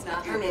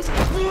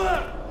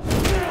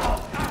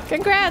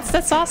 Congrats!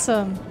 That's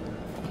awesome.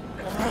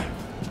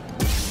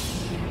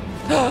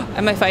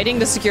 Am I fighting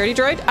the security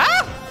droid?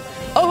 Ah!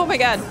 Oh my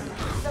god.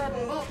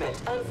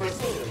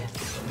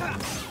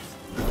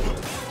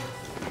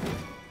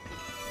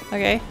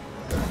 Okay.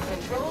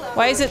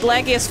 Why is it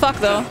laggy as fuck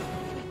though?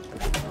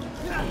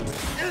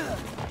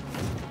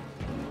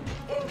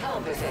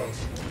 Incompetent.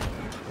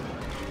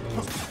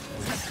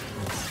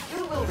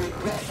 You will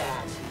regret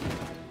that.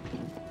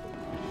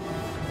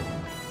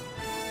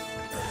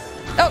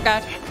 Oh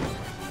god.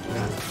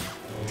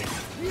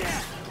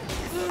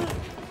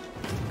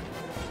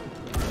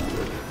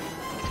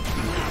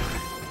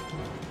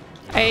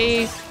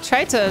 I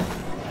tried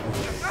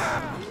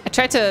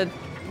to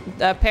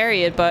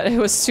parry it, but it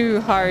was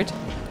too hard.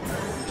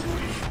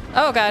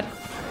 Oh god.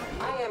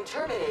 I am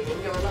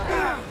terminating your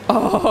life.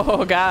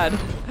 Oh god.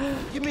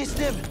 You missed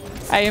him.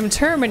 I am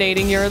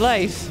terminating your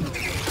life.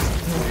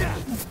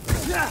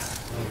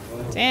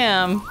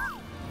 Damn.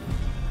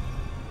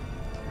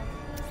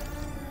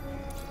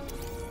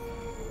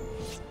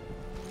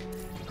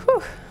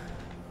 Whew.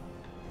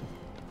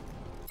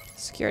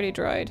 Security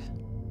droid.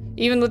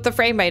 Even with the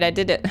frame rate, I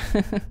did it.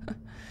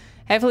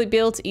 Heavily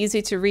built,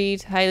 easy to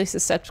read, highly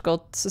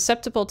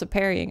susceptible to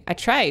parrying. I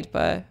tried,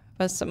 but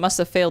must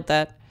have failed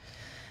that.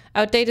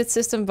 Outdated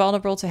system,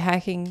 vulnerable to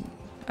hacking.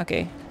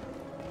 Okay.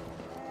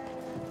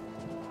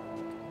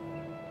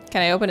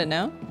 Can I open it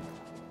now?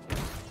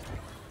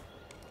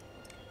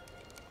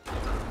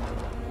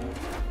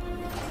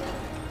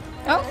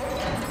 Oh.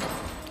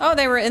 Oh,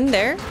 they were in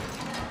there.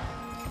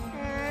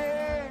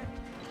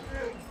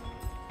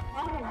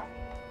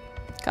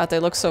 God, they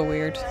look so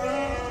weird.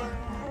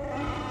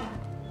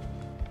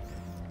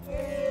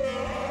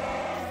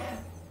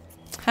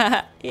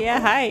 Haha, yeah,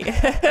 hi.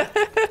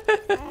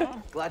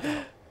 Glad to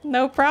help.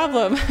 No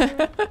problem. Who's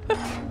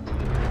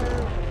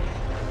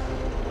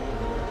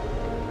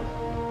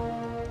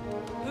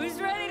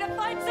ready to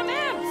fight some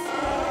imps?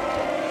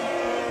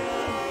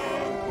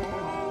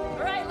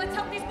 All right, let's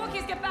help these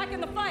Wookiees get back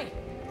in the fight.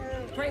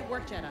 Great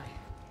work, Jedi.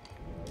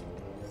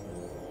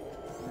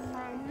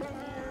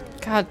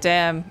 God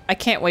damn. I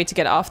can't wait to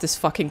get off this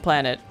fucking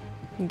planet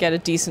and get a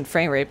decent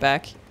frame rate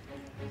back.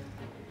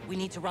 We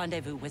need to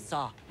rendezvous with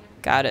Saw.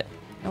 Got it.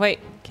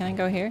 Wait, can I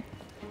go here?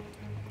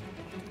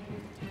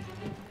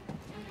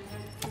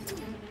 I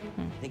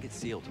think it's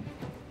sealed.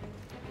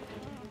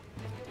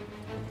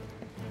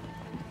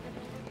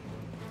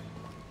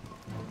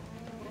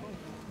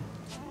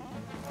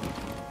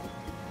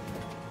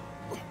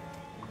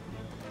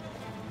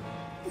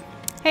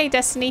 Hey,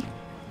 Destiny.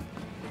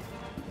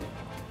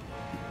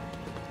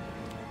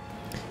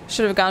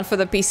 Should have gone for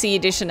the PC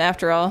edition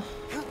after all.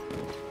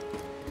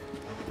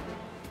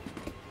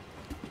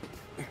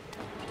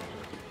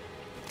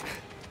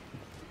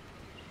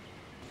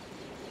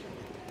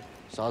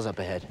 Saw's up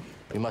ahead.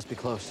 We must be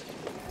close.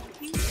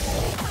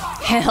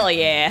 Hell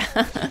yeah.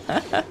 Don't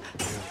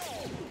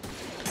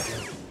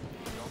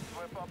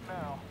slip up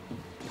now.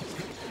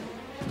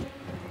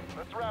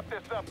 Let's wrap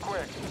this up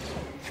quick.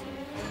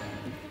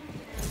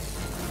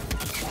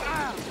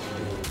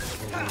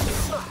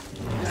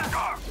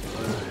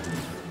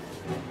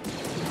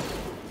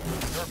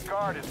 Your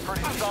guard is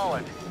pretty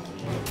solid.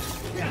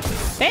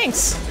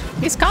 Thanks.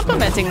 He's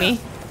complimenting me.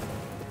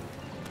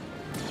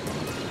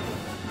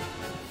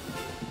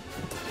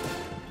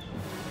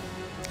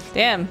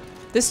 Damn,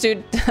 this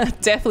dude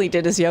definitely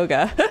did his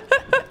yoga.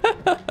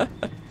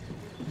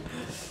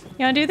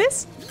 You wanna do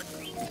this?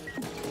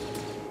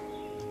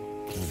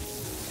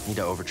 Need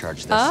to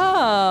overcharge this.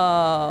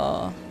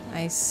 Oh,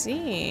 I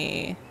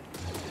see.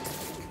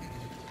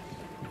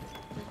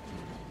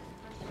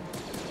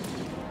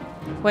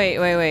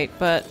 Wait,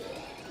 but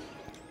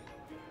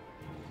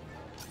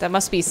that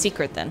must be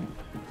secret then.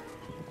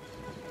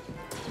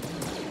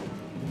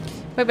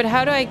 Wait, but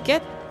how do I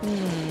get...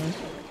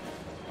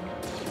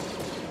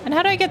 And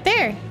how do I get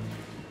there?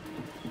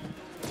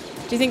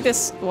 Do you think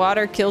this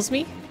water kills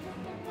me?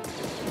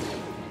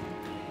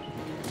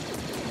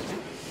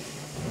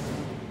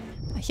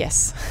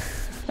 Yes.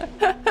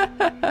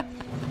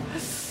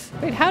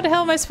 Wait, how the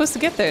hell am I supposed to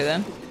get there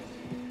then?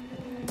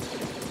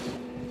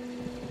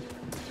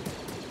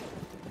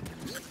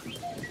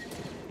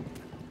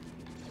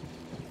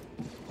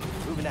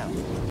 Moving out.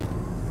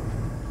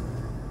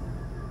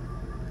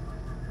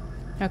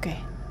 Okay.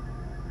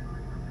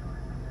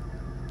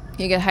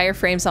 You get higher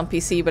frames on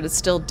PC, but it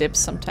still dips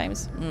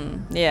sometimes.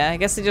 Yeah, I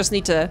guess they just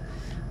need to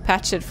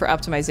patch it for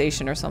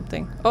optimization or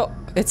something. Oh,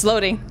 it's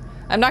loading.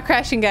 I'm not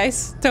crashing,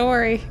 guys. Don't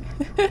worry.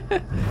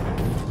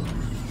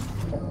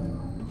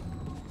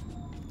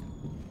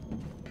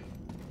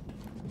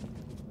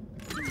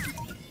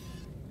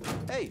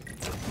 Hey.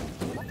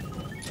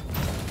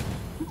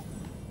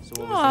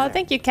 So Aw,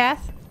 thank you,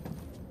 Kath.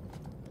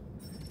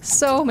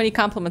 So many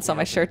compliments on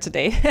my shirt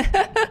today.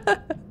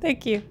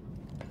 Thank you.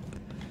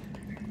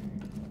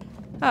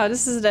 Oh,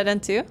 this is a dead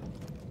end too?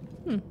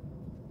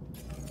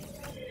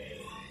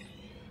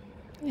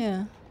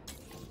 Yeah.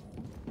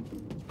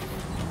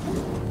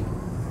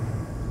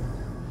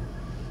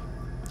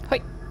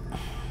 Hoi.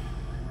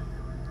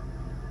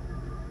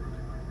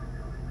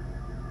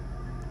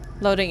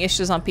 Loading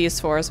issues on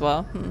PS4 as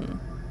well.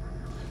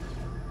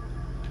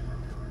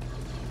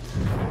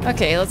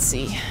 Okay, let's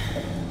see.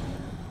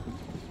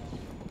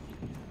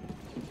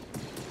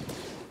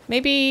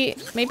 Maybe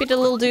the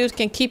little dude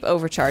can keep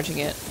overcharging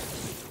it.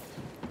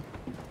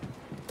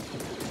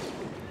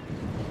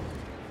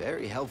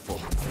 Very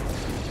helpful.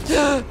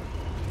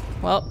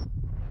 Well.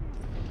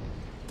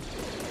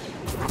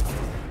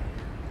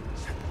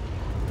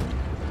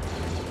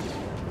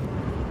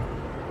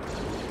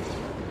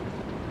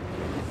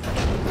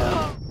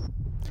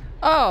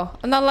 Oh,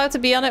 I'm not allowed to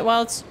be on it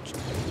while it's...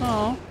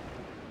 Oh.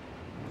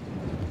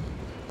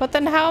 But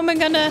then how am I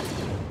gonna...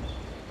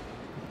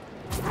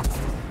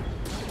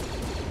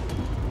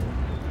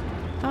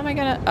 How am I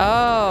gonna...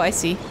 Oh, I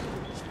see.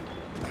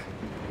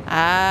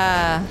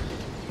 Ah.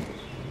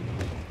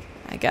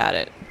 I got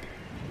it.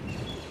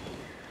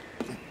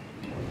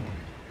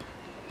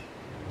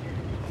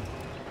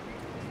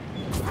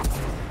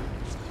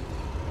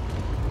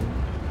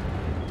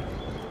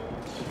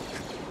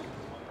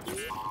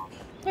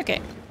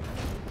 Okay.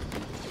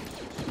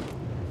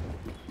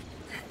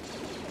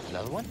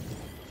 Another one?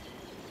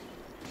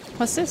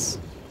 What's this?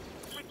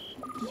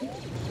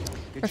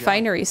 Good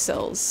Refinery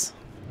cells.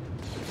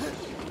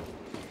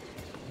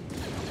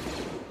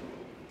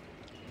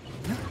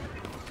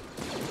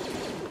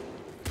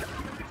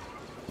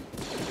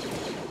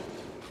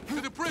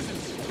 To the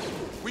prisons!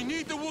 We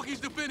need the Wookiees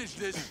to finish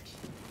this!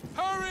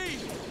 Hurry!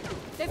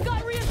 They've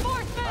got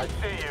reinforcements! I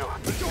see you.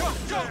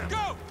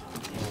 Go!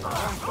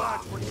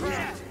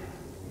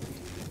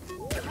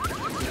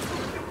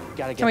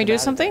 Can we do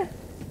something?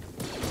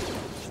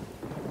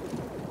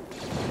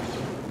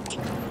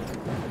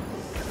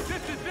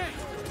 This is it!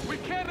 We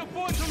can't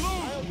afford to lose!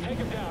 I'll take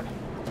him down.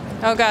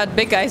 Oh god,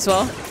 big guy as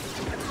well.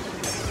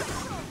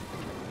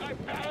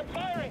 I'm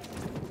firing!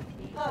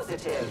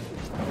 Positive.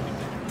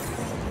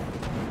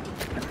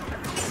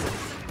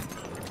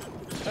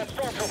 That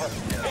stormtrooper!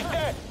 He's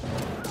dead!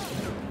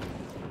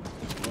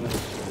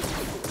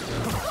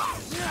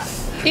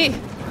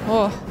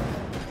 Oh.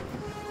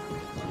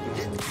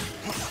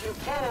 You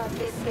cannot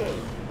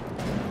escape.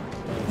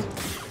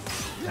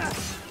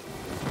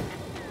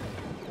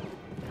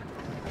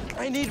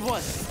 I need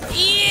one.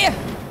 Yeah.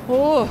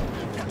 Oh.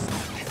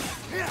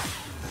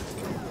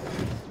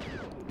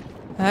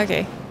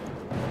 Okay.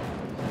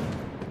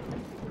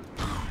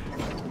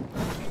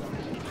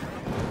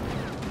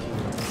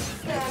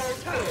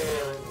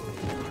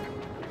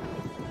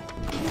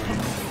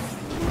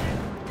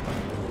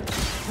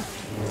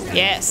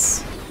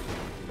 Yes.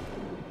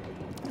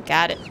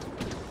 Got it.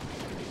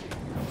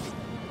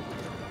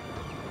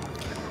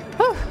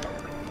 Whew.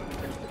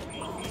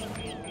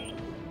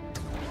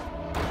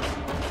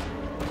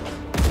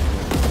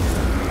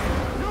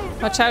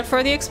 Watch out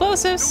for the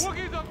explosives.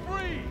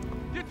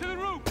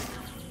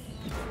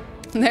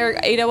 There,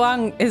 Ada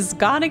Wong is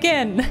gone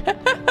again.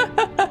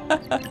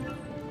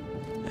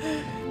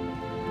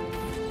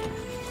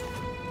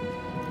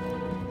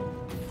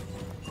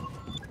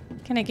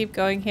 Can I keep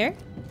going here?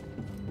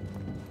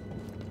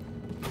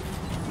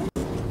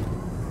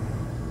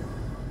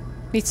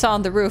 We saw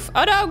on the roof.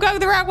 Oh no, I'm going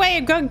the wrong way.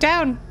 I'm going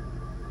down.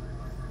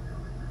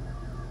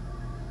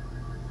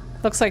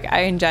 Looks like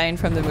Iron Giant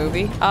from the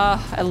movie.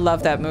 Ah, I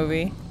love that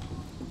movie.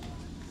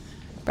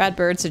 Brad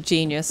Bird's a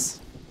genius.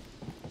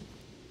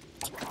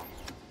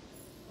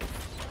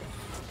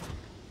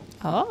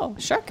 Oh,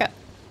 shortcut.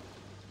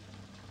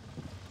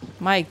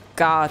 My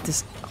god,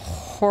 this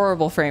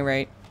horrible frame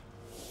rate.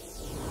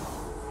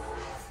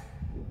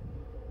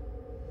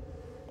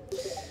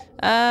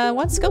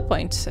 One skill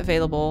point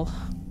available.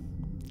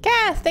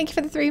 Gath, thank you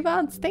for the 3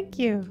 months. Thank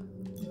you.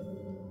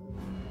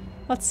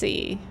 Let's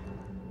see.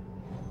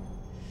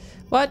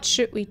 What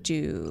should we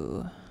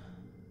do?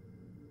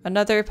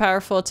 Another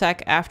powerful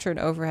attack after an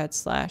overhead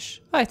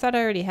slash. Oh, I thought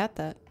I already had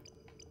that.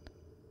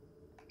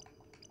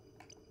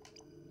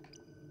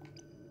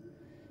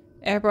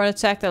 Airborne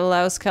attack that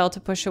allows Cal to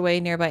push away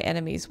nearby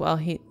enemies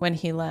when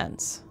he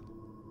lands.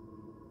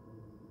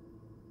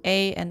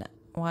 A and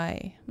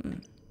Y.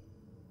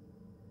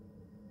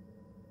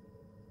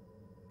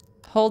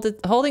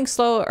 Holding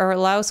slow or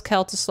allows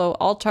Cal to slow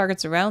all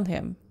targets around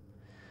him.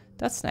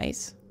 That's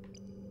nice.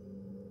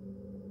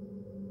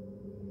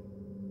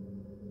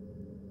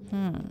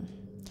 I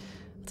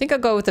think I'll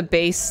go with the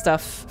base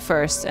stuff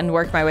first and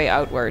work my way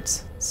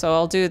outwards. So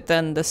I'll do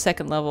then the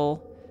second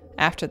level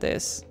after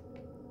this.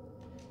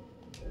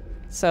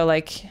 So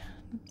like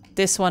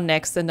this one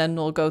next, and then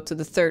we'll go to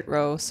the third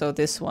row. So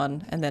this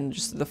one, and then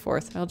just the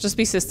fourth. I'll just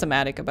be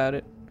systematic about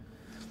it.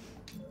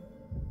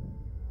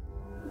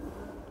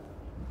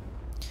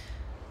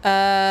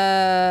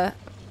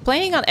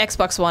 Playing on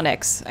Xbox One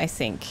X, I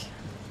think.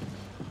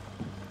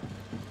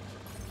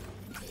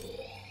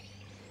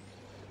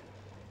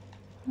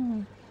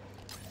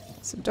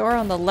 There's a door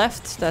on the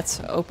left that's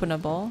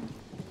openable.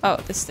 Oh,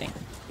 this thing.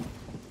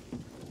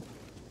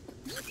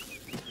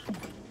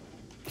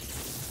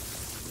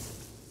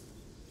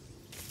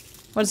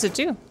 What does it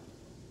do?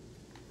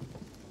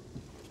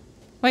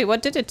 Wait,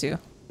 what did it do?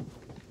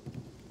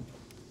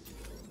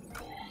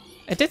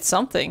 It did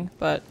something,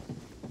 but...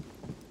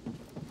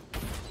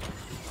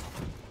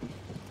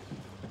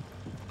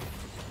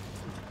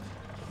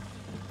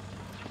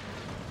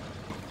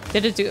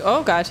 Did it do...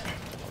 Oh god.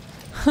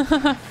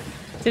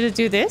 Did it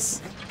do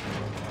this?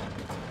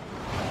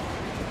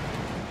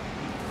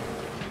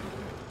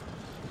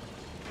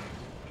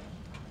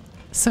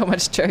 So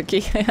much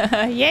turkey.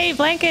 Yay,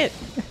 blanket!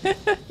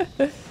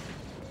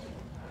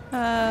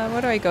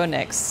 Where do I go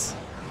next?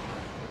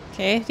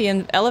 Okay,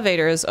 the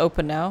elevator is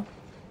open now.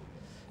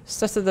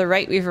 Stuff to the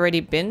right we've already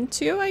been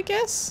to, I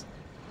guess?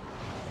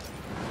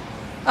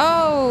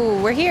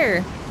 Oh, we're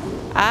here!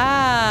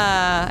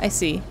 Ah, I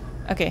see.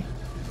 Okay.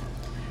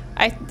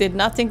 I did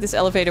not think this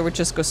elevator would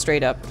just go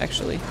straight up,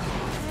 actually.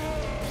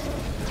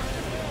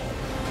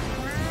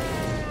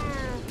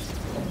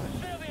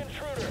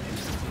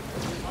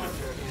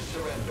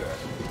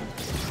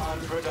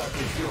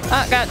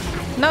 Oh god.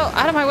 No,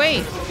 out of my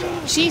way!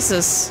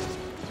 Jesus!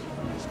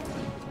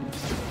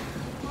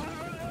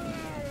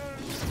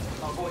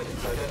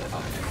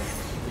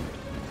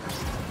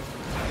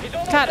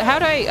 God, how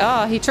do I...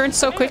 Oh, he turned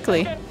so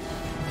quickly.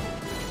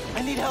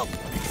 I need help.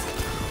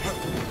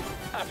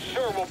 I'm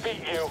sure we'll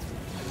beat you.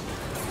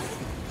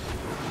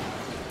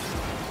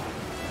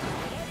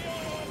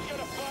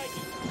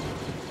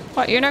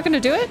 What, you're not gonna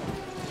do it?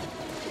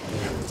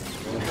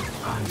 You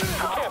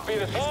can't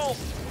beat us all.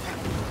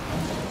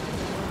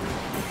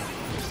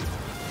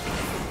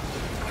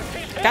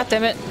 God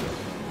damn it.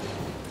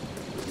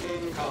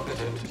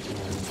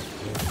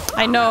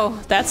 I know,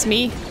 that's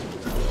me.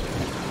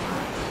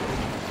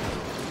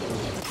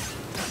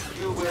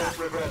 You will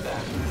regret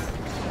that.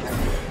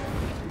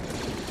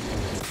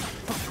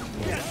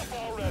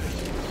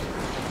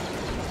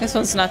 This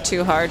one's not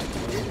too hard.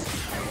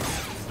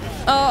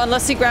 Oh,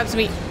 unless he grabs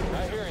me.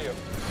 I hear you.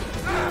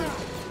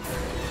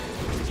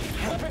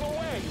 Slipping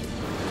away.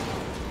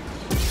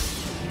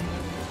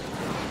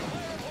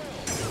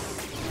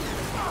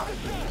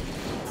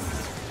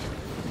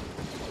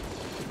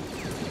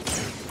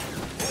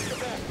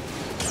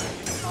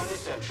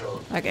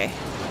 Okay.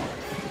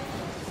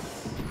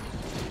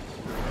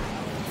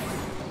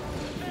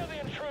 The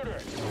intruder.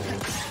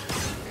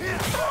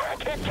 I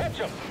can't catch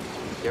him.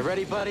 You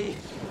ready, buddy?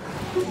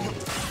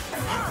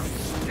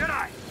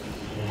 Jedi!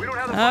 We don't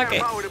have the Okay.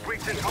 firepower to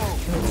breach this hole.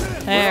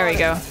 There we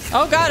go.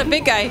 Oh god, a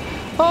big guy.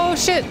 Oh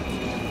shit.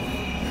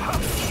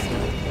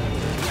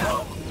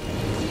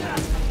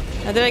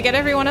 Did I get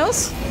everyone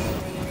else?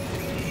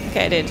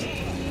 Okay, I did.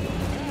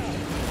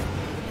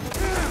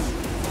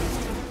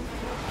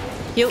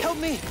 Heal. Help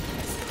me!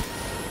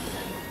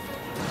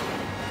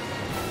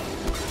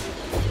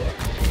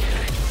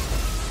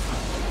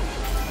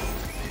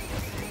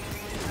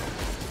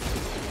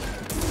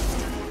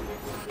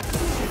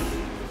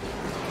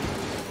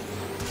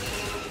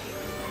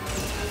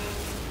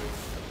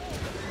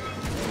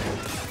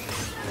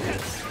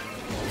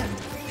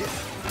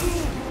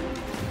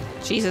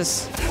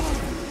 Jesus.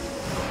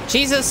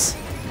 Jesus.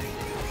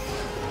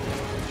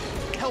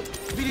 Help!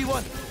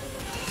 BD1!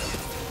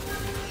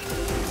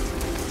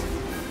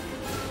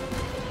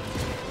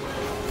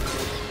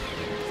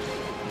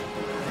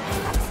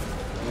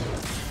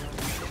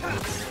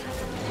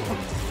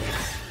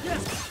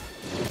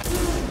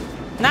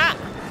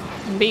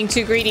 being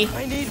too greedy.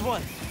 I need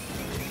one.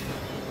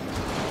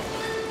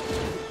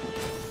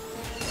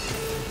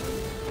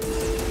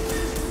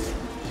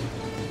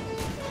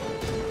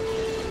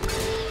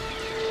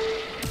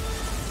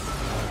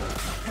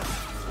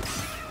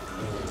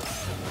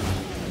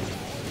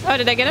 Oh,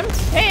 did I get him?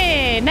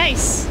 Hey,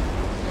 nice.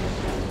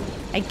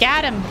 I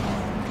got him.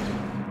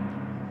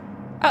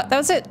 Oh, that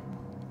was it.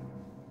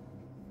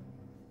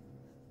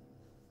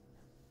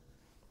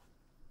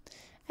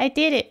 I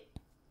did it.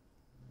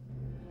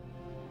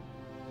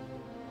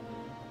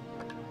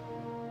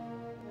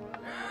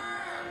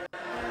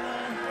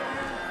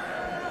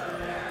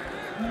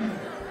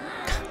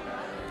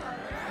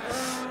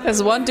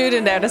 There's one dude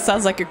in there that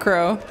sounds like a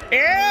crow.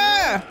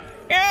 Yeah!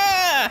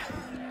 Yeah!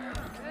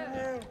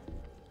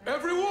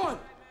 Everyone!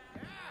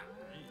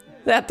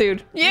 That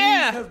dude.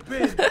 Yeah! These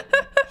have been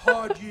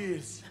hard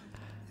years.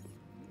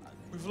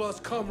 We've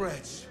lost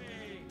comrades,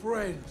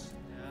 friends,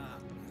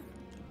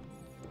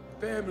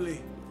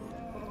 family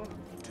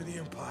to the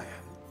Empire.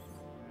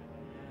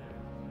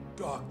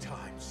 Dark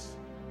times.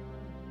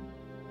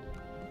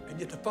 And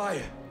yet the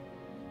fire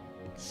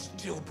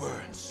still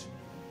burns.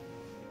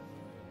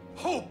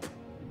 Hope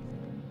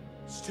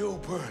still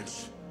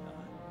burns.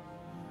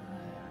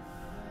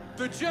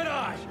 The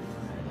Jedi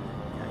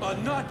are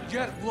not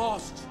yet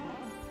lost.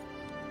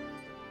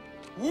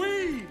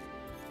 We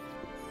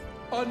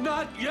are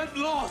not yet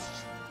lost.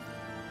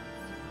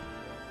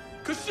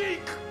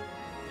 Kashyyyk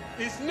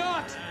is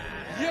not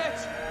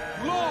yet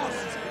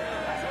lost.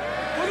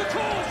 For the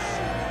cause!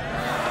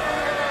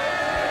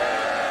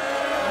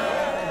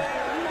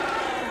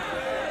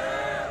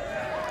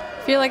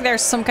 I feel like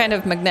there's some kind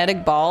of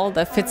magnetic ball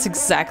that fits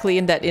exactly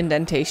in that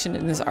indentation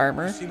in his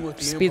armor.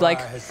 Just be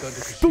like,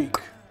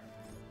 spook.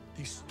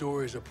 These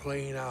stories are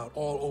playing out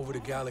all over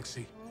the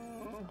galaxy.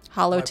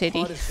 Hollow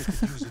titty. My Protestants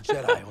could use a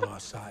Jedi on our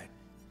side.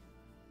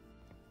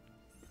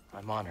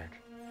 I'm honored.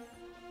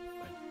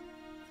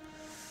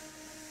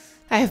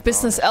 I have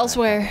business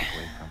elsewhere.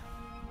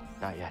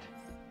 Not yet.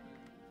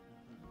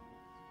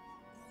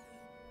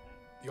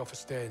 The offer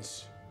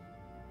stands.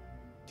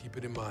 Keep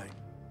it in mind.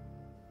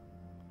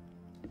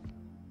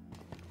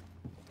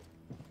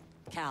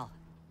 Cal,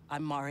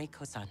 I'm Mari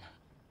Kosan,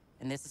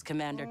 and this is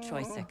Commander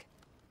Choisik.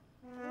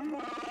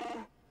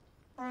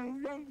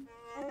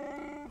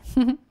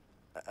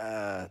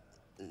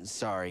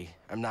 Sorry,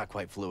 I'm not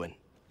quite fluent.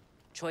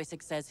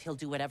 Choisik says he'll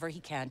do whatever he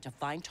can to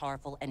find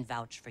Tarful and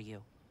vouch for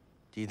you.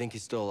 Do you think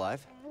he's still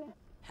alive?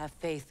 Have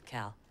faith,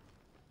 Cal.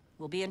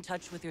 We'll be in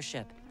touch with your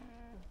ship.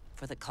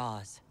 For the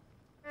cause.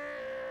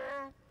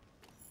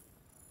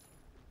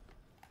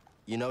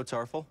 You know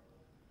Tarful?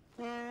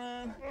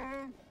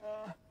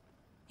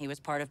 He was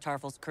part of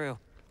Tarful's crew,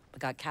 but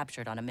got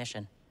captured on a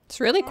mission. It's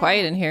really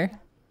quiet in here.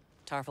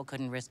 Tarful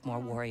couldn't risk more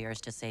warriors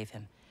to save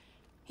him.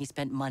 He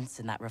spent months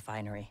in that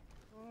refinery.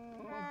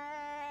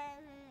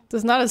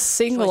 There's not a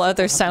single Choisik other will help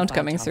you sound find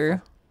coming Tarful.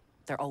 through.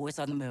 They're always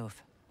on the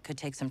move. Could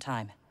take some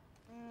time.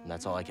 And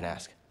that's all I can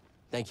ask.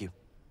 Thank you.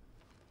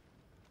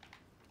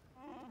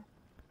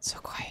 So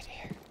quiet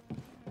here.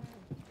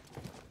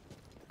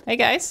 Hey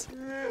guys.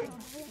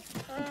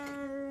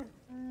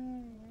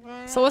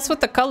 So what's with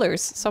the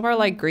colors? Some are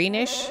like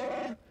greenish.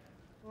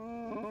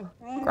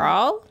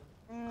 Growl?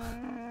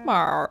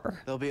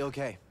 Mar. They'll be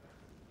okay.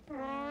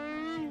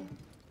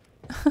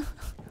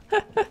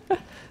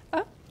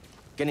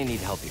 Gonna need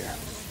help here.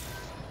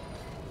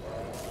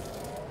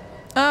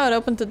 Oh, it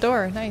opened the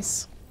door.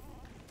 Nice.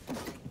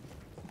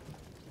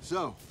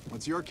 So,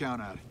 what's your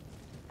count at?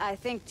 I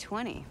think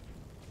 20.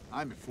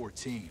 I'm at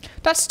 14.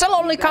 That still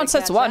only counts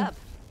as one.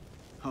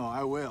 Oh,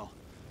 I will.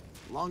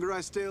 The longer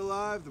I stay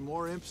alive, the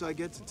more imps I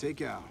get to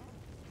take out.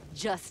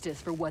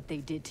 Justice for what they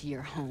did to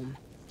your home.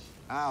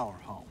 Our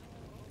home.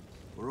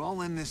 We're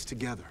all in this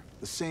together.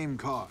 The same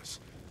cause.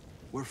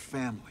 We're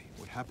family.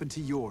 What happened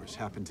to yours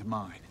happened to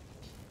mine.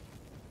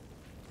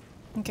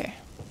 Okay.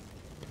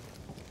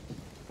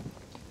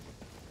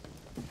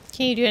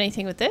 Can you do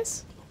anything with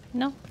this?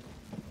 No.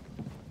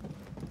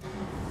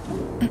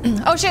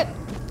 Oh shit!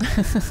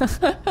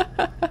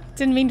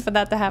 Didn't mean for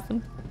that to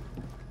happen.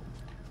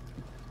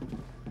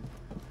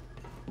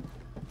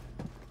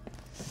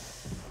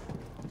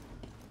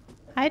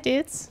 Hi,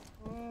 dudes.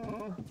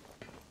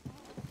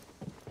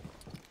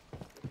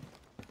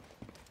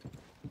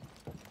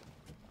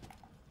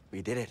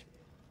 We did it.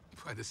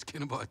 By the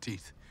skin of our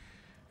teeth.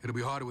 It'll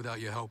be harder without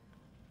your help.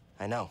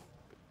 I know.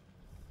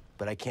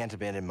 But I can't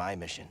abandon my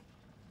mission.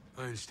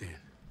 I understand.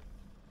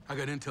 I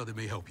got intel that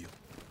may help you.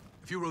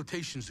 A few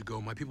rotations ago,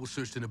 my people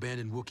searched an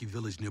abandoned Wookiee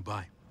village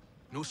nearby.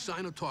 No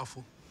sign of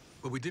Tarful,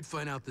 but we did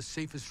find out the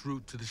safest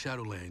route to the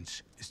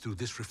Shadowlands is through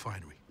this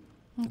refinery.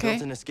 Okay.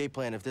 Built an escape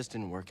plan if this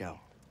didn't work out.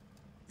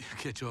 You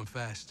catch on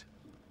fast.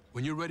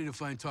 When you're ready to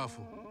find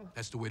Tarful,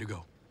 that's the way to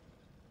go.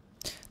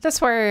 That's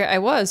where I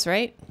was,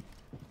 right?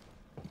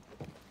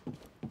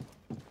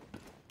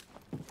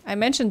 I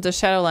mentioned the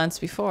Shadowlands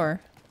before.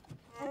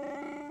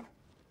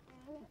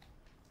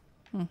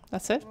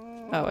 That's it?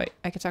 Oh wait,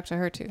 I could talk to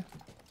her too.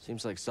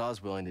 Seems like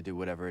Saw's willing to do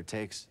whatever it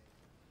takes.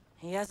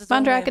 He has his Mandra,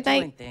 own way good of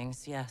doing night.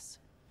 things, yes.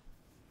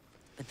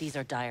 but these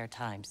are dire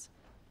times.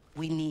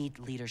 We need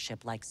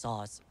leadership like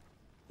Zaw's.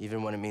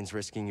 Even when it means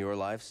risking your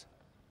lives?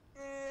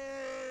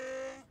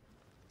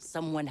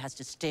 Someone has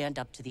to stand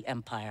up to the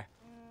Empire.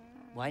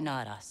 Why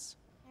not us?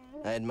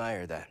 I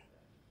admire that.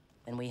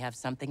 Then we have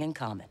something in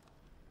common.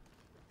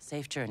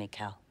 Safe journey,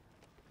 Cal.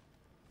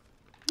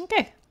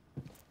 Okay.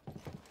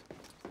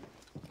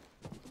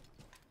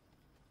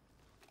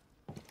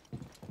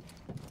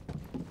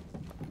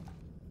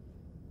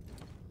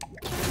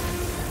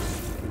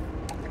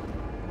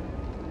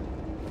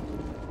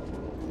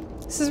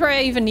 This is where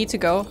I even need to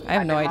go. I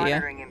have no I've been idea.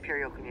 monitoring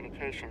Imperial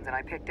communications, and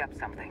I picked up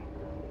something.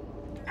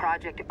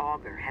 Project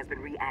Augur has been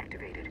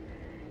reactivated.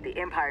 The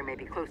Empire may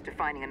be close to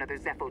finding another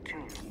Zepho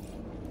tomb.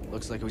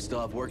 Looks like we still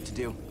have work to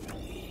do.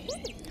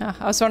 Huh,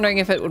 I was wondering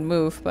if it would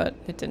move, but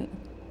it didn't.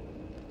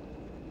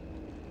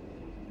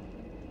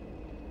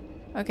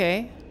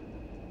 Okay.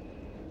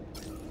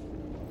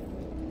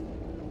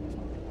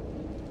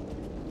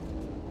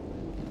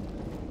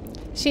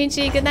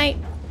 Shinji, good night.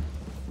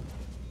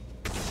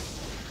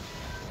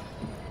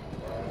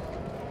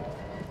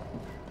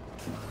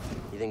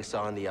 You think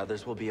Saw and the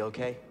others will be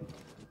okay?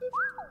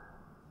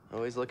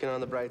 Always looking on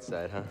the bright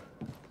side, huh?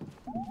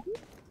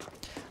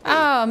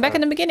 Oh, I'm back in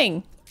the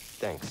beginning.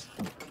 Thanks.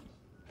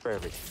 For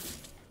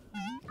everything.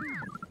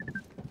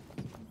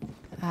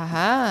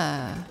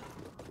 Aha.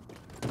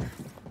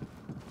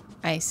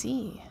 I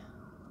see.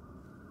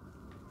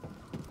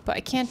 But I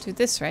can't do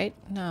this, right?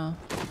 No.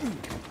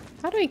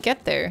 How do we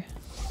get there?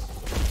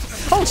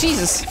 Oh,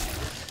 Jesus.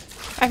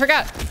 I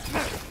forgot.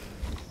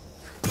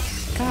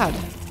 God.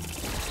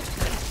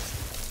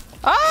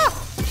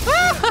 Ah!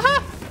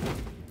 Ah!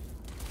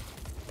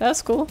 That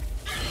was cool.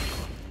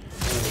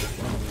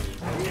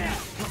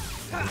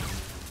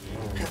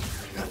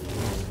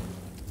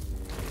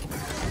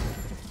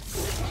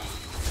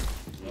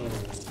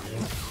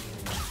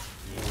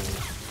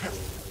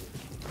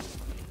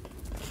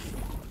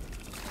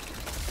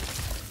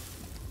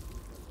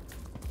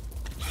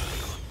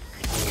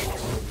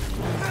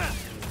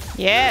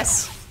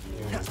 Yes.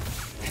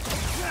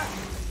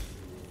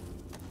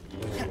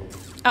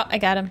 Oh, I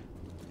got him.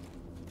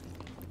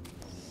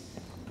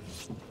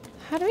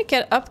 How do we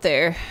get up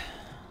there?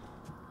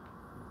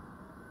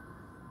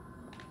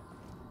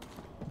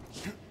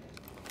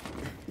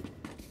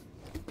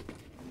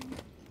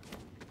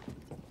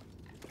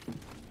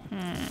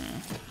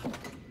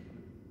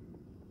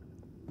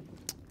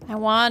 I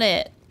want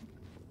it.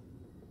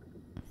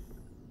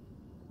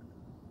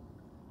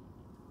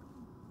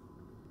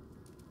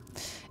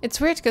 It's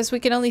weird because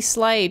we can only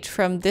slide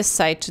from this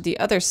side to the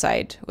other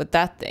side with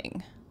that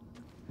thing.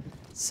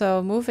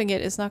 So moving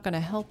it is not going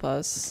to help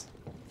us.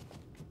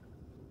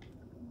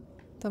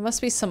 There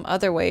must be some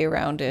other way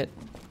around it.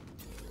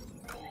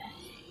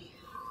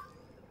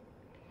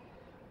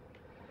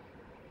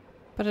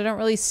 But I don't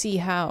really see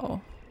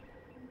how.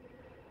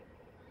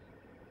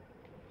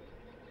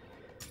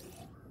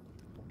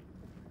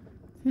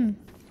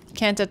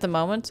 Can't at the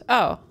moment?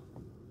 Oh.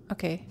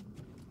 Okay.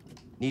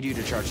 Need you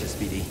to charge this,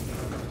 BD.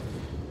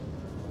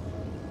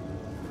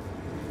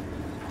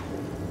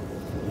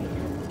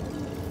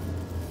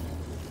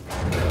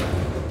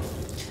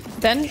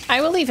 Then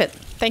I will leave it.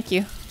 Thank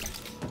you.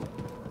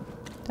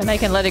 Then I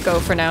can let it go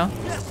for now.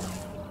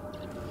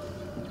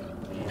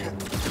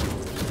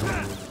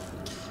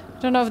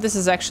 I don't know if this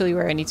is actually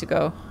where I need to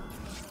go.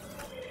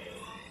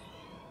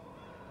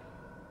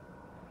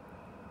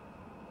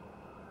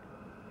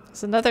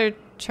 There's another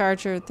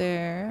charger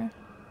there.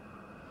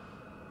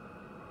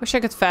 Wish I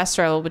could fast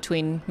travel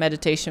between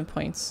meditation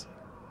points.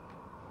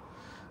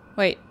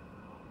 Wait.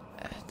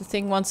 The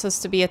thing wants us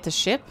to be at the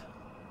ship?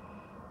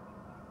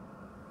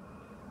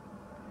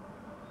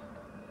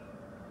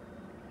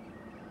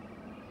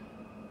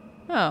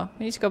 Oh,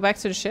 we need to go back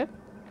to the ship?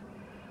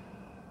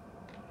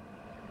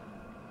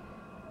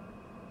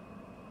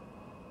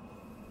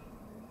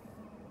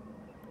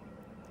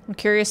 I'm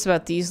curious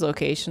about these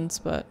locations,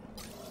 but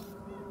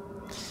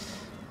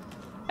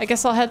I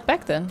guess I'll head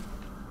back then.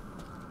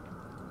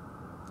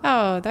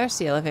 Oh, there's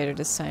the elevator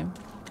this time.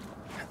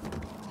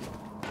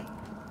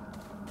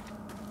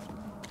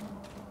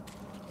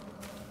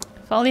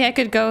 If only I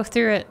could go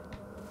through it.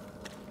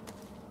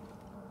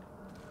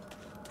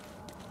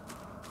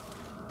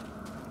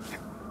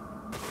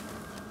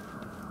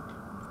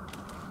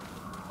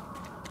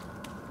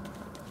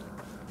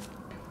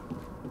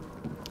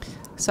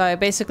 So I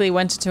basically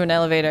went into an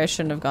elevator I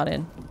shouldn't have gone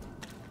in.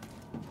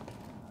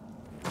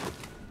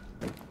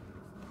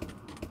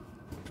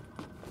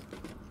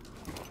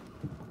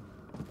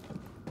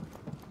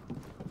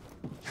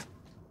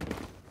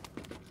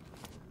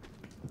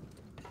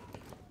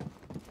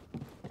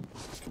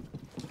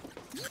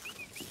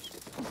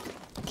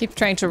 Keep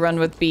trying to run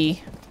with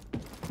B.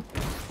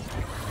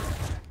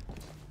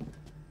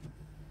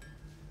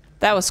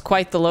 That was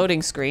quite the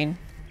loading screen.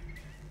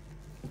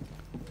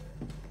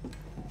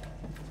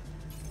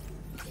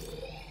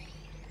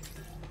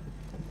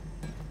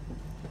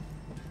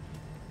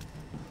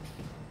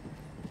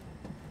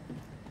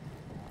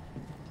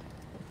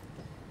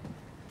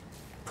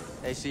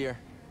 Hey, Seer.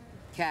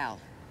 Cal,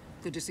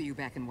 Good to see you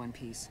back in one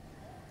piece.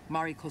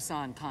 Mari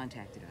Kosan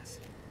contacted us.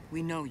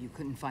 We know you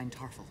couldn't find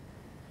Tarful.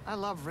 I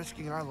love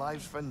risking our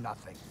lives for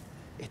nothing.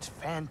 It's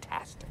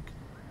fantastic.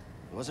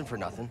 It wasn't for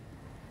nothing.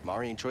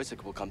 Mari and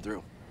Choysic will come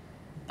through.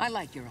 I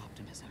like your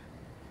optimism.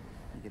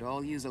 We could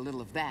all use a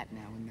little of that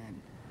now and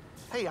then.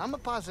 Hey, I'm a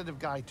positive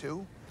guy,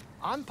 too.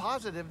 I'm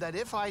positive that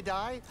if I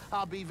die,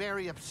 I'll be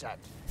very upset.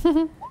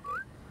 You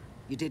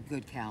did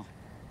good, Cal.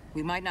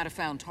 We might not have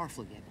found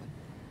Tarful yet, but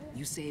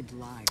you saved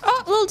lives.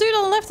 Oh, little dude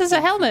on the left has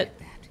a helmet.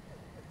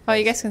 Oh,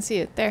 you guys can see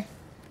it. There.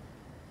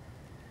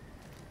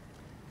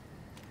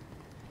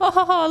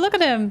 Oh, look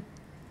at him.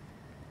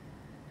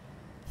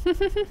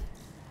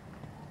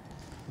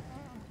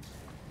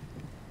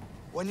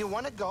 When you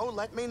want to go,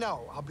 let me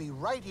know. I'll be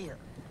right here.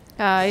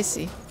 Ah, I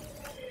see.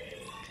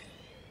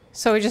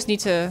 So we just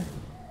need to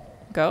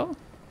go?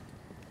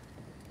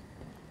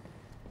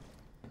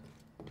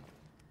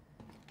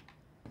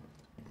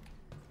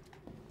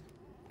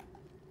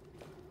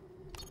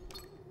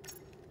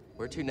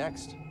 Where to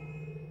next?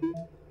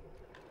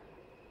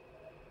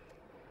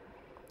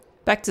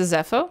 Back to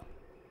Zepho?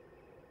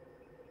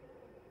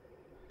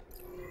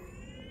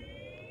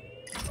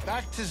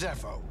 Back to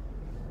Zepho.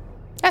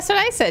 That's what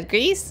I said,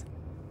 Grease.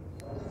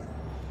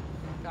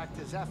 Back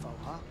to Zepho,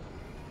 huh?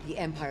 The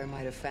Empire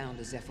might have found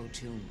a Zepho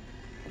tomb.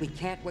 We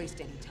can't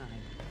waste any time.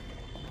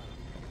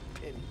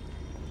 Pity.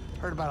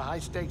 Heard about a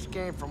high-stakes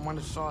game from one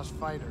of Saw's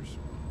fighters.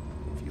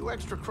 A few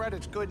extra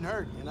credits couldn't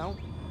hurt, you know?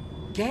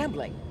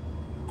 Gambling?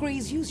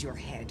 Grease, use your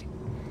head.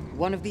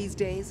 One of these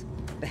days,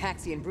 the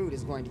Haxian brood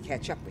is going to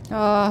catch up with you.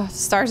 Oh,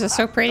 stars are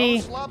so pretty.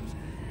 Those slubs,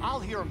 I'll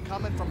hear them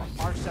coming from a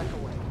parsec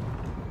away.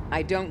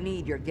 I don't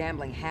need your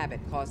gambling habit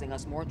causing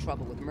us more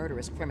trouble with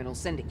murderous criminal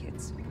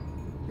syndicates.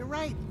 You're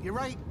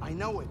right, I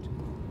know it.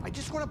 I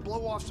just want to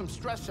blow off some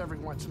stress every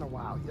once in a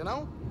while, you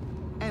know?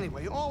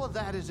 Anyway, all of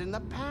that is in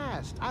the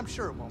past. I'm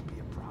sure it won't be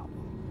a problem.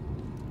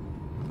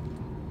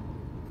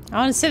 I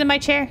want to sit in my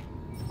chair.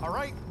 All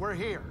right, we're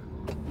here.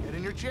 Get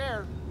in your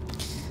chair.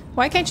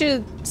 Why can't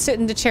you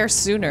sit in the chair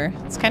sooner?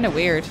 It's kind of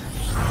weird.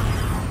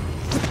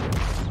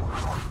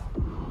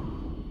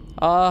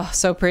 Oh,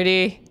 so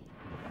pretty.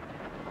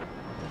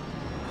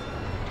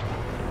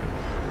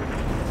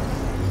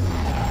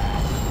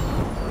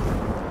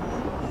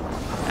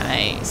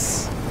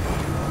 Nice.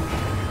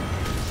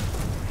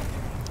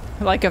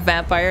 Like a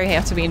vampire, you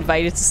have to be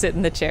invited to sit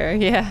in the chair.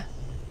 Yeah.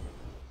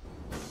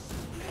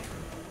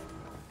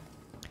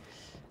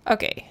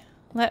 Okay,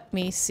 let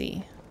me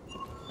see.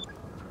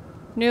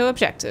 New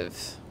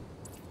objective.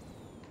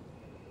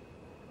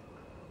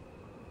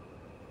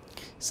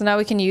 So now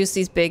we can use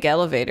these big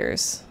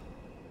elevators.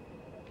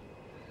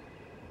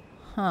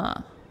 Huh.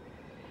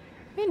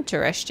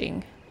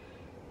 Interesting.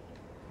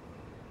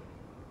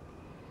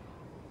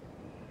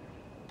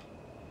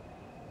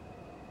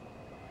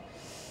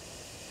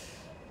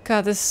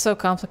 God, this is so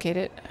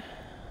complicated.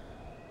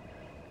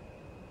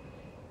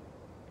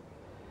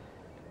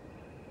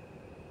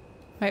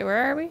 Wait,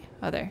 where are we?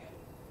 Oh, there.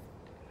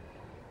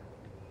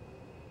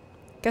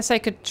 Guess I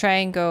could try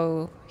and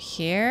go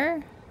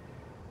here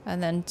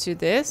and then to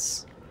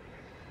this.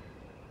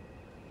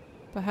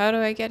 But how do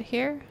I get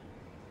here?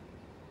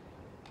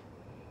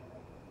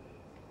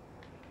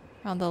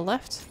 On the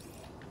left?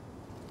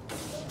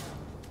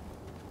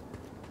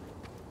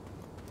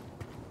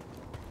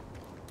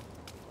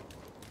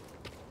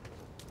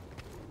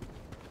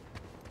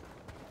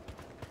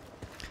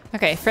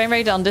 Okay, frame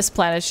rate on this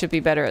planet should be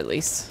better at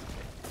least.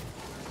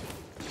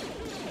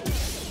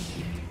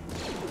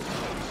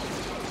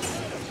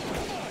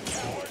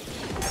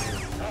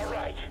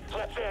 Alright,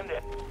 let's end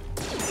it.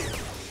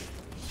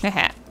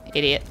 Haha,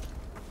 idiot.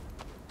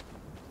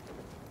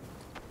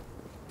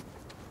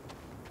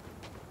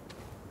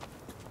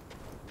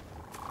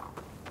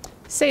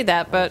 Say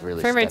that, but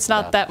Really frame rate's stepped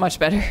not up. that much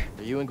better.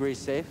 Are you and Grease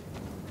safe?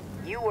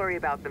 You worry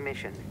about the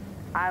mission.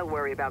 I'll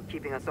worry about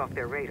keeping us off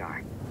their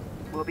radar.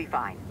 We'll be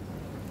fine.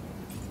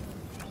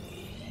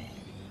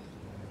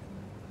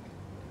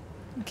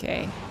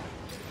 Okay.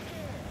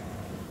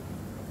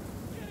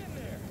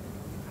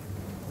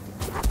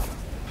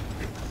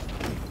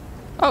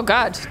 Oh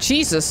god,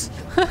 Jesus.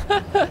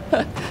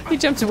 He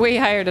jumped way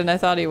higher than I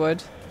thought he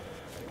would.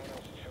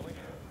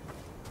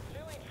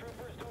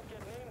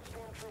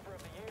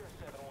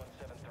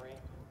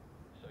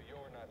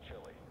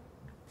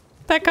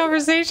 That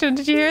conversation,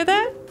 did you hear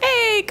that?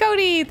 Hey,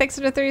 Cody! Thanks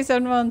for the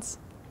 37 months.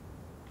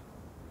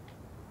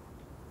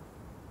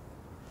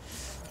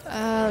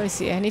 Let me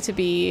see. I need to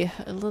be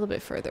a little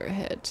bit further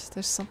ahead.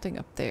 There's something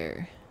up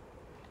there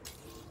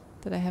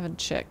that I haven't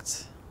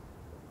checked.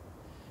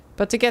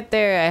 But to get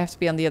there, I have to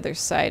be on the other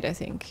side, I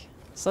think.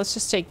 So let's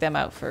just take them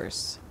out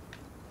first.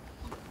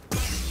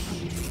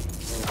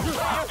 What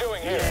are you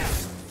doing here?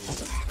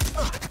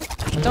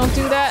 Don't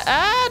do that.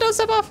 Ah, don't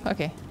step off.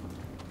 Okay.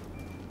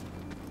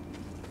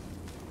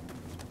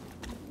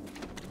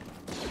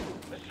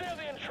 Assail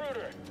the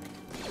intruder.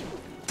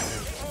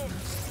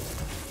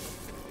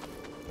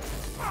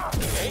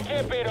 He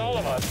can't beat all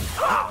of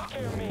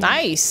us.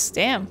 Nice.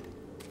 Damn.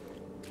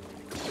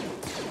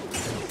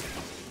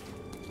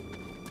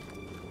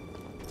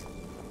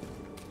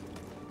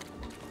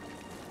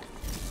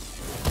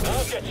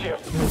 get you.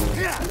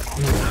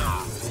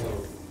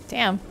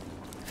 Damn.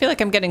 I feel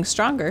like I'm getting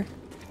stronger.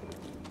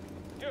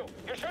 You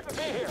shouldn't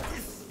be here.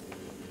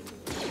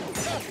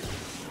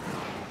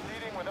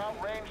 Leading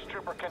without range,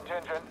 trooper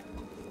contingent.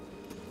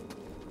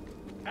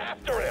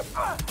 After him.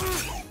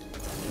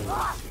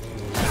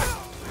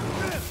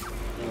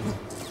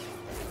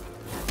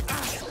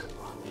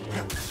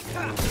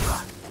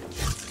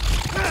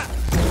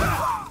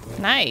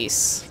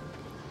 Nice.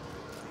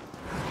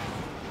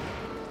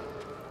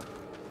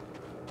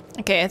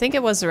 Okay, I think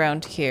it was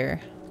around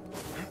here.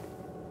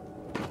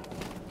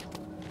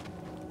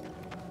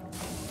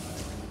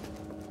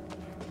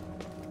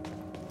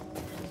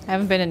 I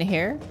haven't been in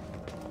here.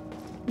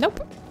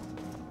 Nope.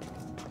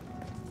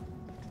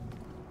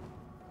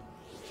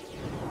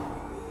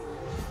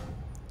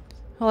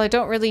 Well, I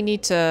don't really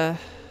need to...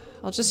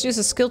 I'll just use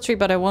a skill tree,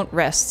 but I won't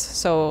rest,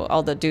 so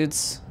all the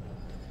dudes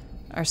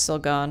are still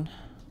gone.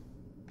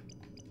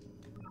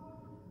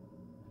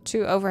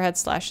 2 overhead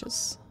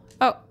slashes.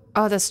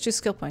 Oh, that's 2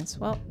 skill points.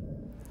 Well,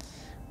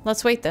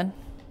 let's wait then.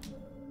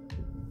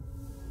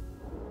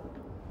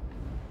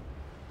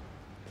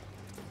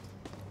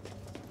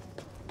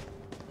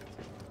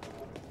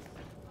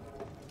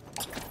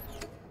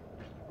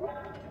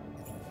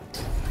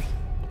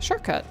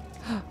 Shortcut.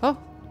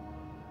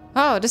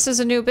 Oh, this is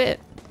a new bit.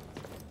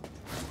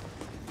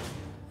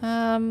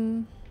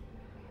 I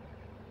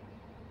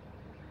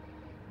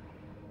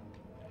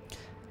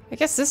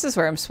guess this is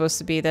where I'm supposed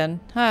to be then.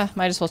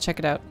 Might as well check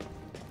it out.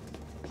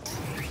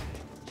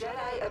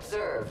 Jedi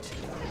observed.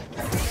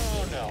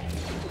 Oh no.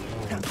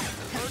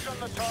 Who's on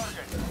the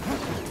target?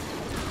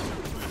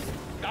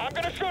 I'm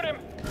gonna shoot him.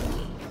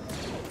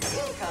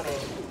 Incoming.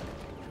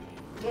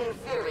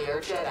 Inferior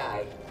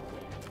Jedi.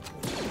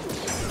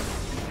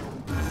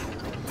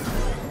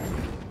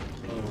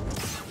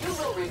 You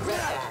will regret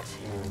that.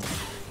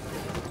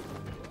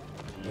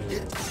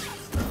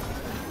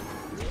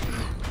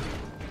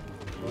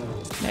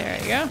 There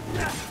you go.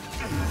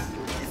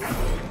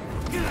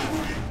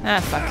 Ah,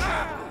 fuck.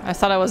 I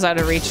thought I was out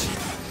of reach.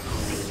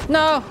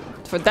 No!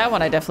 For that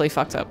one, I definitely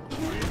fucked up.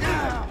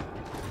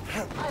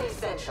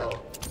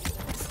 Unessential.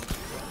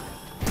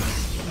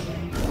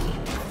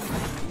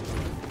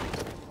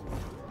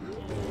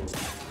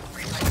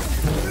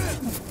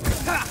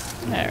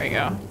 There we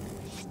go.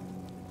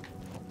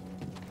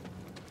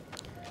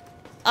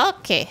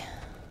 Okay.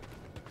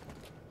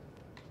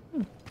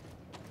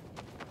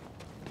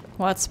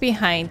 What's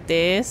behind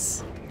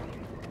this?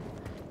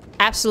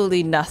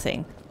 Absolutely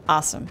nothing.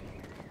 Awesome.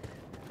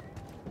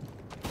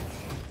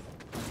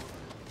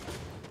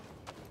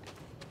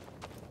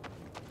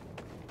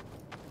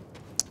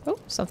 Oh,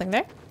 something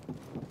there?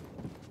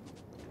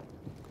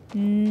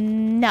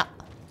 No.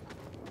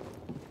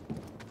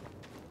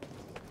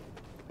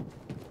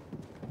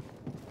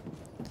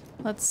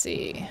 Let's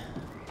see.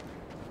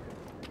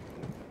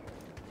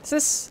 Is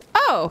this...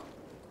 Oh!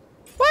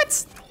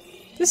 What?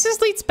 This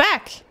just leads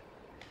back.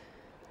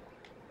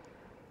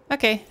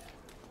 Okay.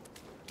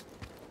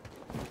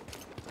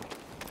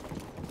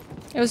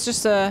 It was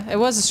just a... It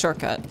was a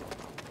shortcut.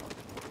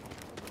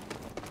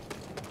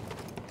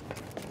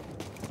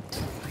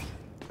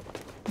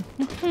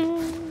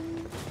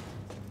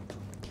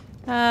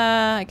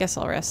 I guess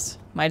I'll rest.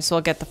 Might as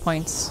well get the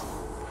points.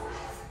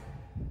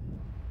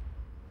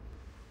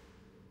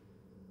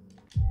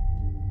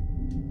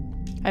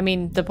 I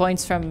mean, the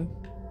points from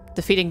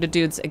defeating the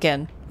dudes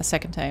again, a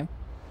second time.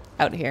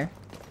 Out here.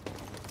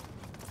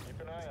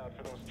 Keep an eye out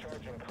for those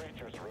charging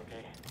creatures,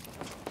 Rookie.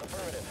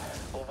 Affirmative.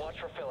 We'll watch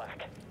for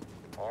Philac.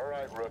 All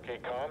right, Rookie,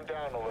 calm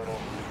down a little.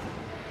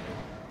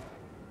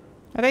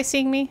 Are they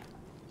seeing me?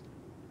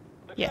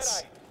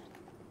 Yes.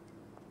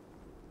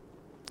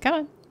 Come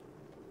on.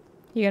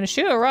 You gonna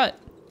shoot or what?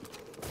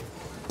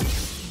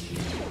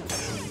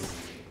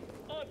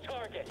 On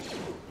target.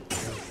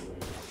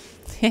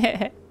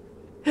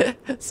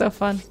 So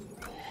fun.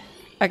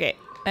 Okay,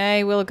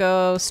 I will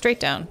go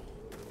straight down.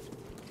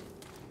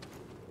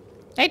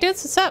 Hey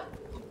dudes, what's up?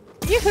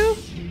 Yoo-hoo!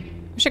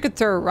 Wish I could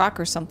throw a rock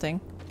or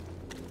something.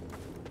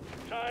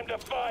 Time to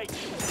fight.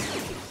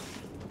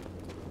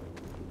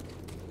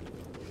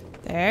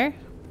 There.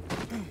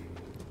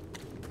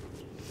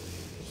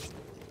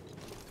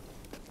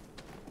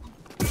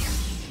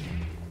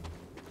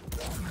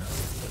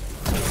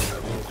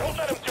 Don't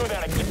let him do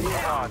that again.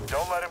 Come on,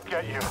 don't let him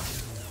get you.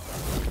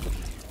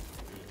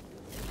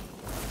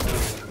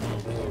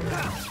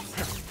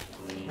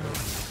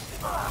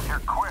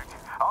 You're quick.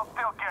 I'll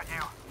still get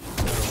you.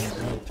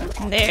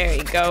 There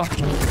you go.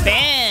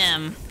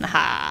 Bam!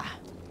 Aha.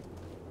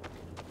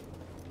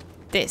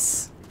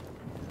 This.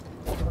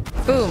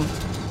 Boom.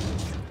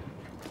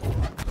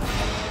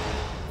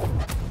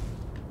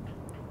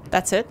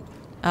 That's it?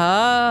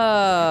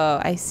 Oh,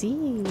 I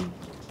see.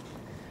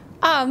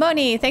 Ah,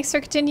 Moni, thanks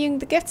for continuing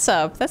the gift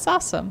sub. That's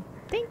awesome.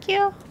 Thank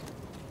you.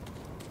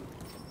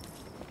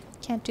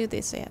 Can't do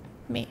this yet.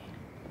 Me.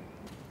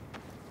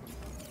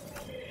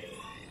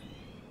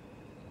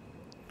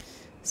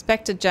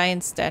 Inspect a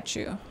giant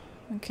statue.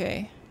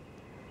 Okay.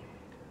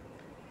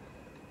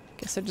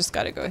 Guess I just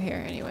gotta go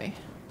here anyway.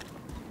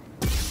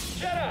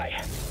 Jedi!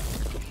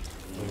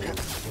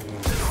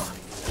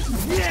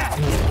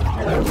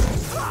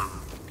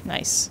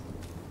 Nice.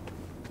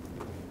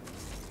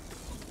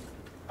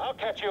 I'll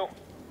catch you.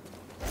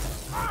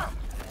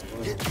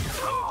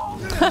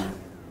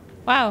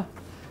 Wow.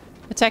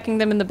 Attacking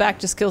them in the back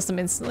just kills them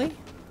instantly.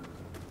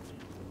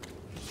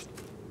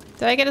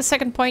 Did I get a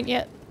second point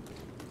yet?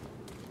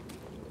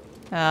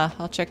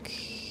 I'll check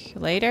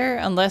later,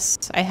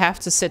 unless I have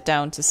to sit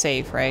down to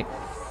save, right?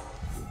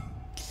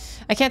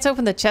 I can't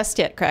open the chest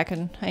yet,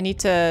 Kraken. I need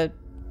to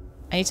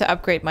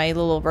upgrade my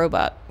little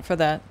robot for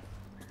that.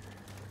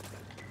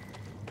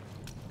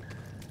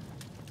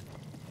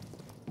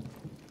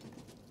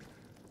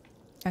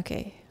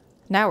 Okay.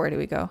 Now where do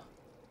we go?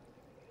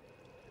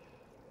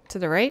 To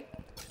the right?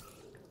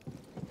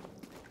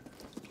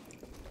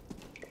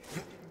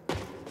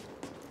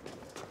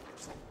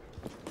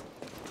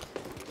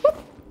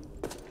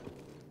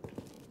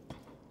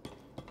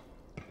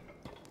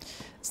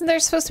 Isn't there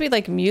supposed to be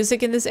like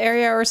music in this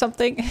area or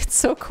something? It's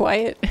so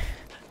quiet.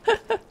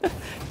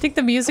 Think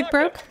the music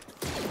broke?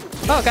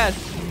 Oh god.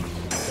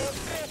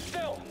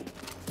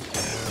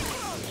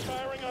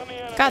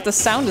 God, the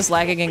sound is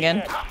lagging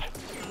again.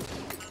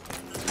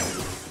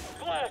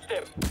 Blast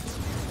him!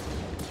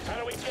 How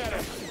do we get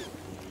him?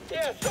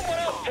 Yeah, someone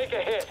else take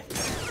a hit.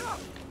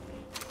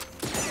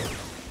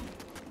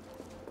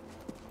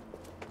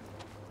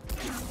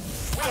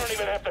 We don't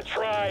even have to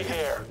try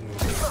here.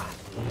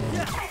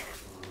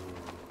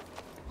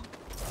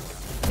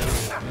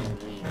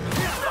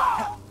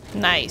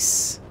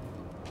 Nice.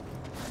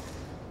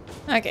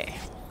 Okay.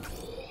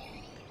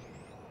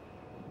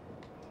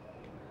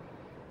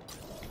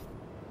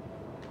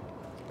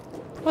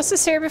 Was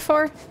this here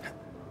before?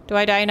 Do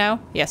I die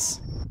now?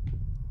 Yes.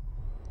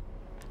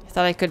 I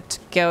thought I could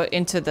go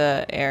into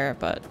the air,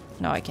 but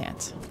no, I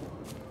can't.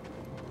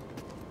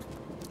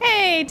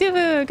 Hey,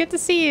 Dubu! Good to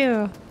see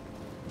you!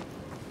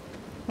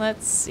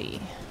 Let's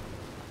see.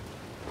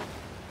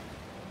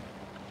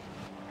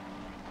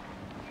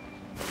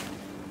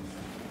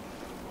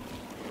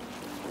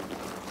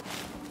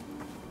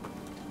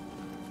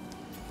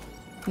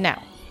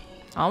 Now,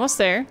 almost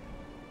there.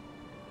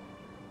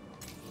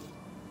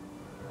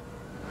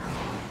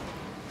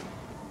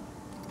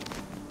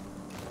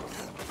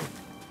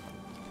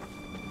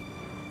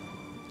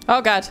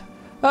 Oh god.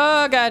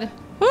 Oh god.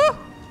 Woo!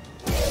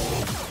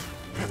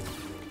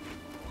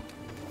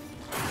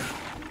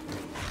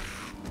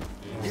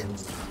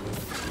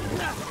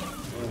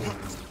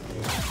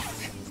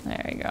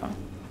 There we go.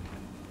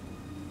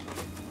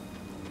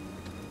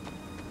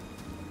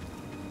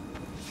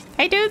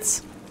 Hey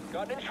dudes!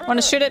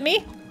 Wanna shoot at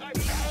me?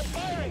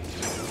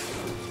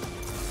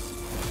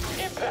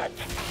 Impact.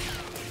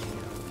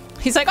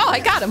 He's like, oh, I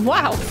got him!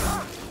 Wow!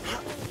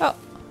 Oh.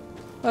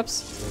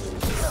 Whoops.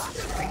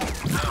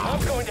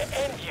 I'm going to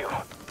end you.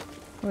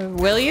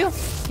 Will you?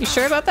 You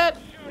sure about that?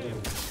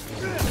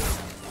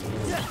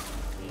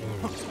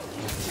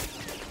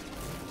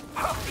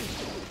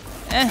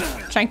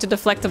 Trying to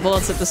deflect the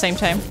bullets at the same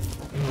time.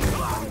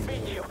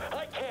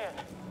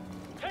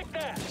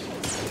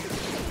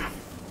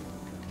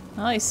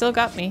 Oh, he still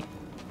got me.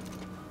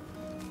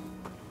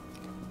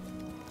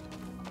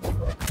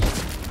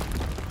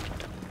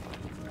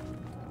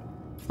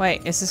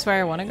 Wait, is this where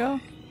I want to go?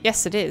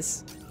 Yes, it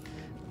is.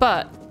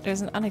 But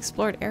there's an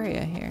unexplored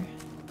area here.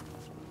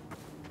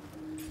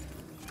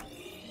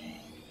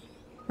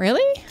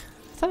 Really?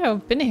 I thought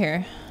I'd been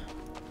here.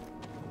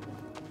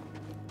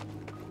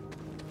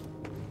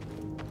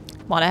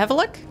 Want to have a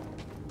look?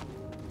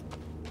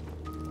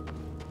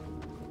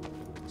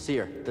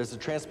 Seer, there's a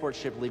transport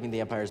ship leaving the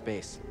Empire's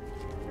base.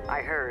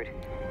 I heard.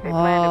 They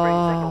plan to bring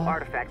Zepho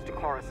artifacts to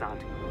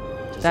Coruscant.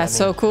 That's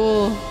so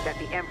cool. That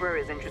the Emperor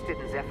is interested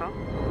in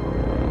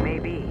Zepho?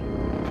 Maybe.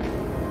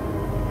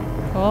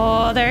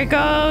 Oh, there it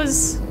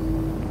goes.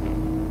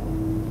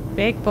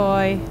 Big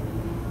boy.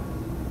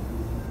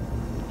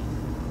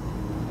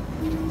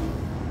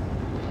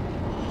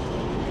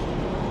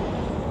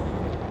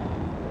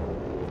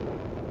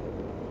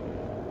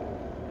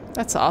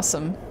 That's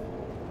awesome.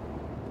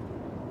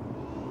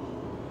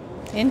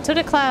 Into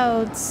the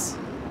clouds.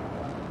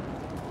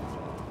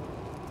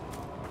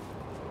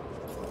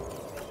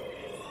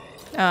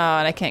 Oh,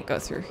 and I can't go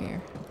through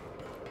here.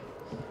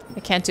 I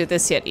can't do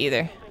this yet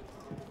either.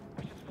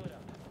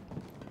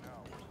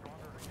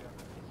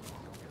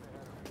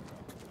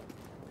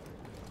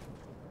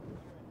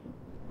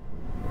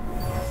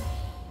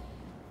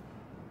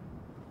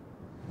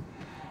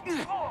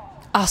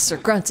 Officer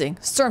grunting.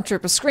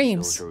 Stormtrooper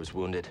screams. Soldier was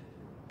wounded,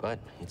 but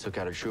he took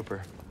out a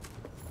trooper.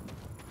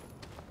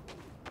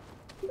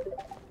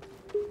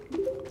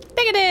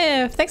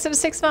 Negative! Thanks for the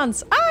 6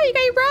 months. Ah, you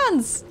got your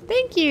bronze!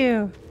 Thank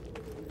you!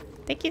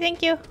 Thank you,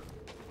 thank you.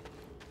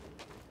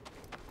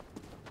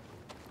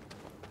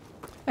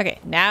 Okay,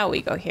 now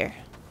we go here.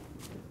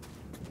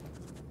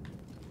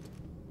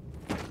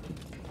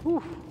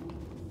 Whew.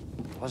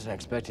 Wasn't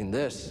expecting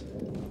this.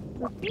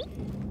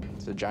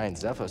 It's a giant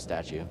Zepho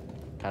statue.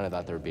 Kinda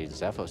thought there would be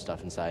Zepho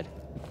stuff inside.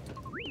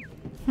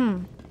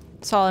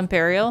 It's all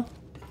Imperial.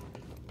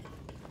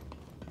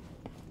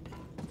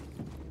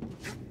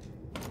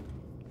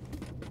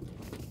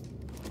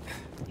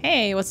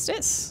 Hey, what's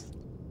this?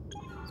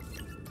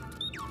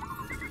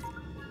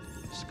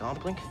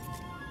 Scomplink?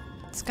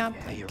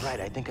 Scomplink. Yeah, you're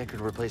right. I think I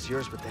could replace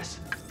yours with this.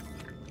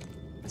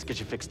 Let's get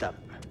you fixed up.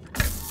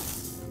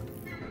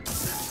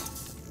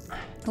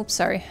 Oops,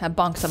 sorry. I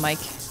bonked the mic.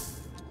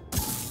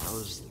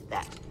 How's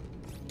that?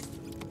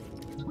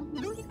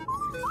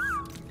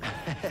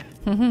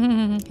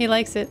 He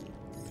likes it.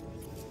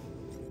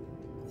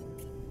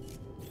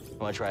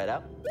 Want to try it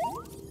out?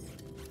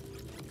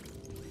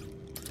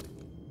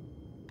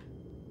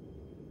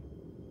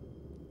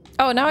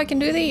 Oh, now I can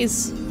do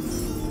these.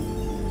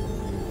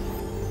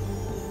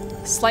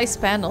 Slice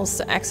panels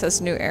to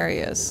access new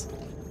areas.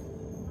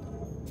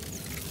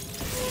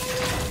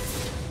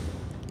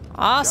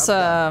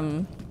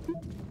 Awesome.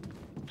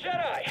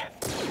 Jedi!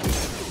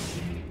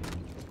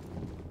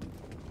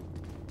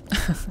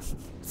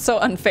 So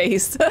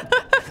unfazed.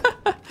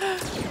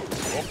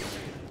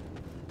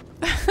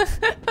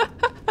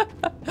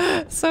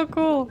 So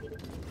cool.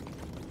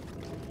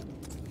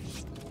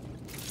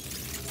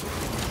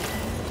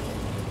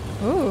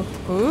 Ooh,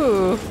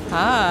 ooh,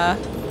 ah.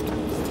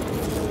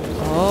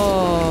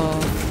 Oh.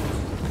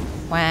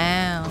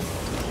 Wow.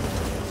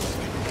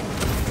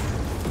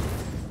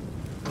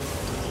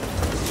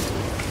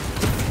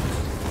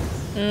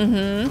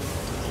 Mm-hmm.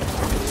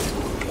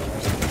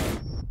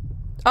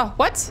 Oh,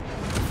 what?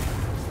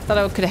 Thought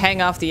I could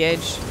hang off the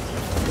edge.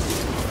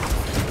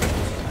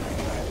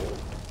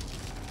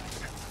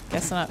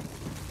 Guess not.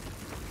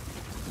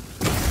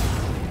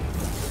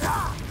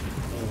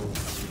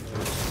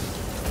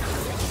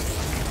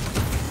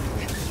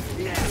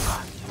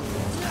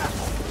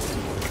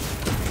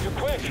 You're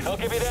quick, I'll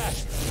give you that.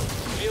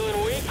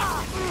 Feeling weak?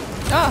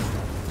 Oh!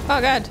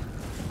 Oh god.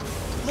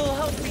 Little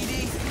help,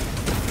 BD.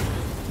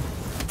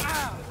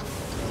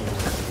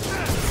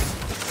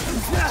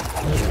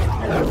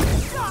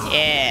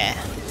 Yeah.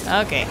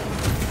 Okay.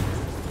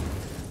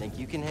 Think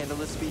you can handle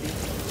this, Speedy?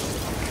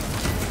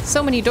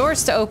 So many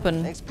doors to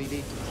open. Thanks,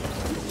 BD.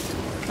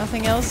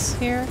 Nothing else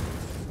here?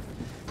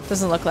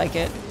 Doesn't look like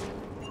it.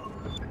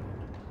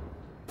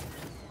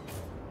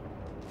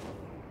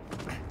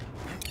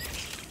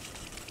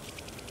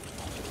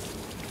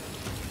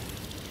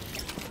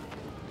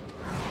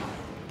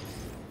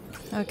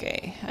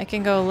 Okay, I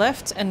can go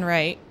left and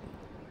right.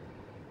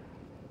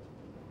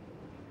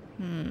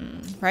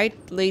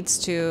 Right leads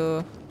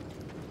to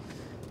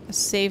a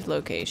save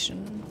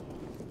location.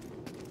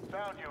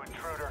 Found you,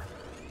 intruder.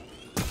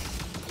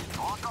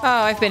 Oh,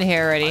 I've been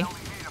here already.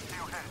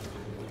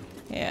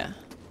 Yeah.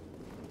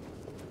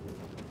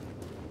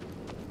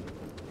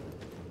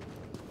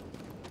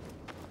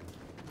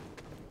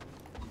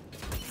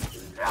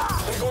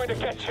 I'm going to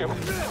get you.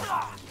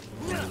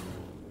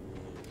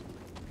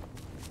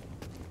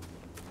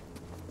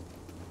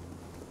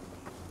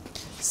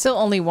 Still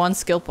only one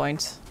skill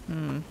point.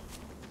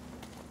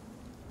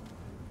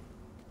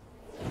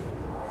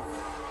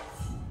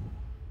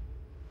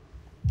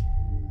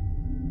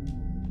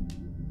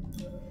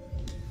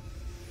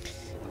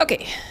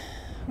 Okay,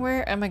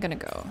 where am I gonna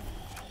go?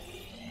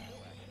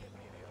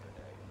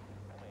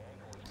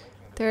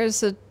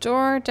 There's a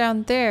door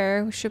down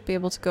there we should be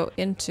able to go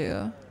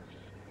into. I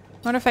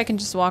wonder if I can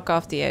just walk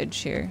off the edge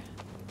here.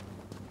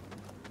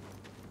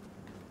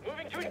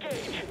 Moving to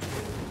engage.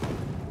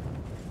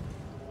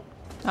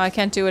 Oh, I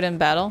can't do it in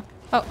battle?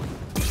 Oh.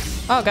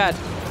 Oh god.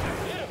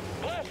 Hit him.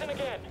 Blasting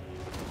again.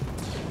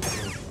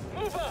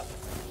 Move up.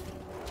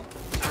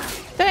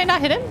 Did I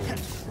not hit him?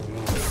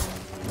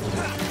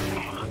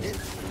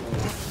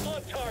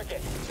 On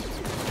target.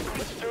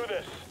 Let's do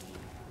this.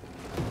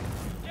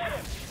 Get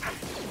him.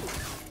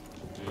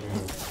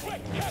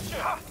 Quick, catch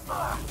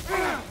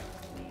him.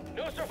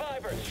 No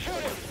survivors. Shoot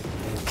him.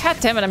 God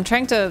damn it, I'm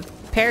trying to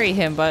parry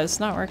him, but it's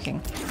not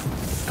working.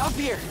 Up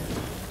here.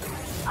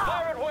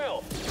 Fire at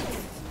will.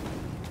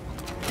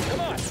 Come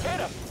on, hit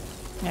him.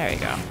 There we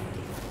go.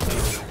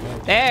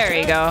 There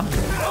we go.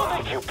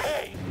 I'll make you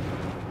pay.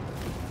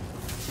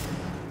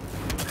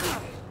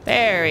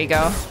 There we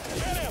go.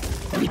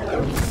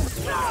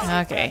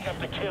 Okay. Have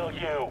to kill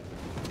you.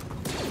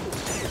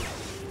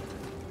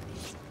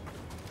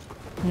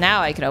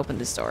 Now I can open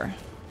this door.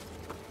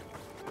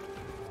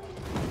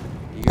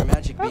 Your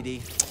magic,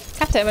 BD.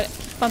 God damn it.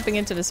 Bumping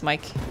into this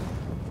mic.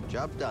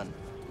 Job done.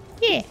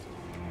 Yeah.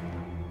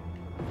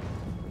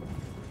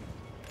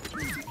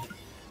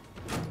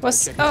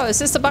 Oh, is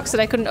this the box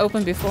that I couldn't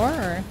open before,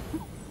 or?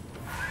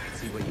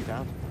 See what you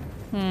found?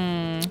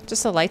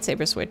 Just a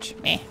lightsaber switch.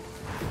 Meh.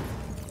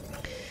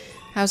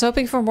 I was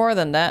hoping for more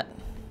than that.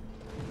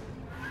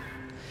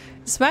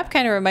 This map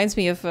kind of reminds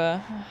me of,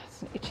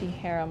 it's an itchy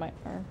hair on my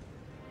arm.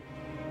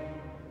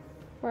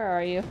 Where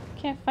are you?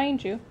 Can't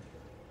find you.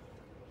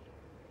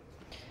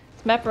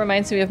 This map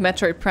reminds me of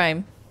Metroid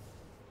Prime.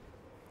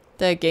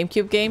 The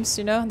GameCube games,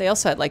 you know? They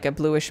also had like a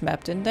bluish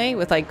map, didn't they?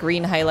 With like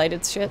green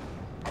highlighted shit.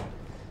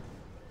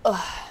 Ugh.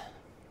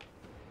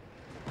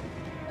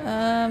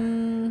 I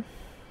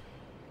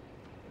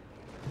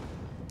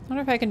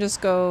wonder if I can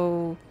just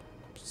go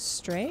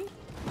straight?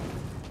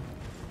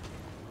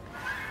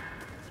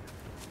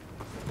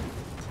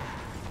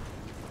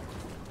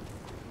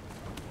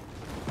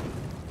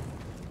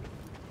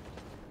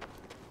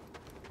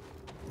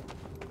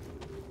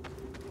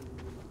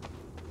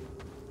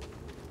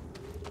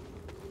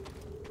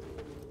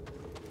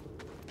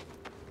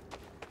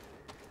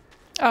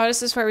 Oh,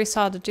 this is where we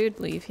saw the dude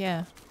leave,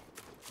 yeah.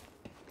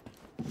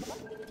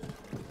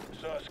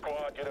 Saw a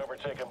squad get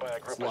overtaken by a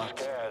group of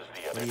scaz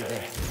the other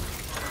day.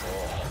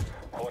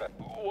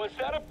 Was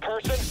that a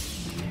person?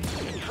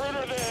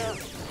 Intruder there!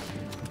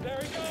 There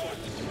he goes!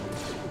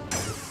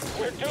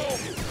 We're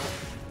doomed!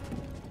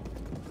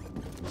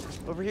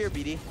 Over here,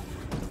 BD.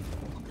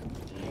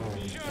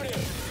 Shoot him!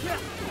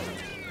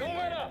 Don't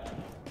let up!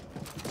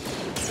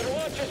 Better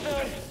watch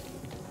yourself!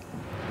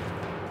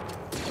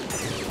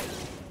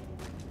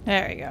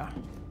 There we go.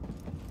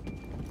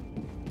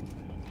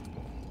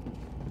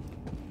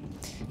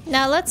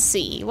 Now let's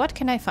see, what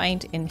can I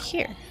find in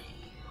here?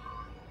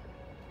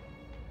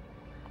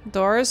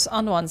 Doors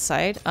on one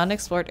side,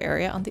 unexplored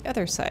area on the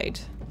other side.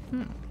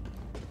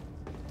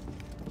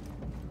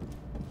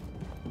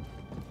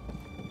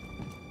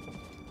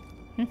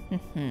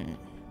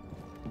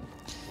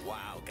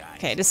 Wow, guys.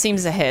 Okay, this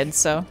seems ahead,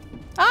 so...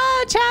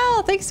 Ah,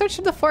 Chow! Thanks so much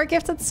for the 4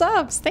 gifted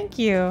subs. Thank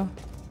you.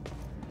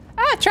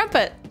 Ah,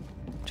 Trumpet!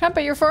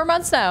 Trumpet, you're 4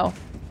 months now.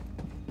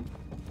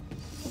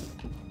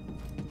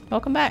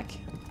 Welcome back.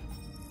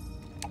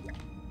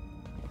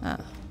 Ah.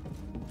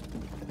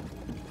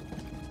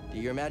 Do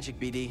your magic,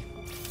 BD.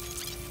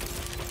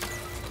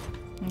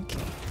 Okay.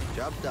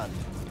 Job done.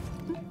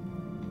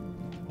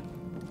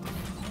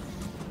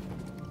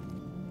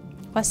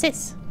 What's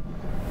this?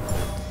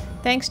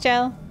 Thanks,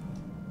 Jel.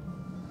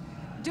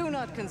 Do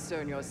not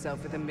concern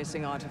yourself with a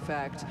missing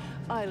artifact.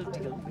 I'll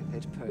deal with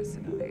it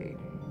personally.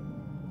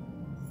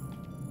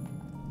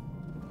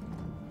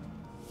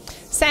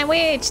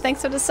 Sandwich!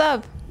 Thanks for the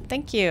sub.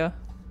 Thank you.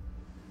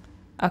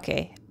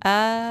 Okay.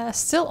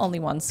 Still only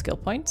 1 skill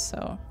point,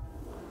 so...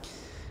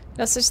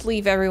 Let's just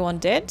leave everyone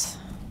dead.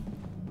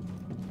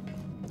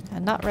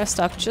 And not rest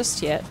up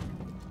just yet.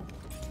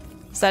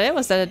 Is that it?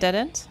 Was that a dead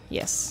end?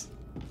 Yes.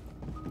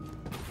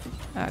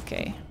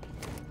 Okay.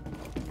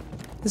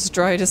 This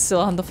droid is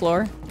still on the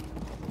floor.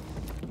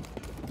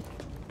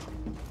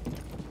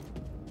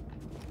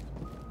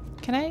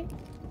 Can I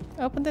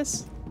open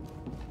this?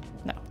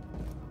 No.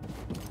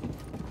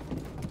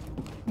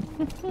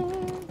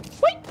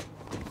 Wait!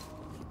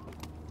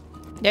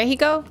 There he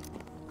go.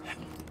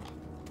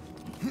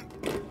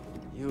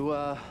 You,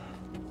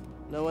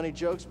 know any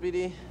jokes,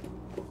 BD?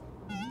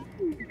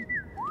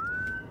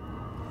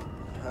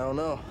 I don't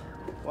know.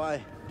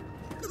 Why?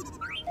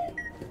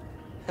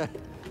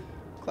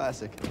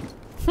 Classic.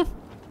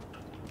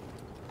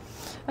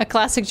 A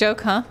classic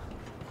joke, huh?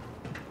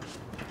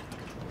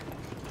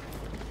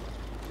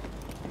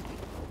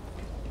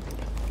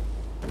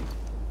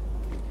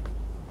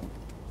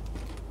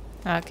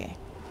 Okay.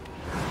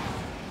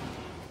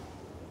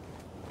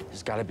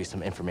 There's gotta be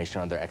some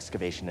information on their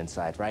excavation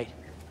inside, right?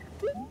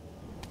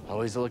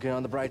 Always looking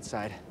on the bright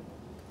side.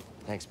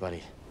 Thanks,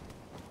 buddy.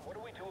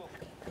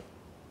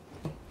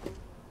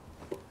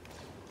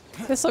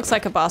 This looks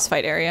like a boss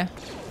fight area.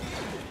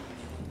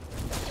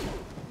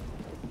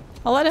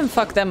 I'll let him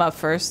fuck them up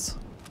first.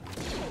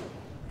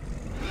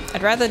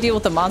 I'd rather deal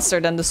with the monster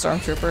than the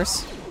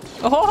stormtroopers.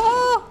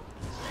 Oh!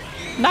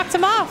 Knocked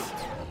him off!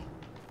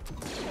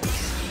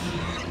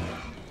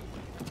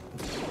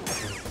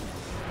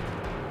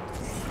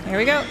 Here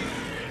we go.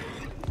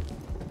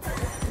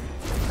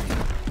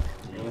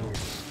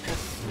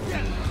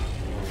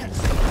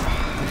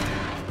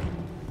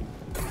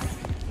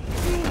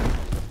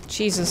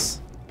 Jesus.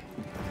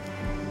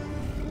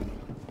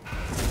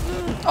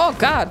 Oh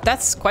god,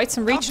 that's quite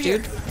some reach,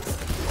 dude.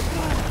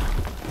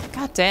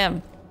 God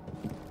damn.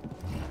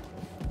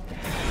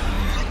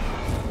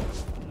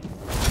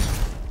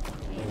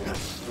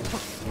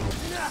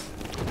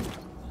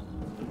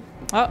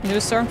 Oh, new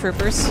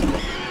stormtroopers.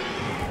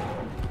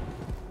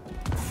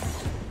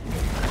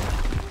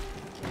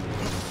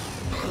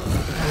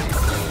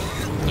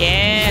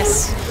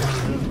 Yes.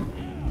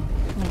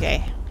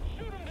 Okay.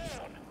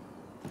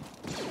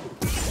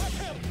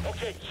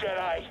 Okay,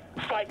 Jedi,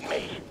 fight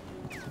me.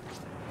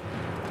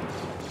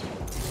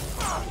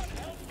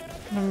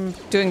 I'm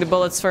doing the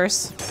bullets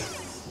first.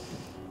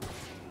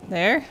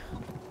 There.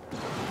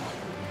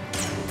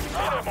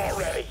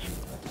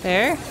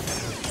 There.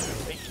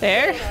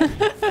 There.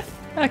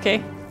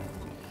 Okay.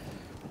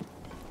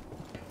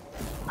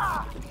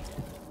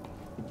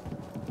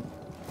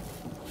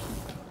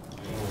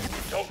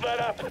 Don't let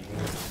up.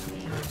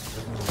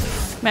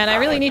 Man, I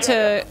really need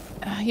to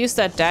use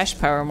that dash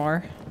power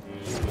more.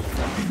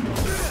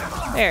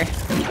 There.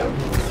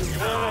 You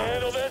wanna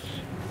handle this?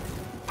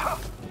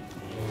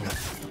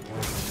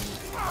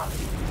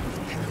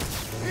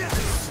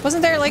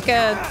 Wasn't there like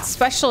a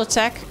special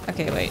attack?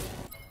 Okay, wait.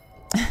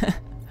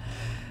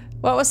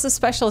 What was the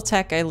special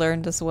attack I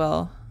learned as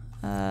well?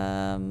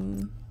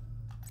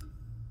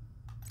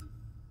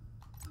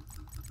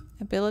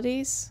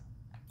 Abilities?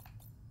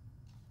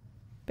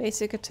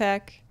 Basic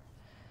attack.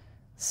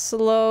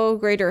 Slow,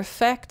 greater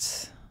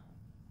effect.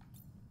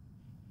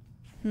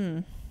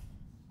 Oh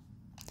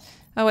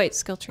wait,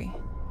 skill tree.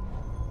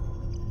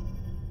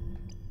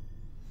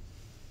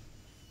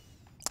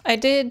 I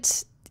did...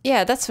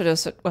 Yeah, that's what I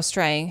was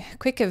trying.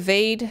 Quick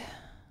evade.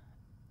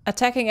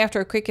 Attacking after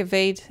a quick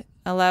evade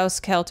Allows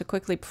Cal to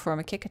quickly perform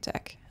a kick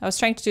attack. I was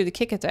trying to do the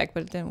kick attack,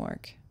 but it didn't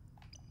work.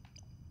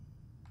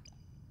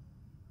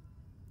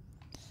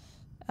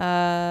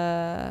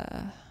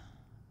 Cal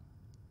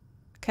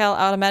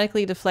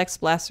automatically deflects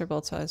blaster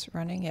bolts while I was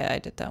running. Yeah, I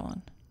did that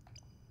one.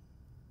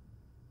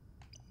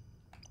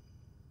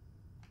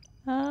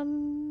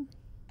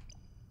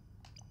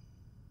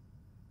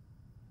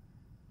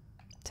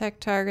 Attack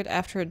target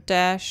after a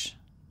dash.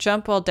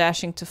 Jump while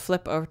dashing to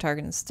flip over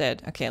target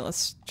instead. Okay,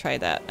 let's try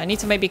that. I need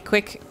to maybe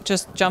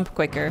just jump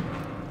quicker.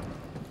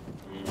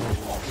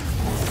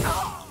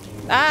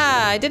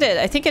 Ah, I did it.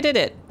 I think I did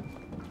it.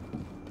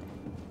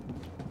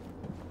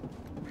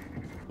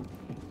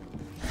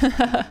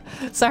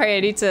 Sorry, I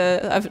need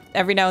to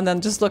every now and then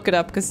just look it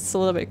up because it's a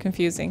little bit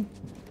confusing.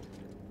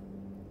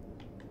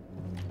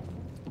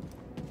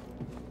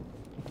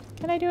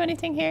 Can I do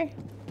anything here?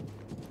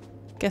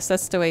 Guess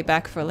that's the way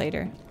back for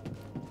later.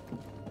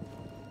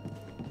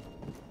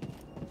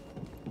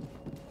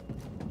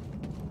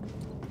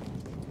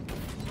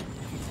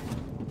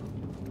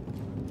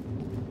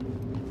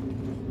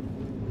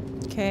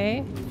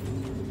 Okay.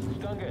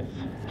 Stungus,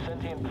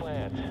 sentient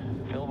plant,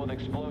 filled with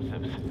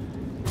explosives.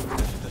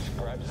 This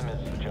describes them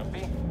as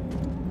jumpy.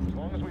 As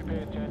long as we pay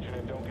attention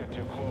and don't get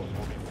too close,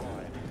 we'll be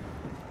fine.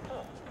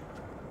 Huh.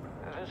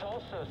 This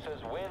also says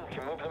wind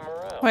can move them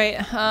around. Wait,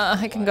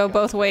 I can go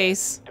both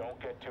ways. Don't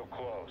get too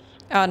close.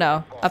 Oh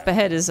no, up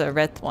ahead is a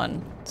red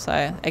one. So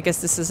I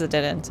guess this is a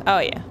dead end. Oh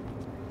yeah.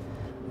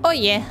 Oh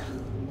yeah.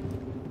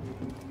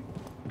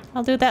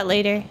 I'll do that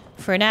later.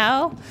 For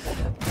now,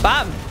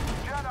 bomb!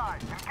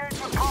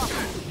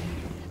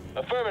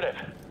 Affirmative.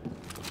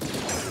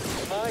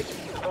 Mike,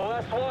 the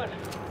last one.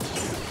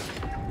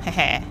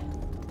 Heh.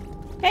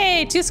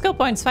 Hey, 2 skill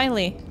points,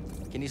 finally.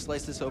 Can you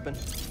slice this open?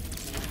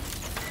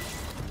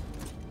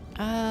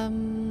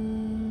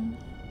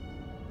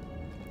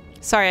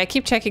 Sorry, I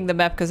keep checking the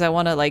map because I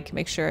want to like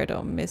make sure I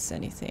don't miss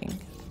anything.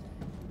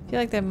 I feel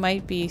like there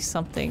might be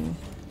something.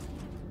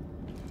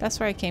 That's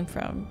where I came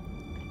from.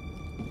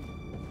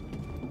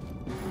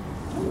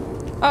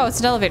 Oh, it's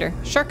an elevator.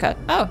 Shortcut.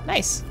 Oh,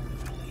 nice.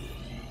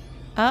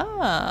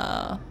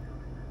 Ah.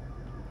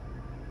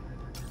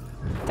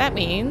 That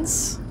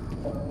means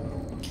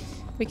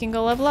we can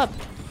go level up.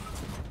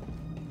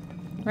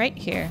 Right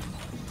here.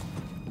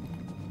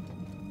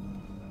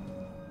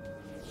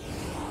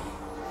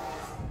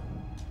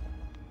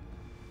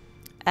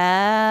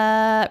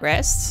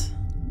 Rest.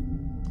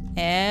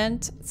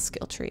 And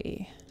skill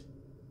tree.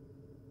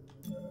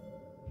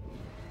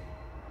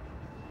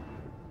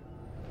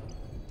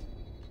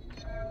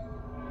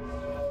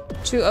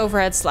 Two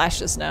overhead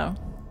slashes now.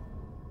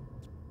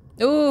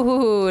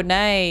 Ooh,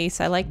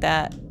 nice. I like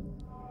that.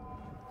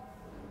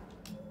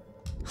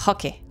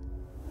 Okay.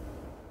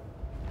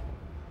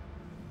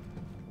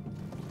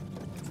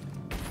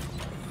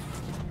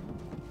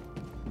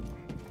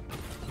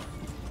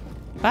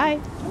 Bye.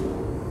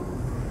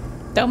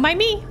 Don't mind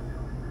me.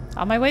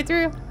 On my way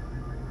through.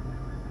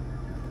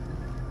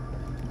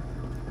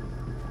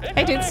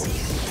 Hey, dudes.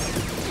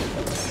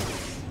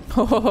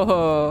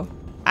 Oh,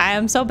 I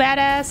am so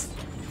badass.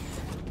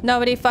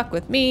 Nobody fuck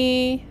with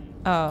me.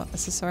 Oh,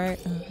 is this alright?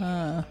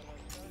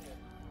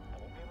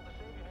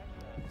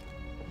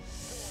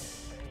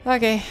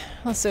 Okay,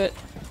 let's do it.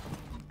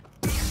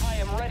 I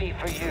am ready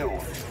for you.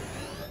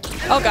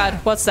 Oh god,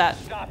 what's that?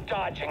 Stop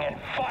dodging and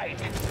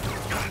fight.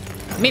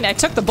 I mean, I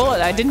took the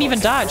bullet. I didn't even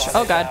dodge.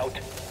 Oh god.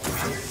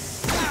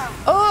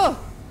 Oh!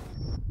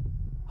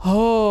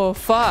 Oh,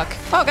 fuck.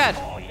 Oh god.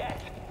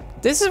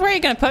 This is where you're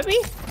gonna put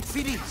me?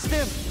 BD,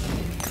 stim.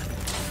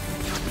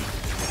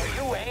 Are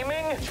you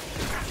aiming?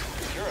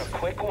 You're a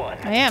quick one.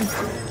 I am.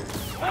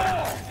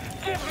 More!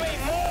 Give me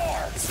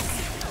more!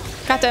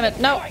 God damn it,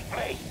 no.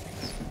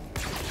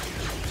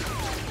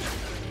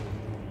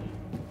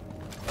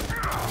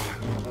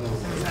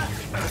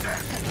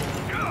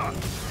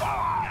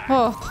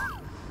 Oh,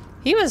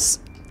 he was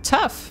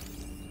tough.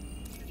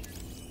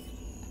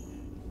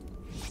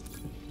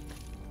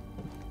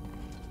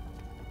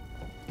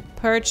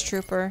 Purge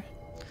Trooper.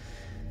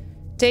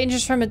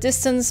 Dangers from a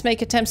distance.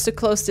 Make attempts to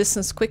close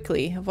distance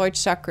quickly. Avoid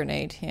shock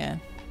grenade. Yeah.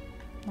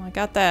 Well, I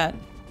got that.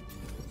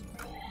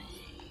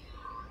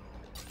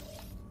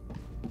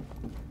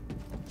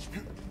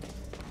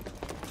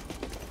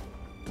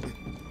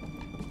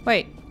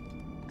 Wait.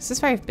 Is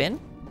this where I've been?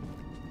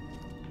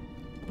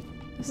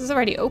 This is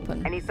already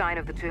open. Any sign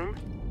of the tomb?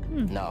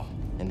 No,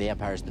 and the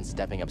Empire's been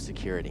stepping up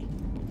security.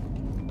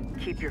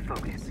 Keep your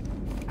focus.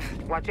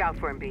 Watch out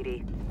for him,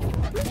 BD.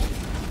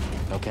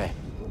 Okay,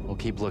 we'll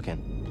keep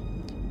looking.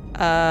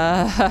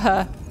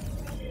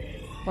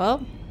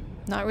 Well,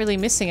 not really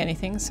missing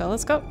anything, so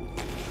let's go.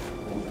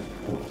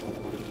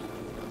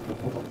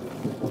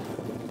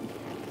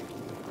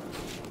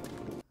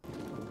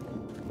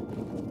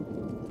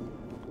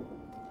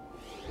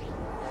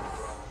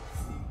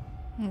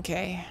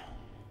 Okay.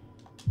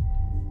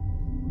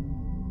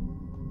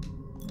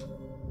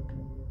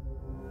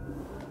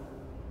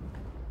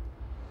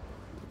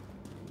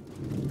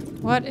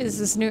 What is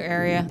this new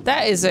area?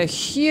 That is a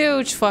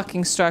huge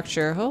fucking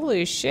structure.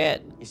 Holy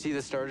shit. You see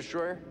the Star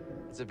Destroyer?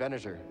 It's a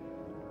Venator.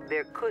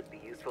 There could be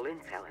useful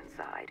intel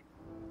inside.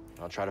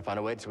 I'll try to find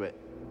a way to it.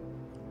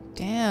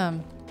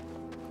 Damn.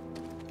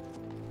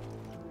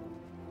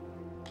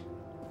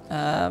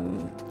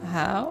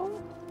 How?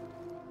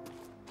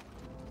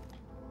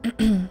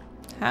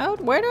 How?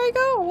 Where do I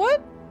go?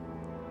 What?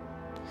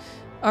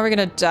 Are we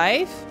gonna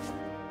dive?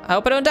 I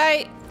hope I don't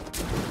die.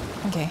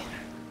 Okay.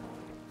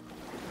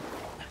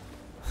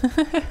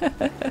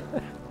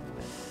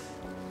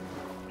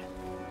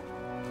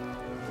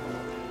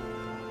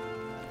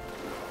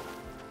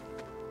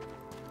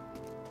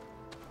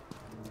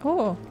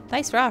 Oh,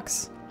 nice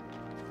rocks.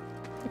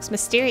 Looks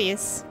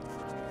mysterious.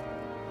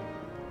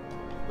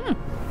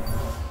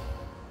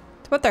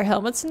 Put their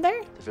helmets in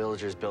there? The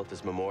villagers built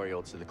this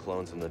memorial to the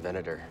clones on the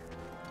Venator.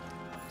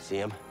 See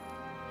them?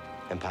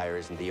 Empire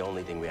isn't the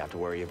only thing we have to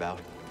worry about.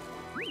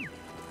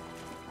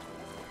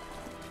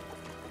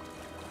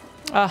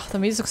 Ah, the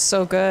music's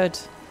so good.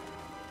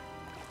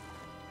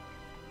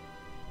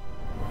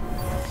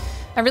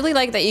 I really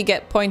like that you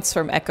get points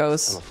from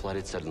echoes. I'm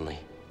flooded suddenly.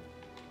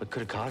 What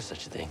could have caused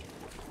such a thing?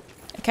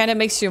 It kind of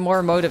makes you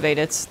more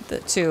motivated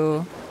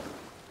to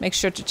make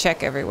sure to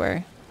check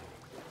everywhere.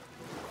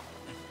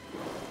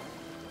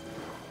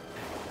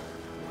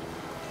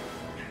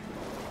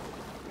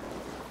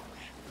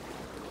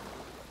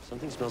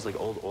 Something smells like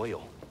old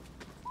oil.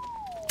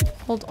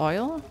 Old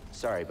oil?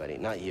 Sorry, buddy,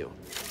 not you.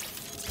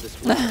 This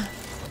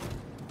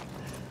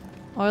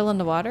Oil in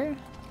the water?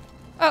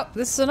 Oh,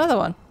 this is another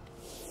one.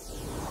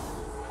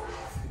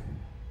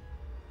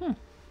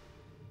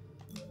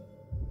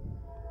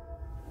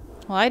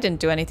 Well, I didn't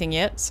do anything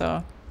yet,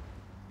 so...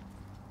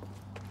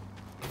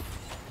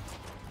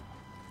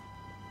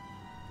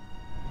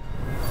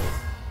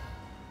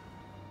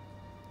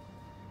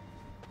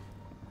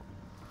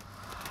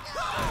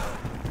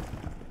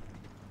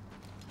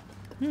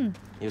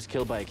 He was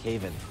killed by a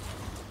cave-in.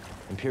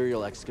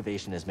 Imperial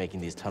excavation is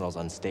making these tunnels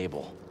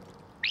unstable.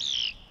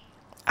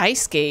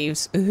 Ice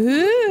caves.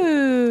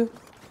 Ooh.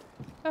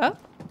 Oh,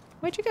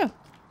 where'd you go?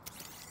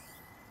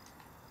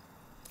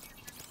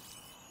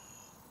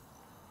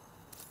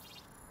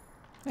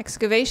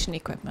 Excavation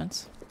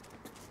equipment.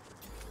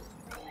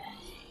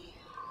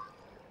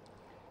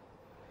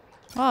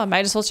 Oh, I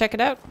might as well check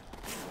it out.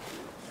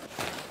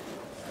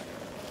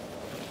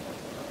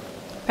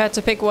 If I had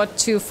to pick what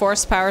two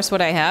force powers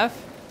would I have?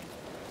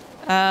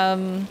 I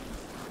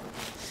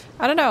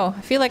don't know.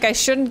 I feel like I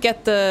shouldn't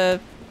get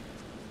the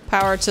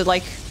power to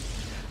like...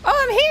 Oh,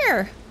 I'm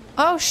here!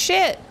 Oh,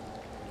 shit.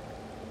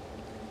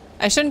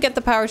 I shouldn't get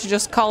the power to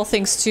just call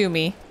things to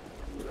me.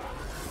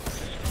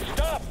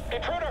 Stop!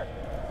 Intruder!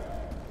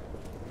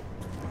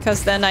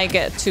 Because then I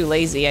get too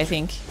lazy, I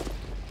think.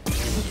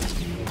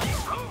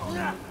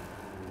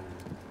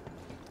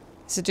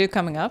 Is the dude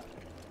coming up?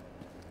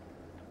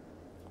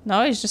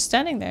 No, he's just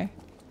standing there.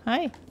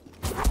 Hi.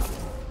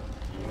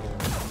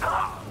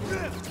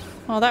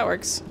 Oh, that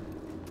works.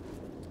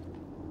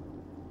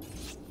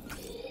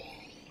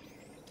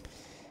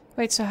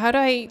 Wait, so how do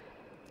I...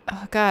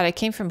 Oh god, I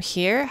came from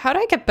here? How do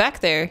I get back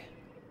there?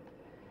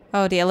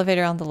 Oh, the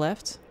elevator on the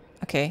left?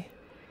 Okay.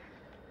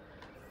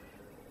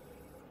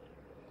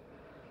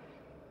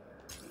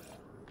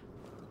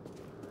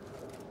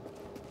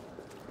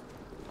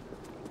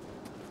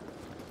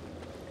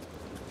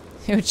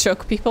 It would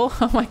choke people?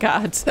 Oh my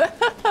god.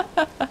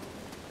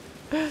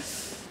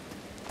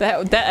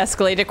 That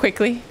escalated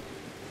quickly.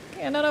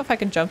 Okay, I don't know if I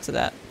can jump to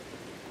that.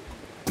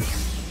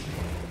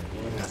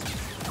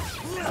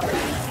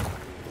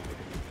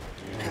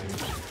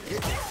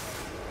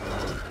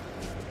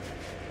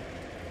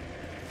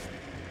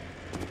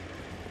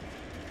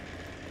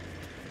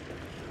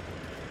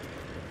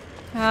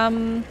 I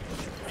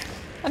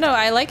don't know,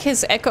 I like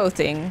his echo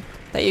thing.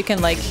 That you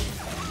can like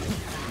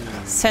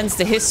sense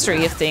the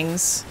history of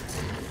things.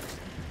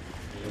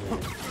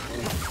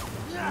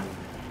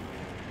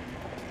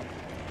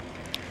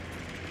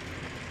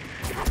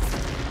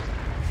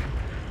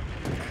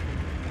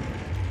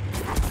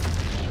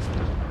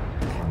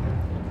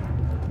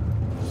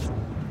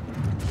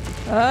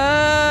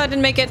 I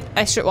didn't make it.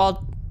 I should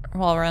wall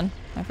run.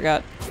 I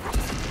forgot.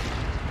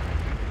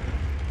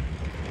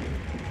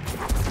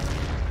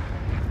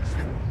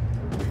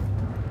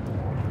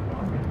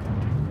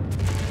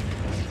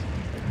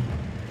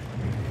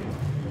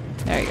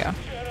 There you go.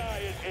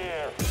 Jedi is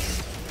here.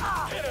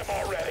 Hit him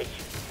already.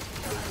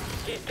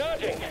 He's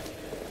dodging.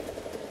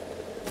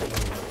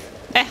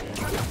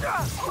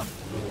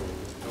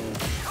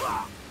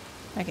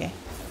 Okay.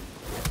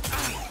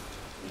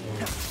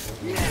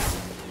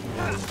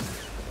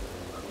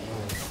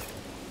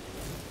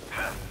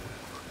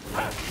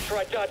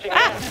 Try dodging.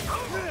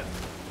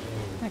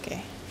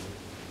 Okay.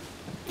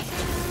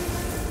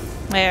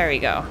 There we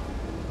go.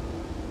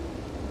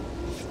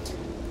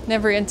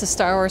 Never into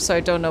Star Wars, so I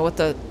don't know what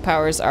the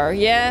powers are.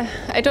 Yeah,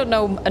 I don't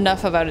know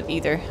enough about it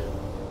either.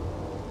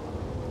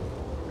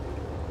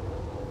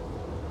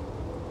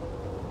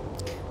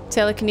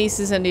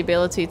 Telekinesis and the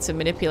ability to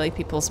manipulate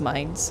people's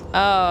minds.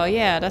 Oh,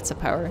 yeah, that's a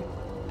power.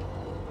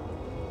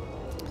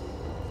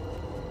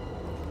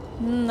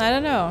 I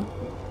don't know.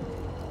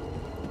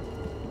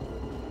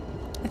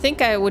 I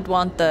think I would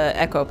want the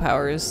echo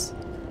powers.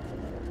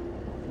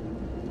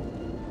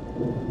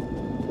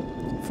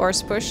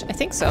 Force push? I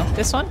think so.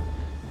 This one?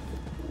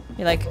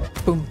 You're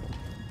like, boom.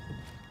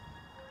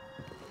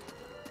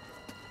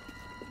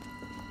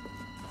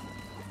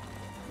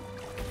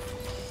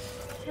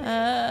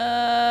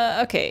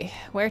 Okay.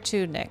 Where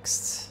to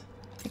next?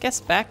 I guess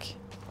back.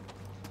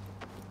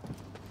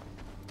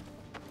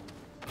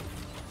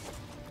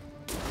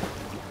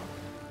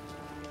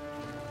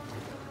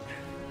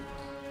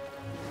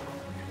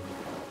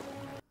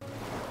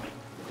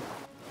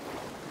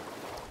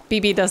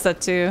 BB does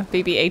that too.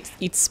 BB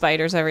eats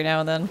spiders every now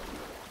and then.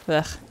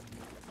 Ugh.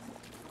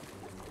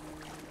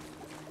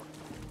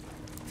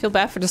 Feel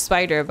bad for the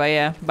spider, but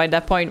yeah, by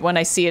that point when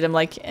I see it, I'm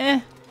like,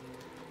 eh.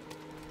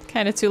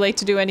 Kind of too late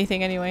to do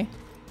anything anyway.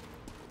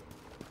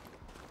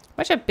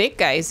 Bunch of big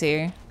guys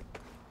here.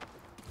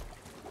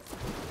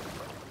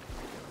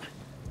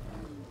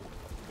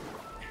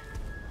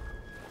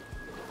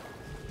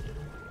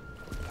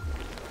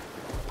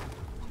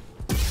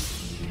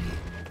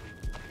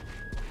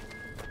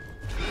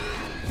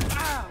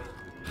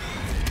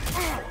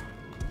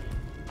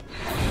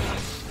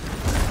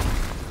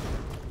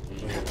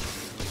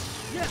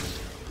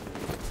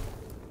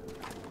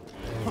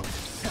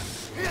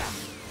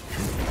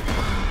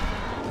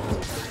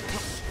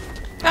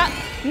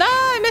 No,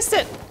 I missed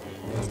it.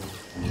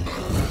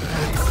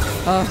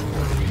 Oh,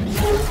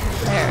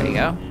 there we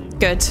go.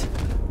 Good.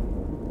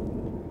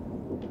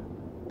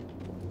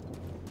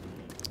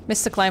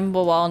 Missed the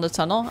climbable wall in the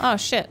tunnel. Oh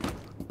shit.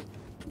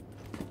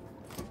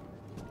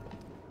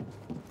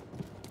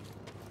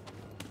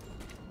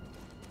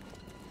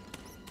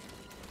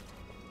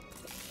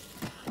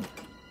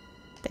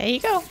 There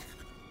you go.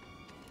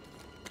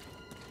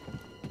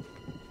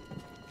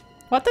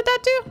 What did that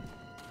do?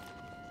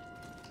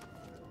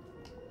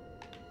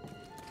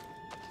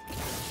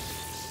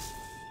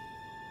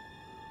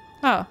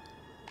 Oh.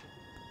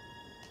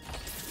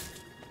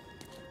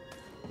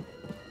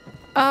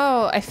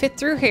 Oh, I fit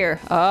through here.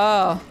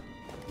 Oh.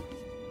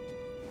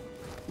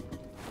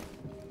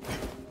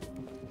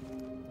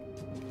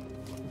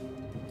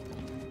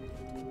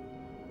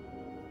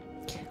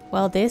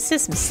 Well, this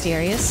is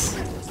mysterious.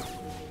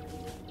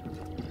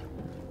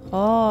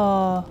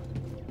 Oh.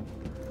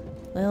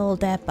 Little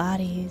dead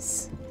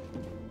bodies.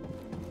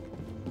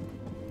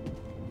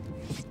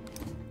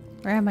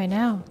 Where am I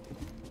now?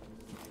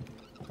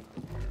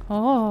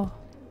 Oh.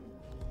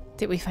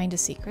 Did we find a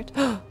secret?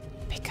 Oh,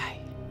 big guy.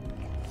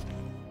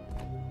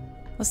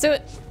 Let's do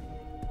it.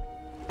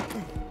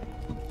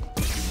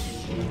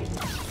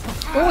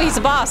 Oh, he's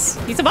a boss.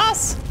 He's a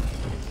boss.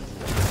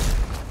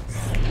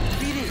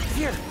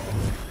 Here.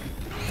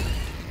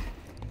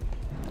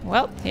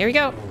 Well, here we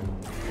go.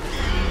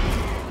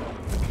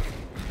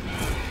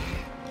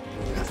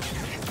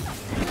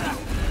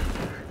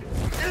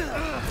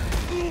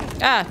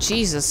 Ah,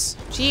 Jesus.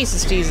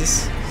 Jesus,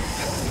 Jesus.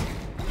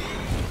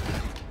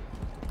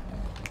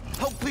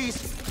 Help,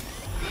 please.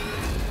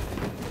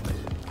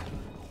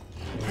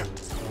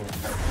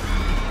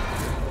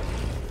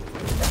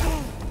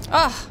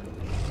 Ah,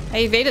 I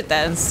evaded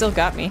that and still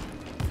got me.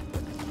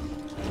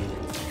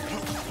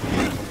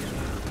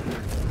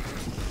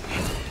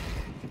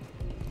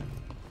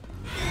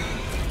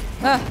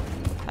 Ah,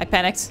 I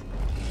panicked.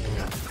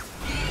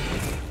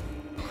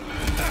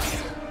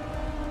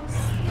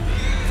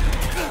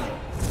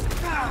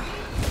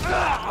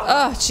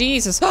 Oh,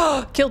 Jesus.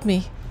 Oh, killed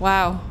me.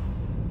 Wow.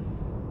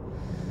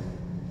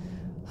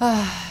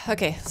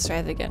 Okay, let's try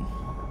it again.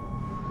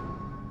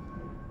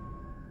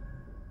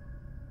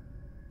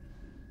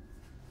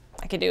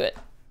 I can do it.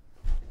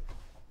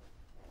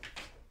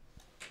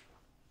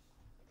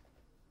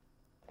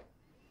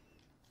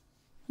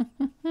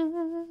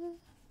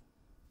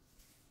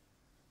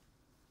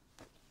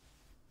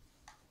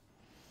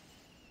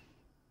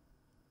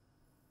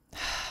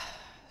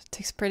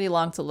 Takes pretty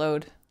long to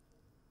load.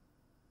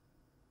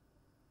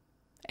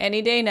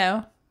 Any day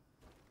now.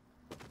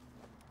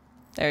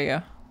 There you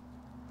go.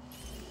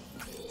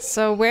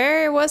 So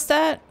where was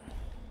that?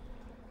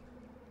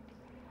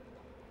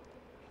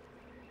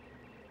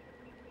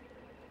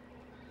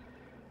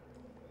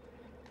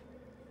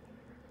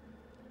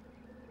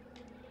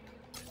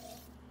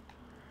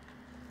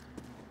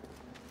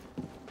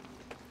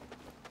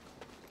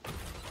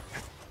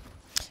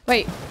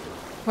 Wait,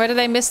 where did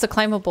I miss the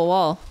climbable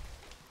wall?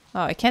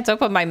 Oh, I can't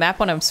open my map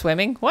when I'm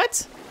swimming?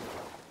 What?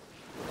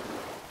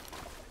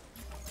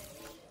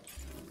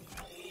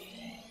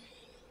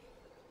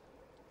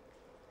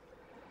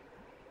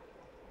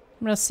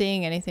 I'm not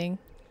seeing anything.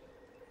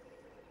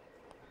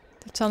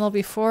 The tunnel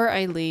before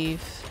I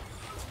leave.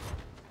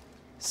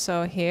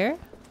 So here?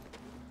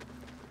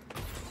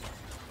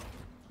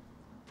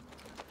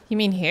 You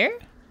mean here?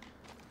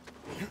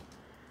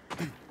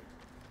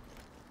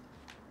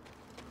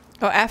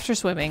 Oh, after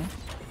swimming.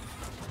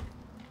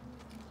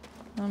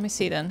 Let me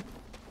see then.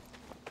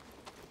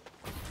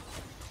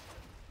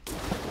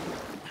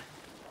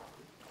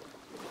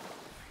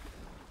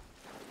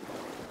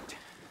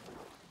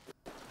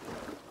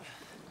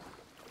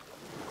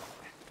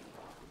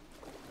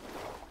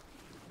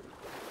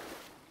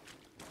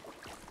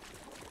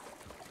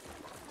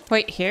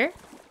 Wait, here?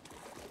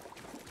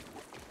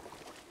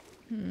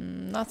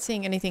 Not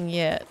seeing anything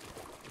yet.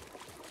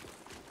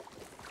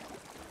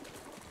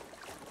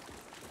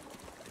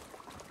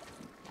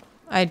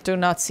 I do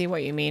not see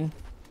what you mean.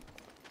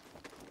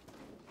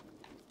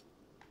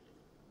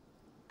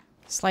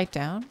 Slide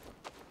down?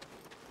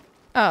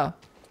 Oh.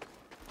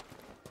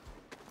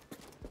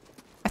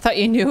 I thought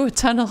you knew a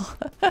tunnel.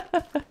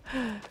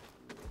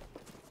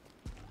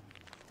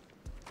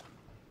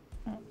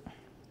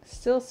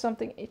 Still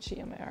something itchy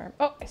on my arm.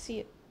 Oh, I see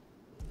it.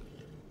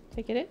 Did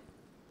I get it?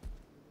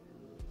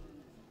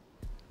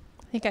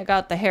 I think I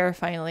got the hair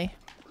finally.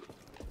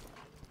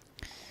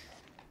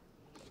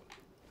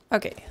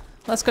 Okay,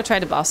 let's go try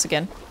the boss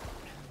again.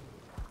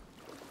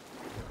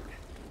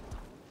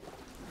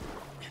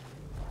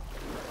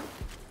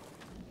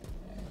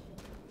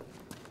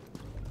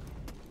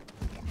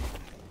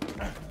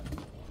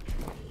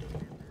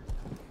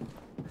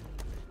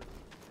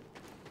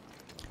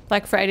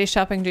 Black Friday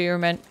shopping, do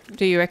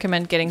you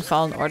recommend getting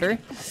Fallen Order?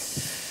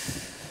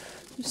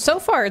 So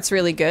far it's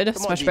really good.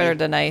 It's much better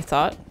than I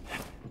thought.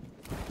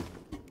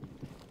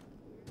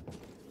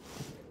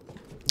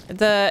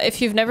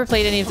 If you've never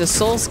played any of the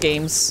Souls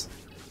games,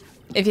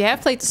 if you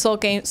have played the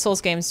Souls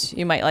games,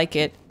 you might like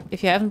it.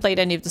 If you haven't played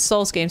any of the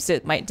Souls games,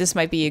 this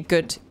might be a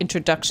good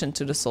introduction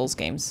to the Souls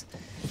games.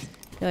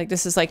 I feel like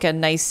this is like a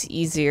nice,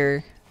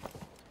 easier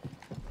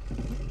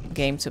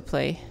game to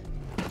play.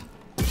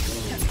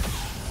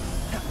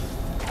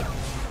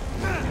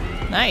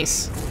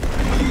 Nice.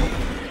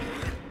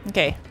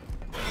 Okay.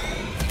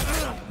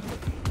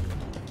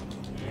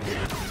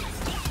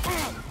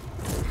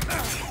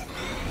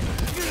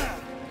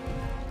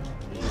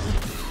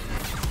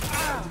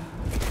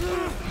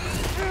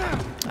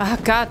 Ah,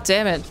 god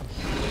damn it.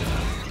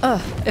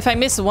 Ugh, if I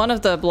miss one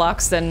of the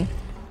blocks, then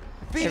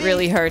it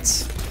really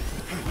hurts.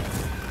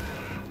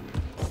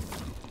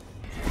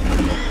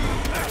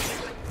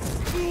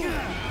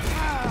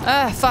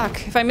 Ah,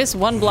 fuck. If I miss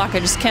one block,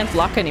 I just can't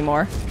block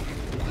anymore.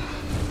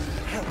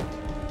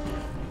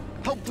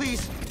 Help,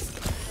 please.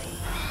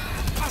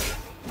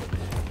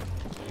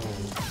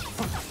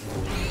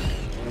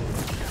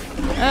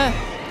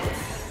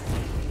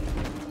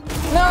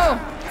 No!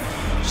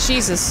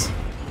 Jesus.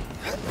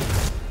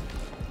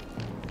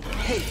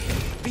 Hey,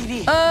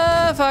 BD.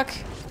 Fuck.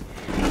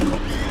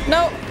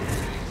 No.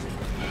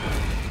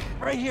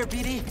 Right here,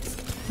 BD.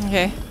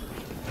 Okay.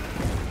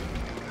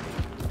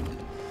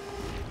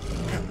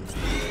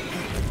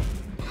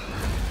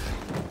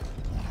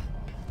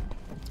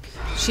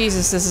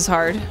 Jesus, this is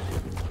hard.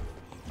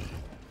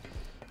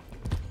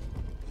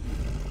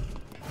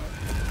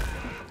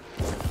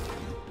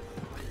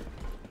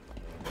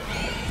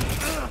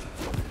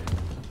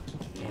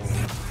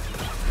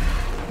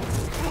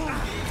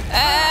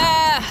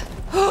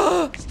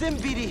 Stim,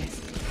 BD.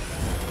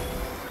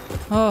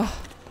 Oh.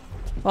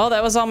 Well,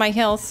 that was all my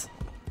health.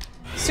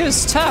 This dude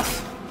is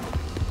tough.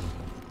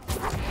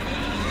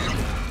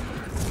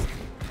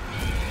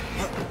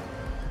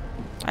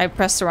 I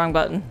pressed the wrong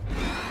button.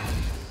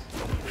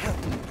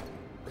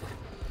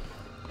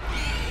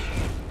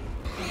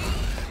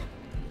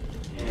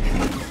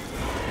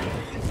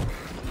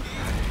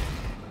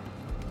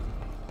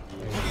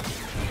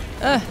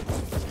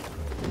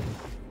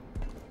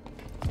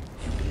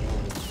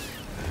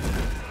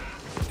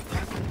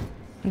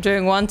 I'm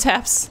doing one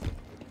taps.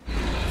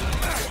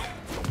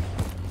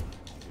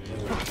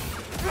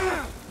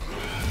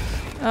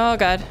 Oh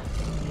god.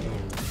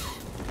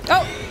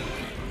 Oh!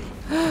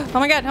 Oh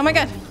my god, oh my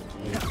god!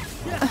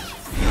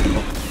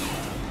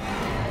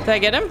 Did I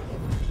get him?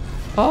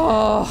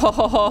 Oh!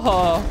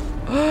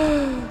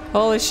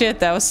 Holy shit,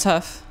 that was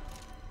tough.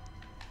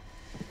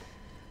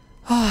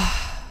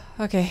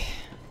 Okay.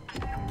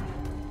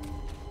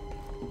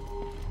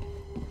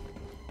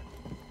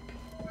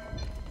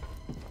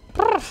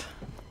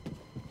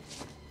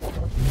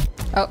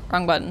 Oh,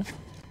 wrong button.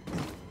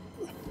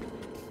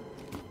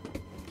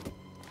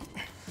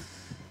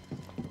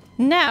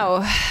 Now,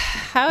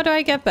 how do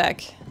I get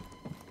back?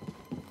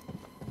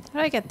 How do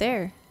I get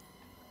there?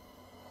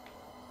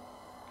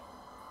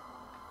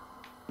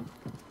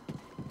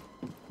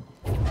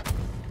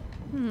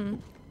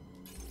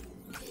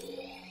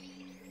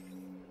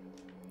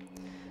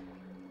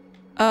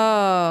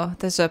 Oh,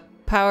 there's a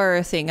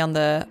power thing on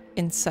the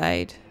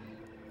inside.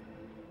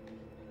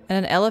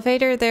 And an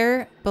elevator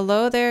there,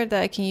 below there,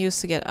 that I can use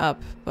to get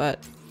up, but...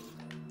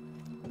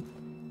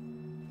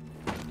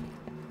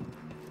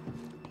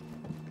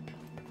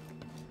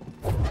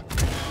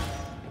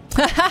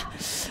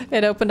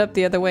 It opened up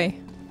the other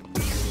way.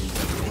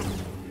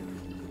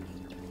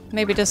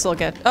 Maybe this will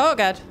get... Oh,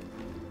 god.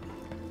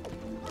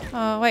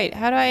 Oh, wait,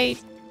 how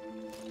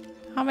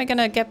am I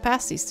gonna get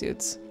past these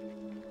dudes?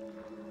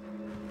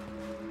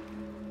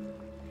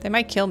 They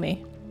might kill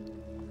me.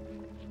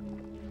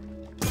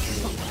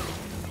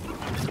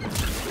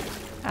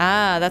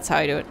 Ah, that's how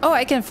I do it. Oh,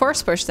 I can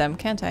force push them,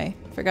 can't I?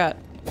 Forgot.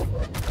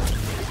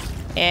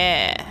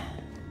 Yeah.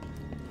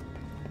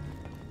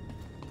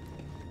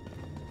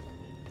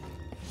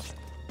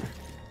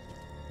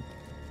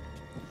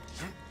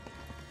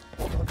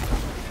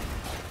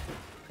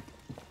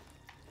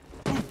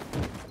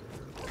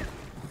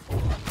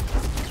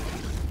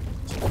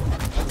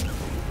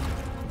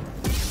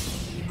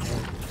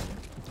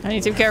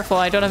 need to be careful.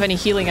 I don't have any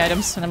healing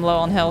items and I'm low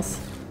on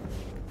health.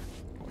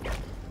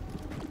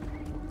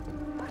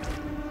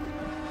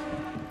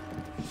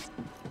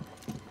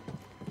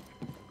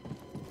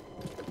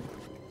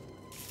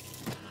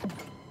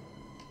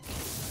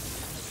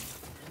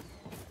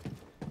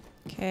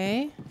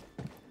 Okay.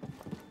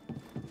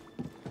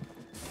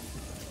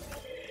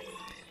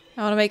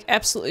 I want to make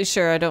absolutely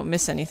sure I don't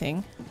miss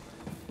anything.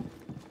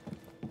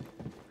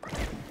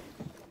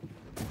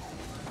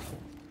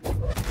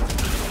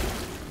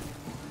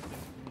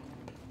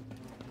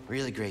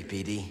 Really great,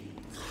 BD.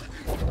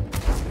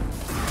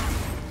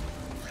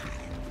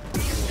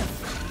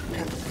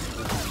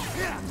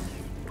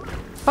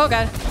 Oh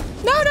god.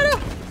 No, no, no!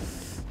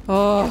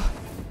 Oh.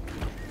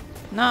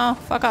 No,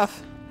 fuck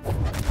off.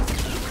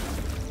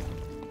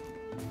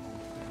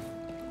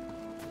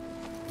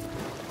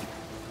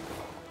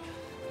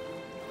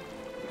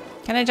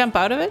 Can I jump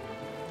out of it?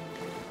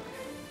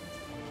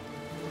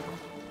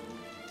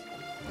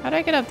 How do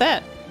I get up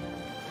that?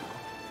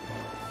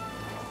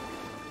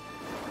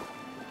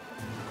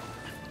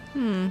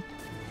 Hmm.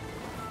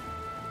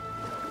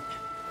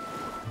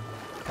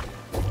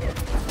 I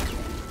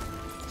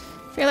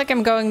feel like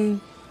I'm going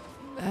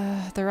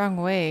the wrong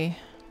way.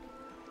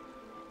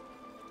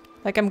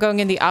 Like I'm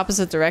going in the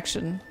opposite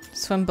direction.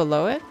 Swim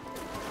below it?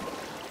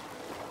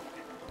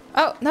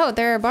 Oh, no,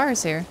 there are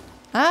bars here.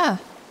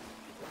 Ah!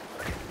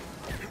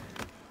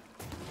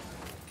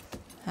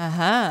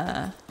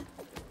 Aha.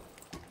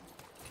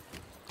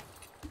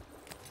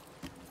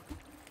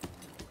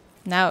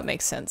 Now it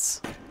makes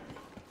sense.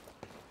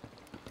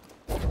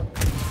 The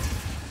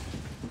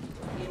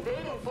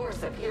invading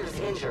force appears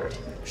injured.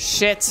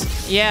 Shit.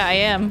 Yeah, I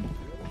am.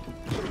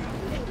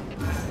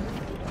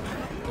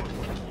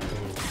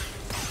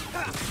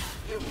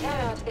 You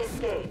cannot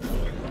escape.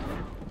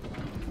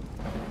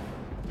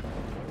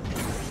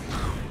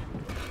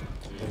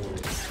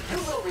 You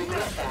will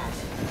regret that.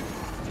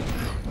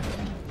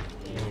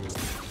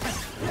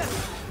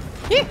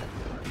 Yeah.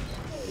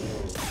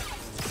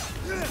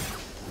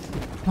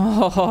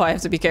 Oh, I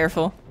have to be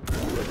careful.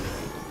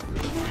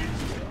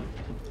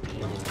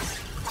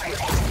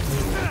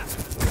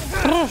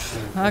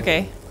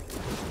 Okay.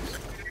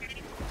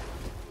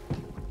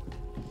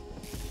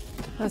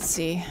 Let's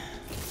see.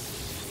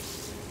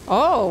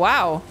 Oh,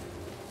 wow.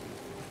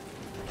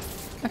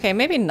 Okay,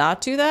 maybe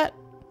not do that.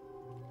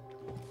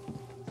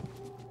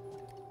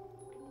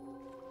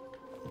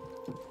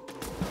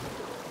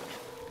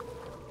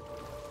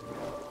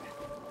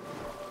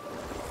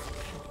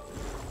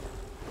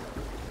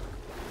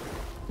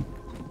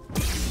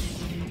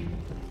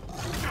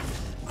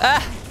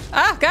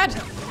 Ah, God.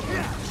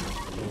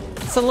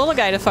 It's the little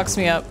guy that fucks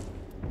me up.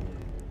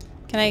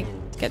 Can I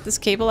get this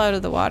cable out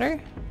of the water?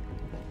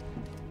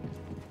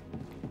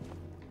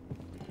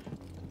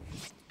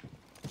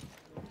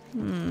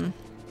 Hmm.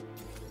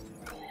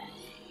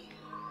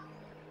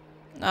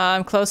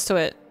 I'm close to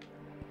it.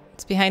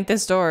 It's behind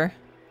this door.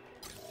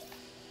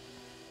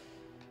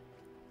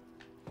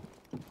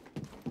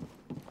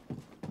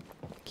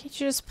 Can't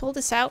you just pull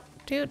this out,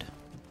 dude?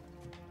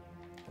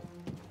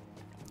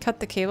 Cut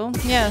the cable?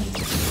 Yeah.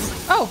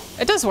 Oh,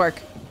 it does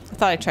work. I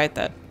thought I tried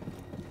that.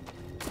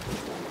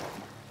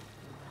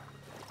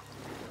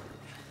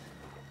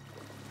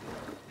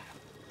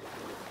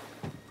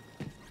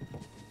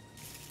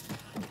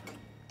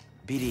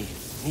 BD,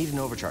 need an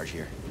overcharge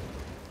here.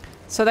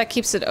 So that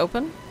keeps it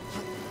open?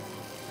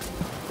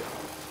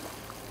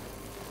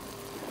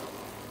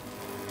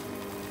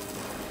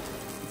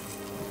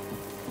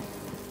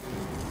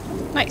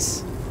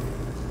 Nice.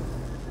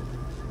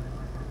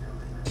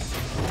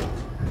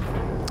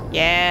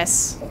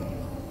 Yes.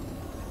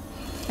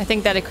 I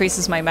think that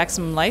increases my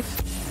maximum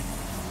life.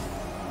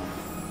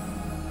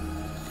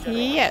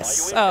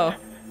 Yes. Oh,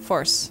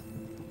 force.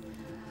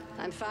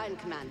 I'm fine,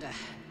 Commander.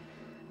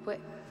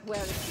 Where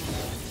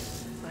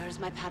is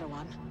my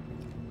Padawan?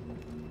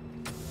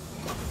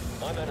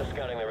 My men are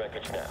scouting the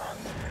wreckage now.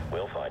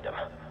 We'll find him.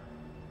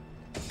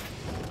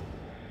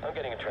 I'm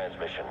getting a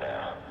transmission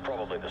now.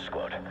 Probably the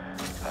squad.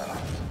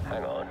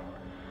 Hang on.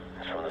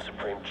 It's from the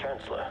Supreme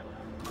Chancellor.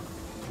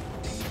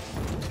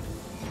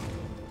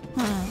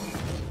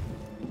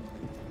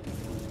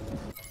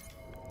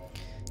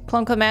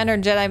 Clone Commander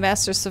and Jedi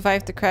Master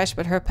survived the crash,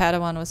 but her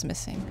Padawan was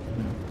missing.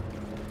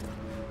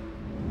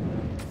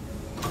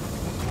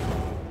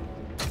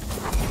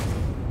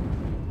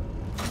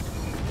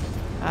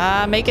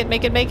 Ah, make it,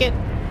 make it, make it!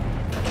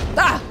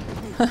 Ah!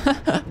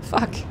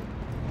 Fuck.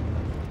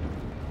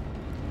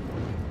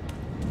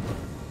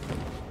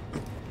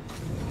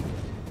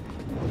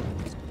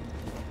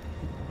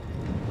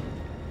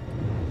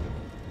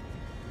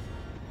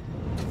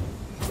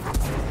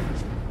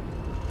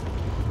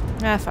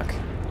 Ah, fuck.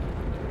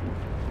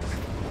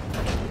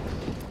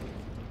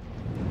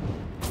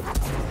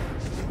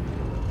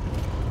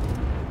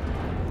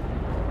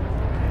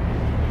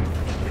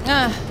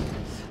 Ah.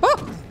 Oh!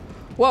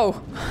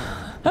 Whoa.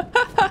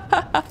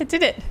 I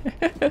did it.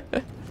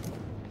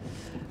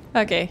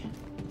 Okay.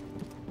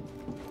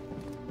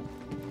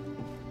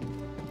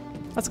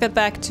 Let's get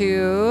back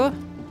to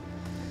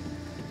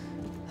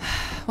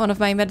One of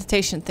my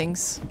meditation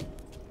things.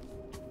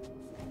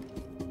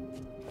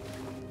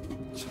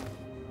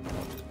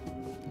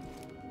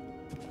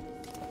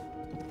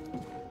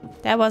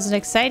 That was an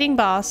exciting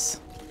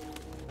boss.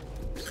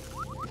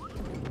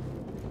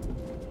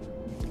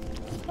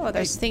 Oh,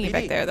 there's a thingy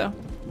back there, though.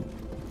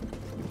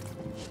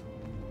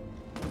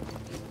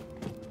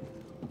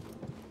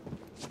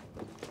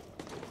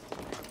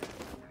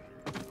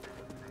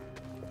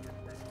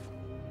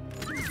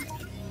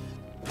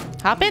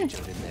 Hop in.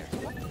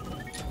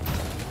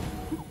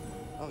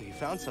 Oh, you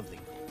found something.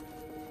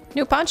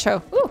 New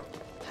poncho. Ooh,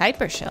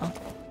 hyper shell.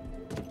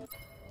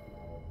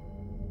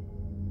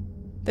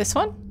 This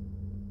one?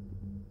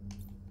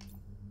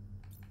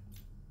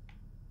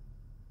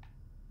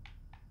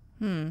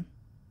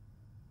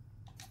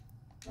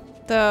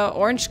 The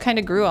orange kind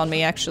of grew on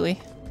me, actually.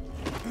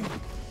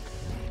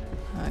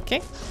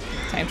 Okay,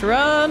 time to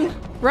run.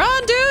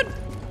 Run, dude!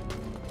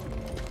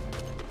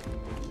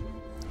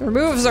 Your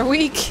moves are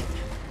weak.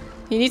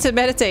 You need to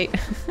meditate.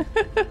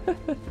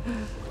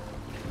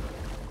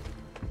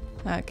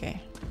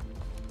 Okay.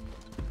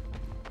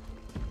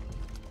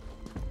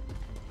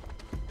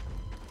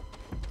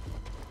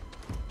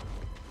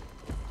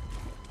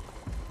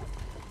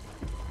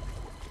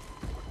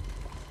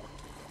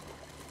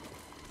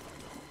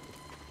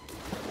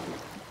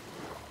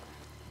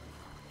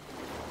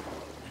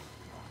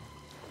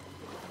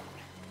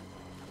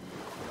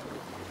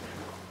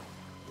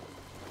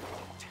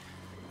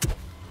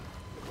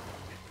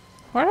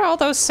 What are all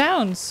those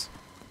sounds?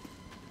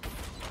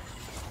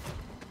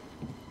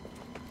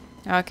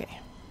 Okay.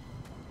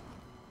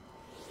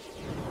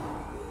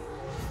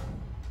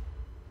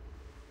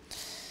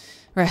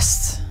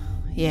 Rest.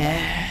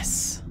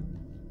 Yes.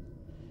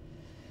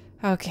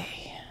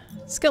 Okay.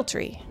 Skill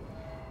tree.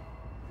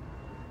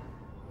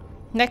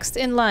 Next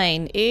in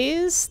line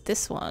is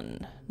this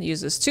one.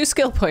 Uses 2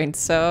 skill points,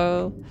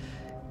 so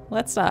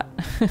let's not.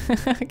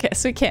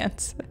 Guess we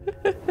can't.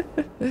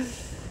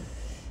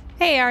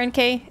 Hey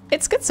RNK,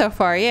 it's good so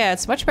far. Yeah,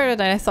 it's much better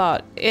than I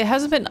thought. It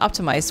hasn't been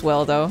optimized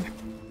well though.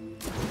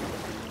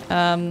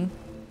 I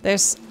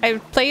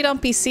played on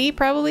PC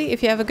probably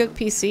if you have a good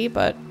PC,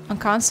 but on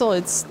console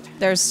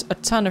there's a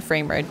ton of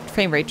frame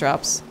rate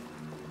drops.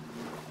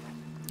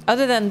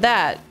 Other than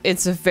that,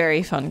 it's a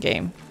very fun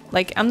game.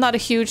 Like, I'm not a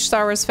huge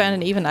Star Wars fan,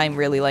 and even I'm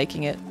really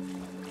liking it.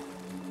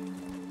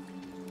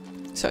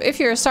 So if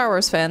you're a Star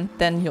Wars fan,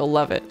 then you'll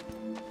love it.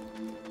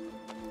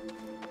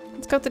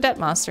 Let's go to that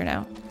monster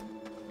now.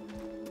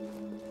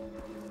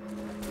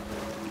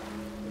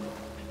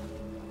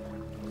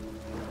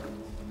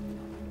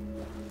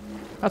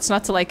 What's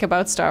not to like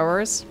about Star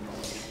Wars?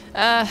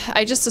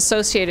 I just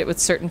associate it with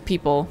certain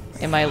people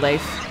in my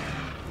life.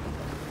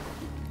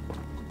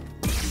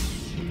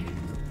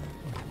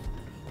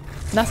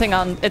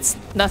 It's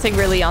nothing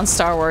really on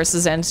Star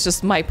Wars' end, it's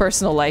just my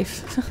personal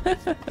life.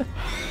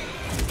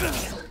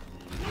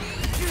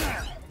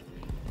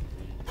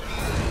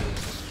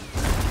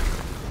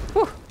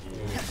 Whew.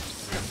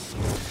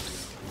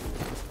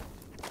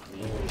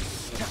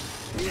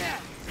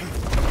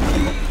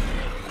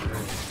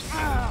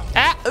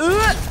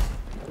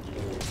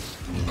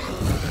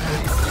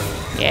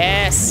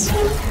 Yes!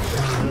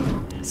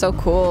 So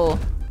cool.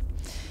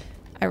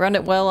 I run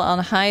it well on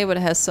high, but it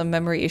has some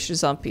memory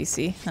issues on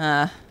PC.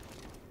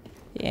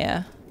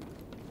 Yeah.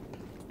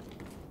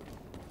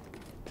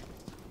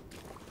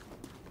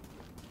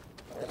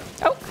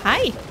 Oh,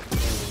 hi!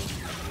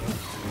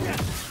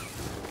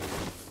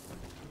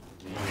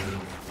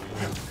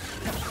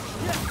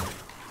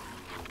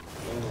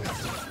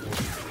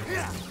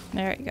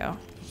 There you go.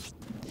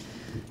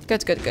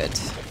 Good, good, good.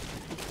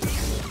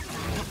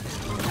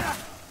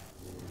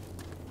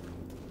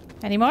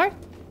 Any more?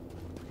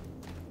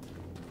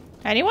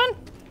 Anyone?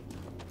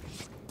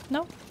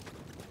 No?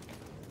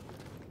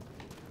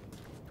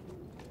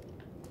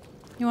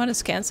 You want to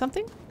scan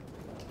something?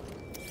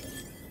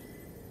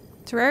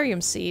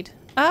 Terrarium seed.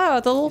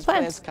 Oh, the little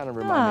plant. Plants kind of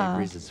remind me of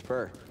Breeze's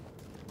fur.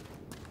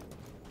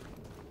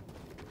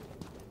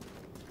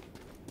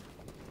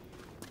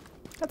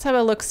 Let's have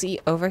a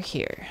look-see over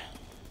here.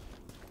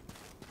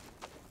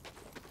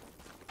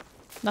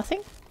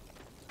 Nothing?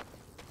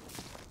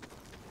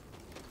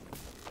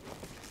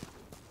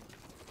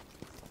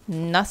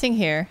 Nothing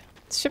here.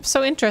 This ship's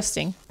so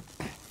interesting.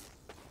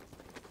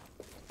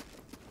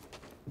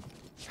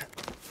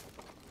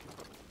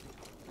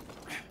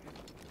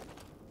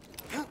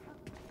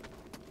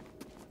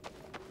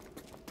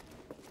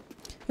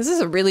 This is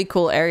a really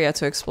cool area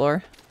to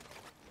explore.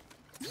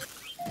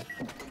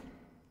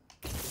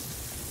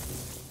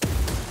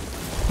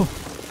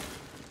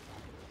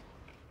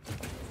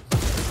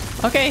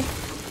 Okay.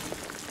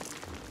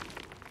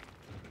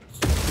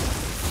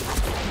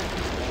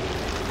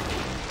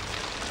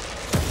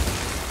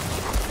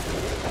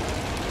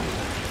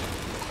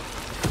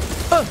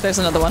 Oh, there's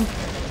another one.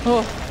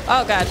 Oh,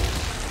 oh god.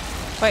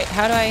 Wait,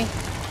 how do I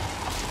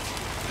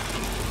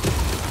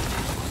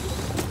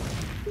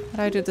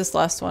do this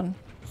last one?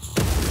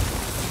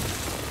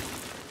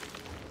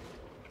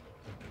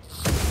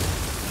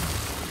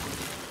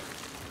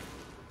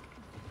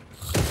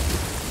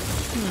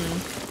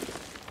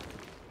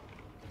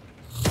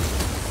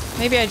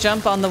 Maybe I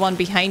jump on the one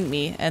behind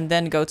me and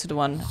then go to the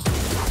one.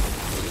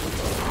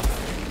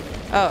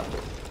 Oh.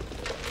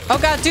 Oh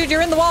god, dude,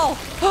 you're in the wall!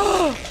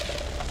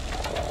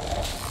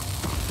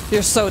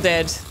 You're so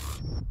dead.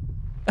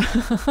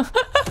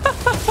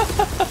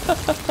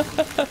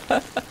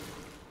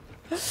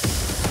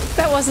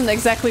 That wasn't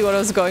exactly what I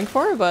was going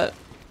for, but...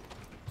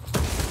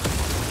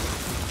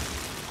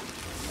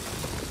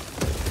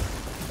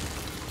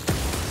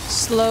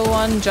 Slow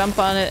one, jump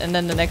on it, and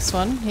then the next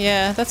one.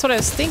 Yeah, that's what I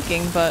was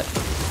thinking, but...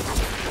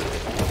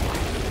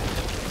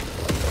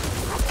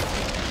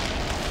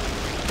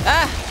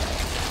 Ah!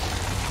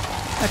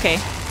 Okay.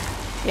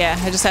 Yeah,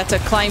 I just had to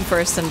climb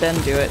first and then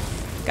do it.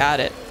 Got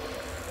it.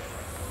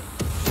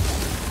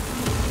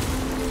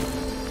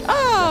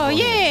 Oh,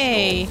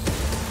 yay!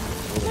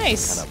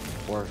 Nice. Kind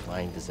of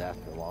horrifying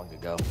disaster long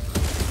ago.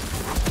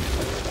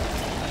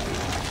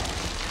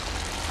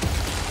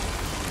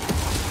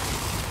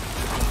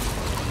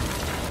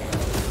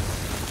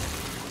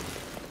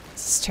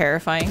 This is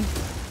terrifying.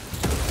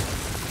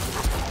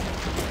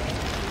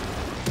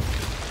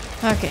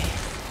 Okay.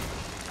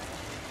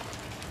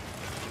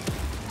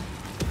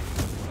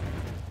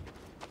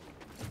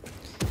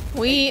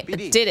 We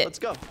did it. Let's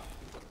go.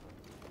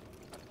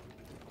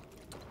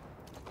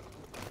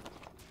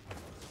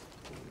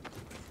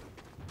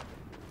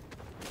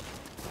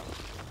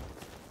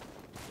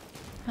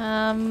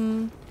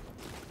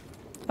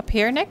 Up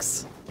here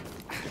next?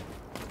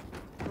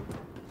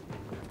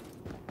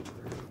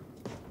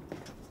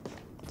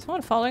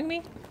 Someone following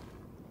me?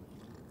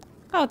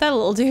 Oh, that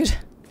little dude.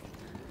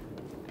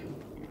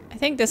 I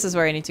think this is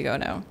where I need to go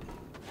now.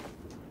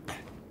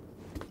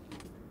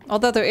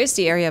 Although there is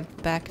the area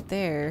back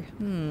there.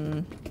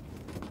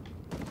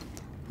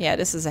 Yeah,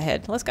 this is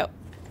ahead. Let's go.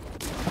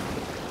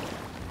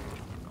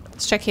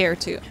 Let's check here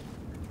too.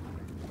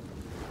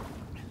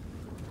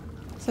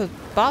 There's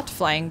a bot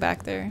flying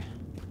back there.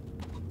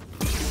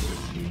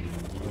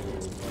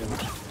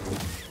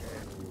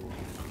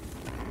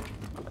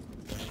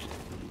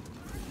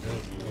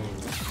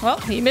 Well,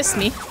 he missed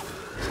me.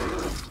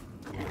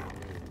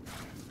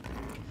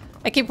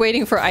 I keep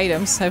waiting for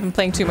items. I've been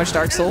playing too much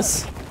Dark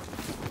Souls.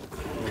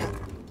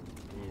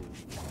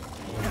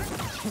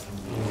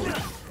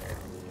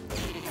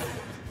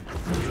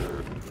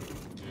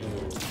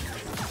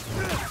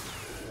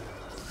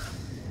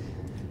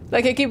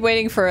 Like, I keep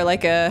waiting for,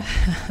 like,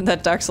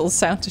 that Dark Souls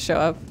sound to show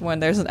up when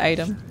there's an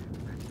item.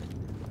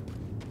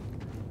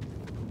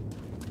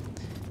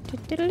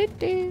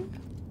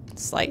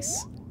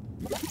 Slice.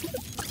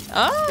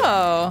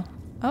 Oh!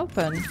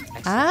 Open.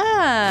 Excellent.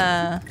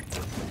 Ah!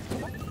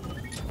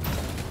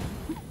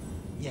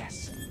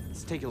 Yes.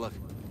 Let's take a look.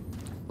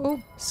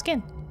 Ooh,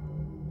 skin.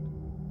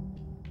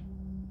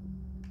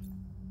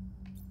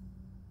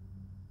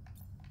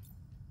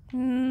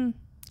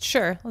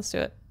 Sure, let's do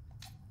it.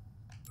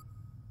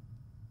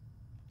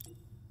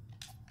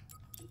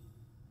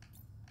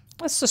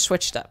 Let's just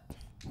switch it up.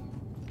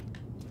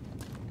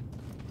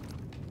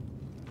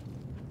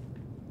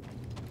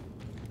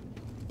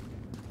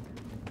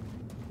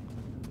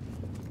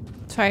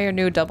 Try your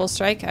new double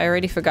strike. I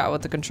already forgot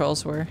what the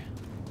controls were.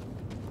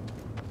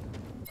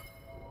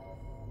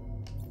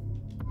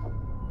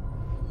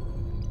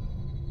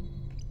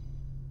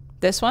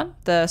 This one?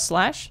 The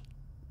slash?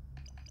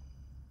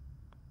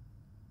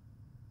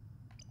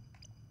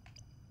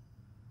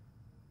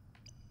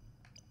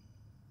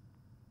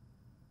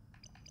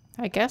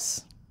 I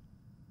guess.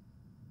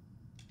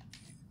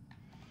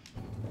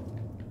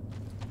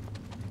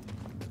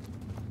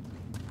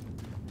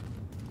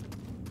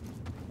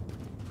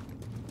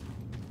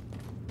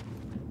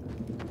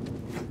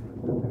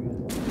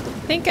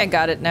 I think I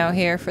got it now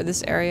here for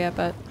this area,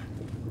 but...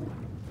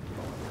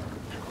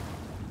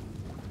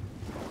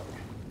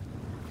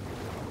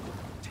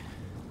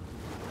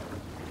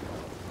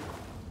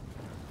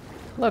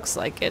 Looks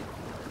like it.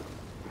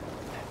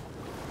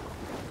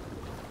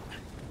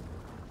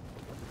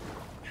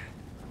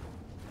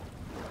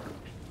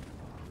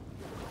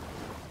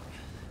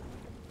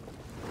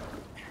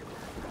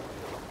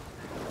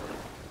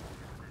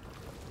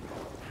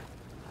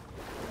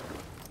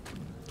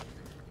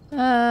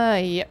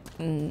 Yep.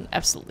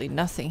 Absolutely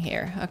nothing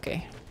here.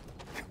 Okay.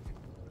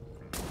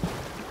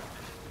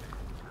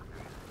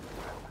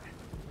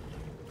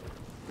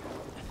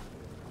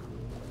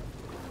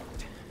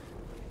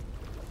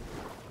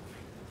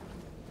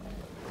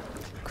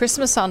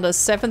 Christmas on the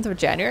 7th of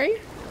January?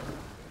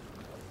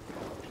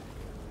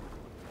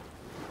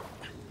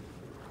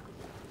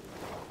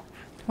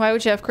 Why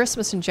would you have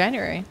Christmas in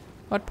January?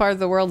 What part of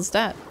the world is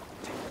that?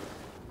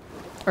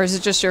 Or is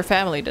it just your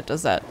family that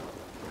does that?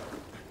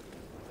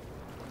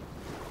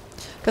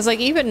 Because, like,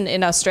 even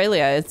in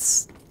Australia,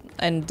 it's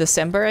in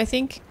December, I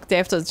think. They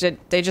have to,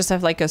 they just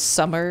have, like, a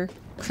summer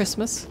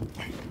Christmas.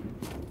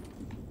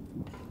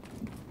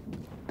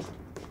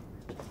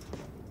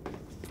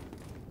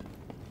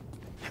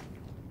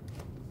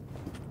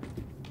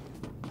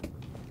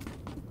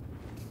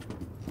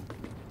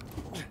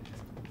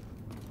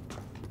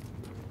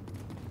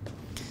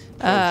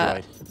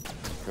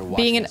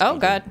 Being in, oh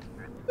god.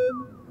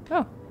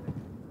 Oh.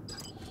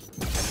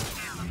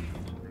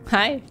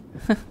 Hi.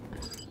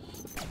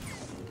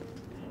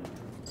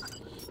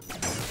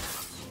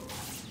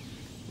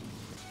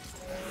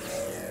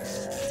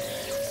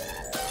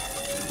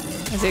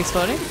 Is he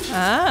exploding?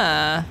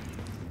 Ah.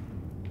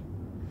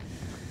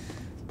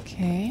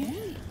 Okay.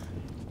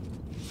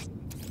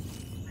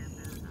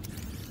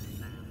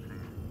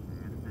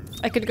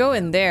 I could go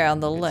in there on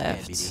the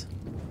left.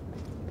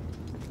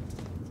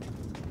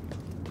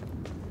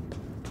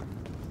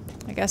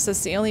 I guess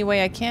that's the only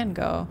way I can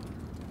go.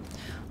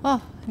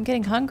 Oh, I'm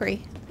getting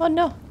hungry. Oh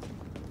no.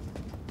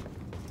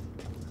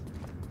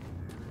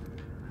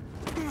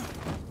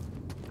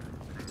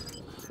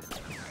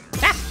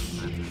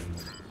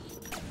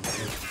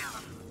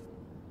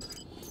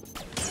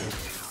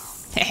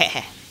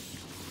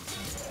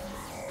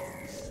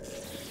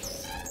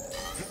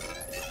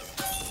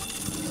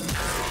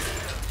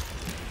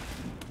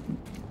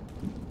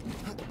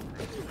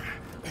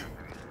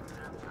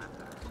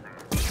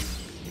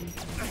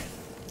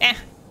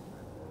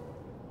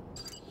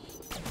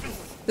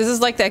 This is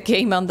like that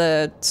game on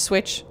the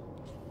Switch.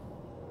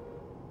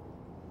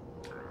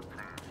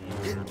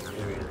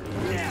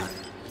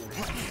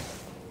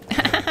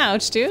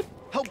 Ouch, dude.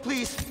 Help,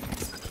 please.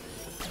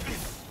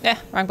 Yeah,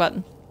 wrong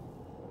button.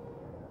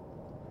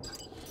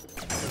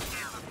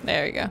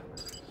 There you go.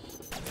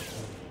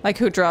 Like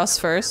who draws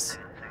first?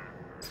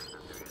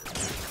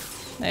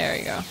 There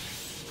you go.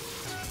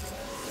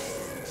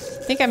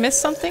 Think I missed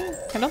something?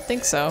 I don't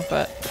think so,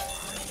 but...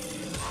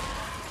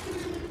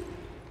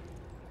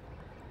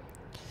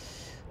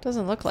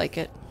 doesn't look like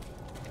it.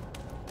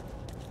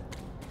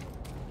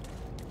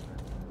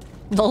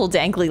 Little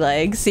dangly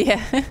legs, yeah.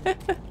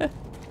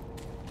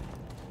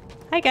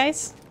 Hi,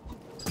 guys.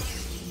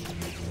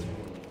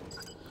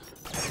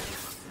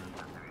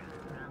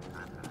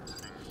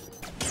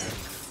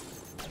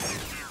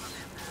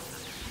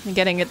 I'm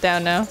getting it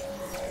down now.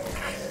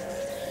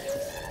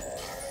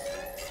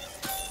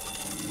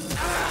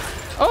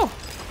 Oh!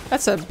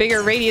 That's a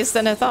bigger radius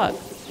than I thought.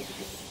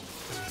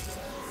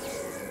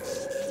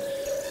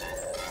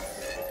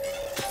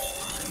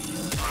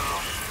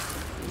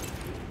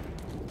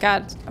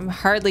 God, I'm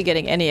hardly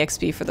getting any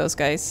XP for those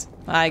guys.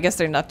 I guess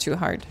they're not too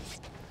hard.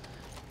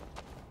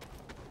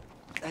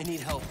 I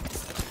need help.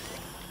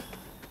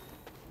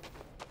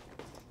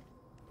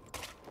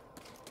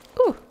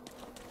 Ooh.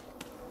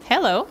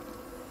 Hello.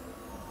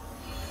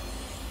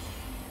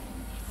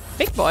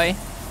 Big boy.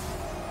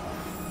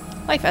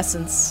 Life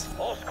essence.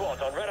 All squads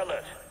on red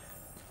alert.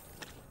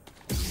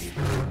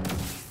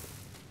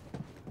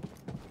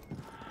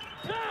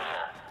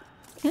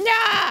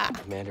 Nah!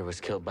 Commander was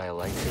killed by a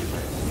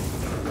lightsaber.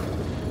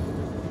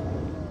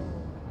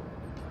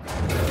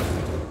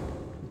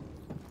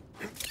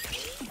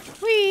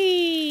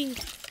 Whee!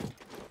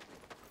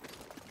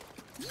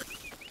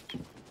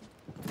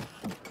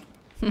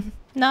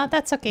 No,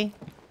 that's okay.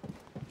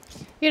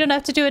 You don't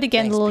have to do it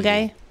again, Thanks, little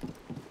BD.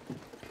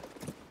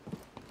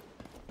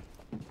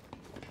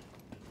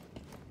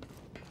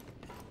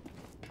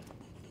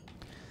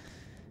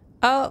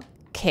 guy.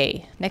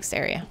 Okay, next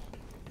area.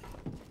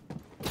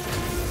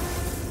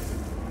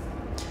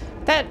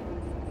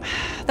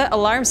 That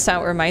alarm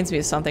sound reminds me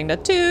of something.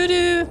 That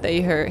doo-doo that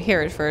you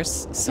hear at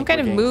first. Some kind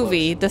of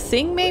movie. The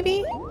Thing,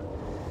 maybe?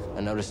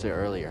 I noticed it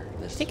earlier.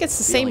 I think it's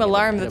the same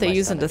alarm that they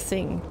use in The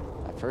Thing.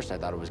 At first I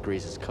thought it was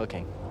Grease's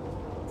cooking.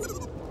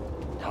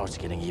 Now it's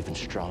getting even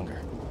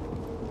stronger.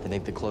 I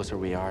think the closer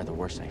we are, the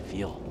worse I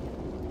feel.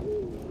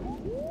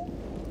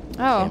 Oh,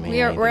 Can't mean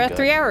we're anything at good.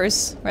 3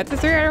 hours. We're at the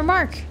 3-hour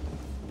mark.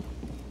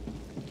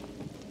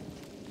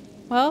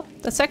 Well,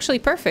 that's actually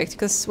perfect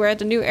because we're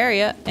at a new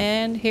area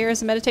and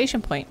here's a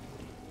meditation point.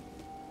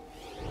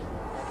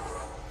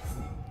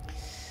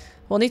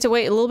 We'll need to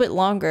wait a little bit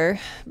longer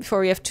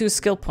before we have 2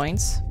 skill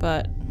points,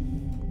 but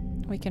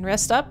we can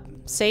rest up,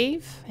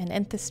 save, and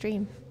end the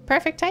stream.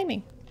 Perfect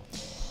timing.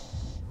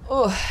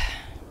 Oh,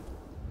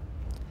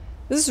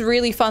 this is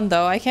really fun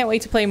though. I can't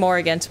wait to play more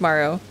again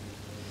tomorrow.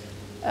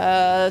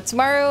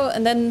 Tomorrow,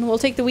 and then we'll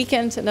take the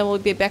weekend, and then we'll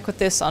be back with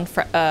this on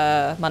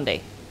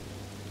Monday.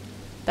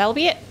 That'll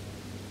be it.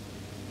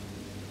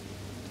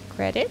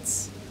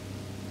 Credits?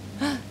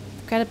 The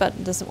credit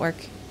button doesn't work.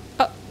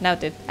 Oh, now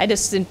it did. I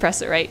just didn't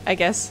press it right, I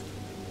guess.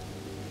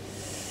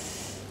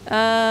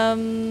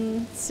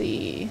 Let's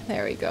see.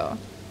 There we go.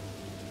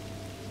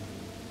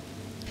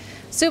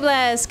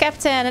 Sublas,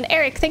 Captain, and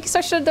Eric, thank you so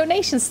much for the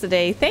donations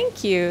today.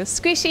 Thank you.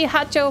 Squishy,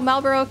 Hotjo,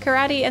 Marlboro,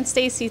 Karate, and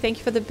Stacy, thank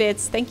you for the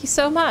bits. Thank you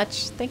so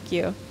much. Thank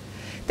you.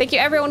 Thank you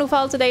everyone who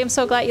followed today. I'm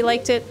so glad you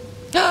liked it.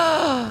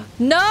 No,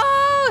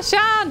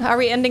 Sean! Are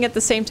we ending at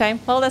the same time?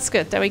 Well, that's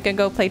good. Then we can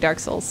go play Dark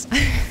Souls.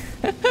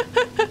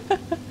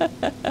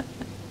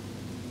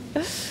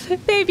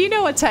 Babe, you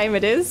know what time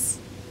it is.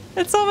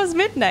 It's almost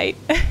midnight.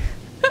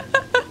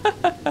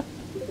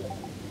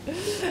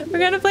 We're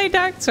gonna play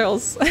Dark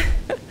Souls.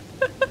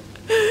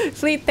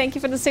 Fleet, thank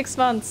you for the 6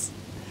 months.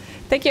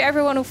 Thank you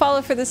everyone who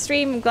followed for the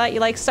stream. I'm glad you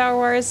like Star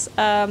Wars.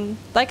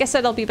 Like I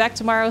said, I'll be back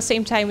tomorrow,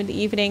 same time in the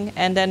evening,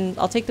 and then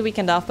I'll take the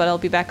weekend off, but I'll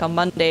be back on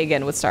Monday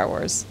again with Star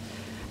Wars.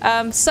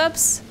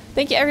 Subs,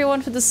 thank you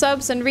everyone for the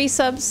subs and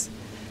resubs.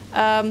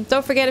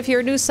 Don't forget, if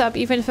you're a new sub,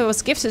 even if it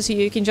was gifted to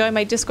you, you can join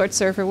my Discord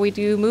server. We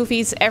do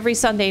movies every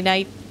Sunday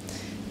night.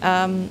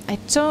 I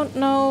don't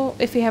know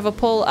if we have a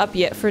poll up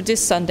yet for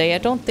this Sunday. I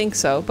don't think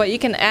so. But you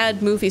can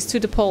add movies to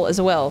the poll as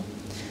well.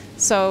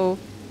 So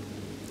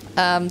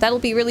that'll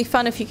be really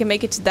fun if you can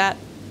make it to that.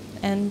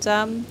 And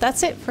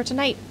that's it for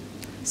tonight.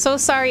 So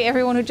sorry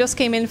everyone who just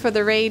came in for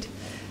the raid.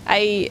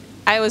 I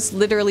was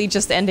literally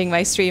just ending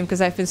my stream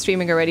because I've been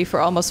streaming already for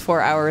almost 4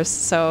 hours.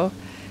 So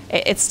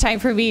it's time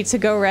for me to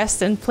go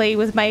rest and play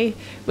with my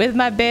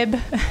bib.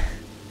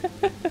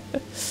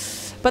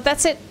 But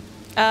that's it.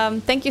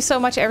 Thank you so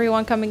much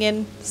everyone coming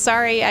in.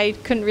 Sorry I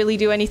couldn't really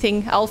do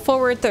anything. I'll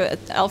forward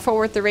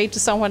the raid to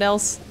someone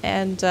else,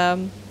 and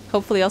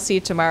hopefully I'll see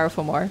you tomorrow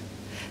for more.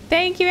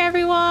 Thank you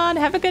everyone.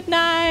 Have a good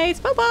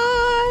night. Bye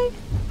bye.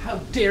 How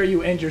dare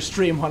you end your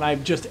stream when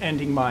I'm just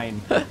ending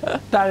mine?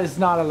 That is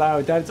not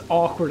allowed. That's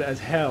awkward as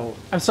hell.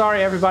 I'm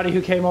sorry everybody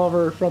who came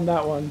over from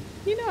that one.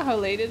 You know how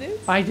late it is?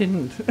 I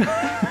didn't.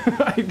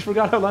 I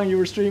forgot how long you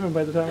were streaming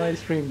by the time I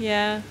streamed.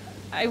 Yeah.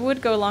 I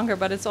would go longer,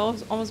 but it's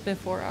almost been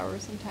 4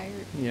 hours. I'm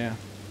tired. Yeah.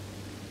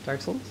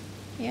 Dark Souls?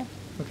 Yeah.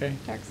 Okay.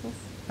 Dark Souls.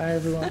 Bye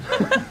everyone.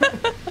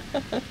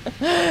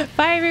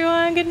 Bye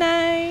everyone. Good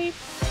night.